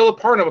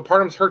Parnham, but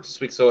Parnham's hurt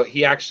this week, so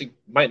he actually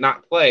might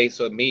not play.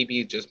 So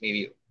maybe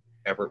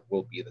Everett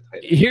will be the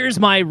tight end. Here's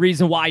my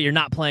reason why you're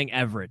not playing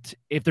Everett.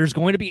 If there's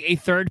going to be a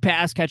third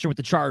pass catcher with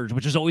the Chargers,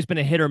 which has always been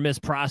a hit or miss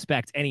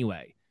prospect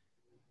anyway,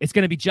 it's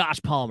going to be Josh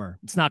Palmer.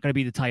 It's not going to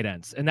be the tight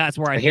ends. And that's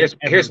where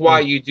here's why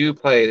you do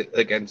play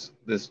against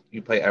this.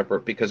 You play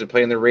Everett because they're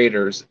playing the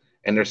Raiders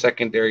and their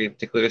secondary,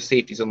 particularly the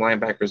safeties and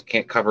linebackers,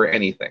 can't cover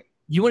anything.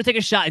 You want to take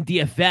a shot in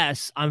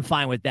DFS, I'm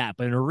fine with that.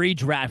 But in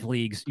redraft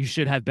leagues, you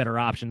should have better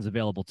options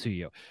available to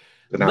you.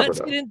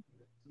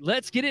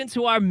 let's get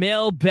into our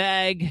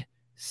mailbag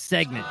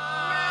segment.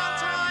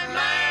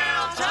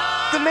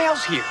 The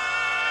mail's here.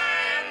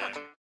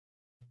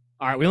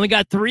 All right, we only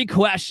got 3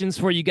 questions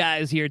for you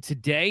guys here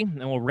today, and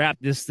we'll wrap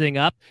this thing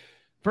up.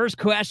 First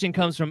question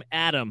comes from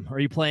Adam. Can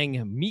you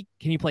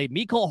play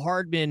Mecole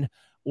Hardman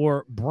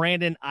or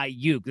Brandon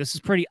Ayuk? This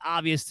is pretty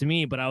obvious to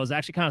me, but I was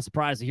actually kind of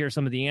surprised to hear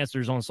some of the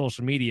answers on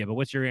social media. But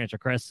what's your answer,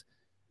 Chris?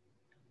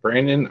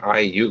 Brandon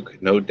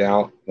Ayuk, no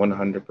doubt,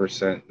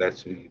 100%.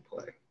 That's who you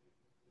play.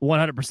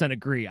 100%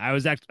 agree. I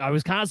was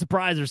kind of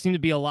surprised. There seemed to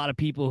be a lot of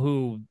people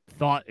who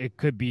thought it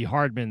could be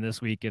Hardman this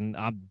week, and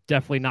I'm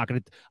definitely not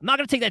going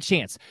to take that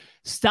chance.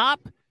 Stop.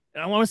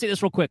 And I want to say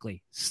this real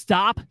quickly.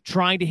 Stop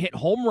trying to hit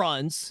home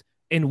runs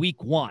in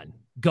week 1.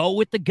 Go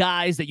with the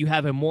guys that you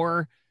have a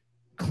more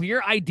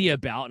clear idea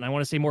about, and I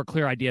want to say more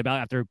clear idea about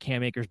after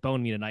Cam Akers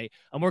boned me tonight,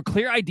 a more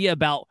clear idea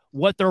about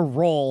what their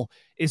role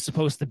is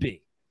supposed to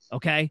be.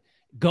 Okay?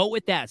 Go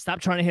with that.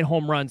 Stop trying to hit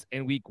home runs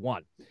in week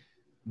 1.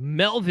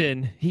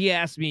 Melvin, he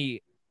asked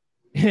me,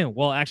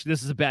 well, actually,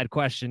 this is a bad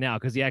question now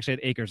because he actually had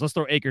Akers. Let's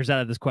throw Akers out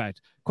of this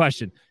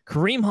question.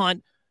 Kareem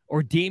Hunt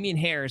or Damian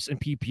Harris in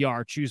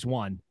PPR, choose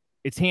one.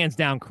 It's hands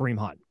down Kareem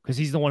Hunt because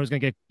he's the one who's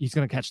going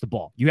to catch the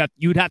ball.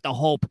 You'd have to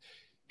hope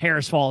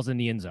Harris falls in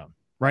the end zone,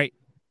 right?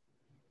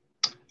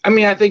 I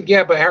mean, I think,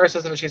 yeah, but Harris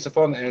doesn't have a chance to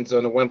fall in the end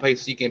zone. The one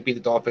place you can beat the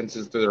Dolphins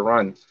is through the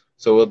run.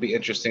 So it'll be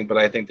interesting, but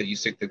I think that you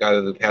stick the guy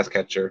to the pass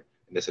catcher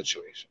in this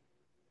situation.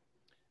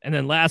 And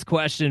then last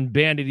question,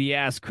 Bandit, he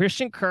asked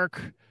Christian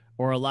Kirk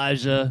or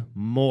Elijah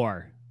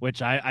Moore,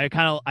 which I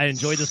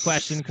enjoyed this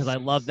question because I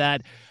love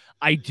that.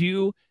 I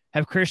do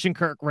have Christian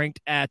Kirk ranked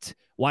at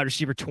wide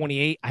receiver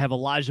 28. I have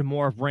Elijah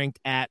Moore ranked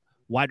at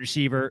wide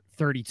receiver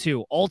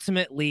 32.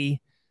 Ultimately,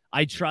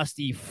 I trust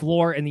the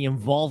floor and the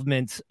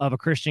involvement of a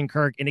Christian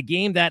Kirk in a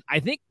game that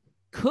I think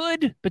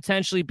could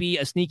potentially be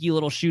a sneaky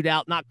little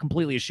shootout, not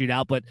completely a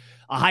shootout, but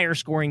a higher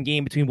scoring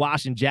game between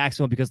Washington and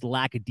Jacksonville because of the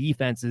lack of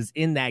defenses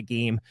in that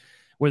game,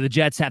 where the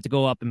Jets have to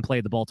go up and play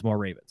the Baltimore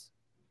Ravens.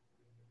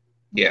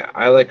 Yeah,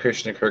 I like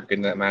Christian Kirk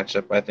in that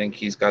matchup. I think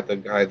he's got the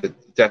guy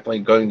that's definitely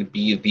going to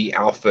be the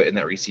alpha in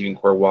that receiving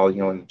core while, in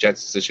the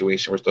Jets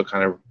situation, we're still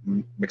kind of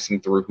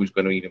mixing through who's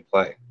going to even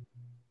play.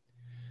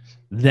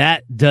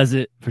 That does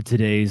it for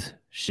today's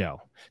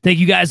show. Thank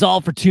you guys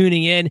all for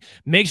tuning in.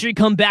 Make sure you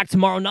come back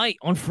tomorrow night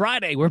on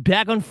Friday. We're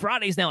back on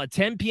Fridays now at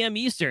 10 p.m.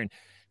 Eastern.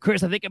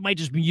 Chris, I think it might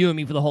just be you and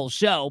me for the whole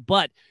show,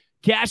 but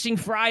Cashing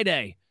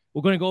Friday,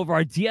 we're going to go over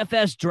our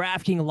DFS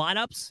DraftKings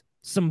lineups,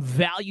 some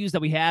values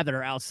that we have that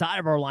are outside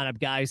of our lineup,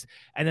 guys.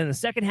 And then the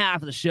second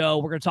half of the show,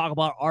 we're going to talk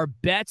about our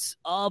bets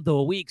of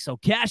the week. So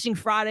Cashing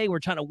Friday, we're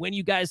trying to win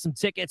you guys some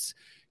tickets,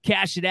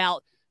 cash it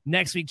out.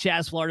 Next week,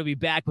 Chaz Florida will be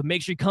back, but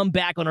make sure you come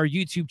back on our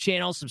YouTube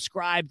channel,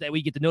 subscribe, that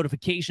we get the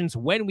notifications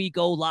when we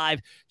go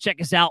live.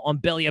 Check us out on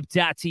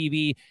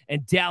bellyup.tv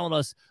and download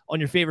us on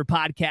your favorite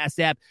podcast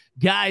app.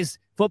 Guys,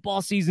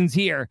 football season's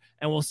here,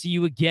 and we'll see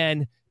you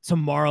again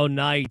tomorrow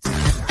night.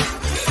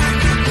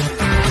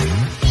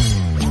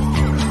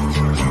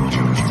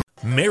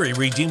 Mary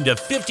redeemed a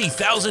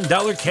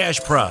 $50,000 cash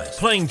prize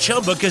playing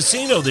Chumba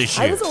Casino this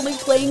year. I was only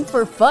playing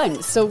for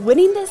fun, so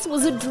winning this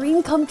was a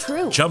dream come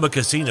true. Chumba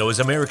Casino is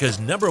America's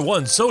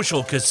 #1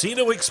 social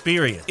casino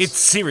experience. It's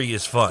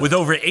serious fun. With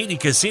over 80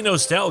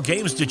 casino-style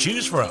games to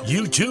choose from,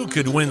 you too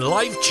could win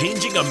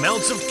life-changing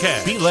amounts of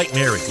cash. Be like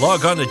Mary.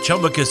 Log on to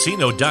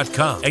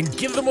ChumbaCasino.com and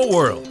give them a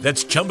whirl.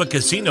 That's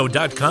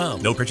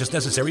ChumbaCasino.com. No purchase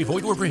necessary.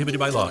 Void where prohibited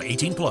by law.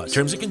 18+.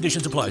 Terms and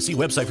conditions apply. See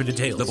website for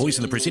details. The voice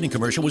in the preceding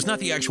commercial was not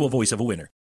the actual voice of a winner.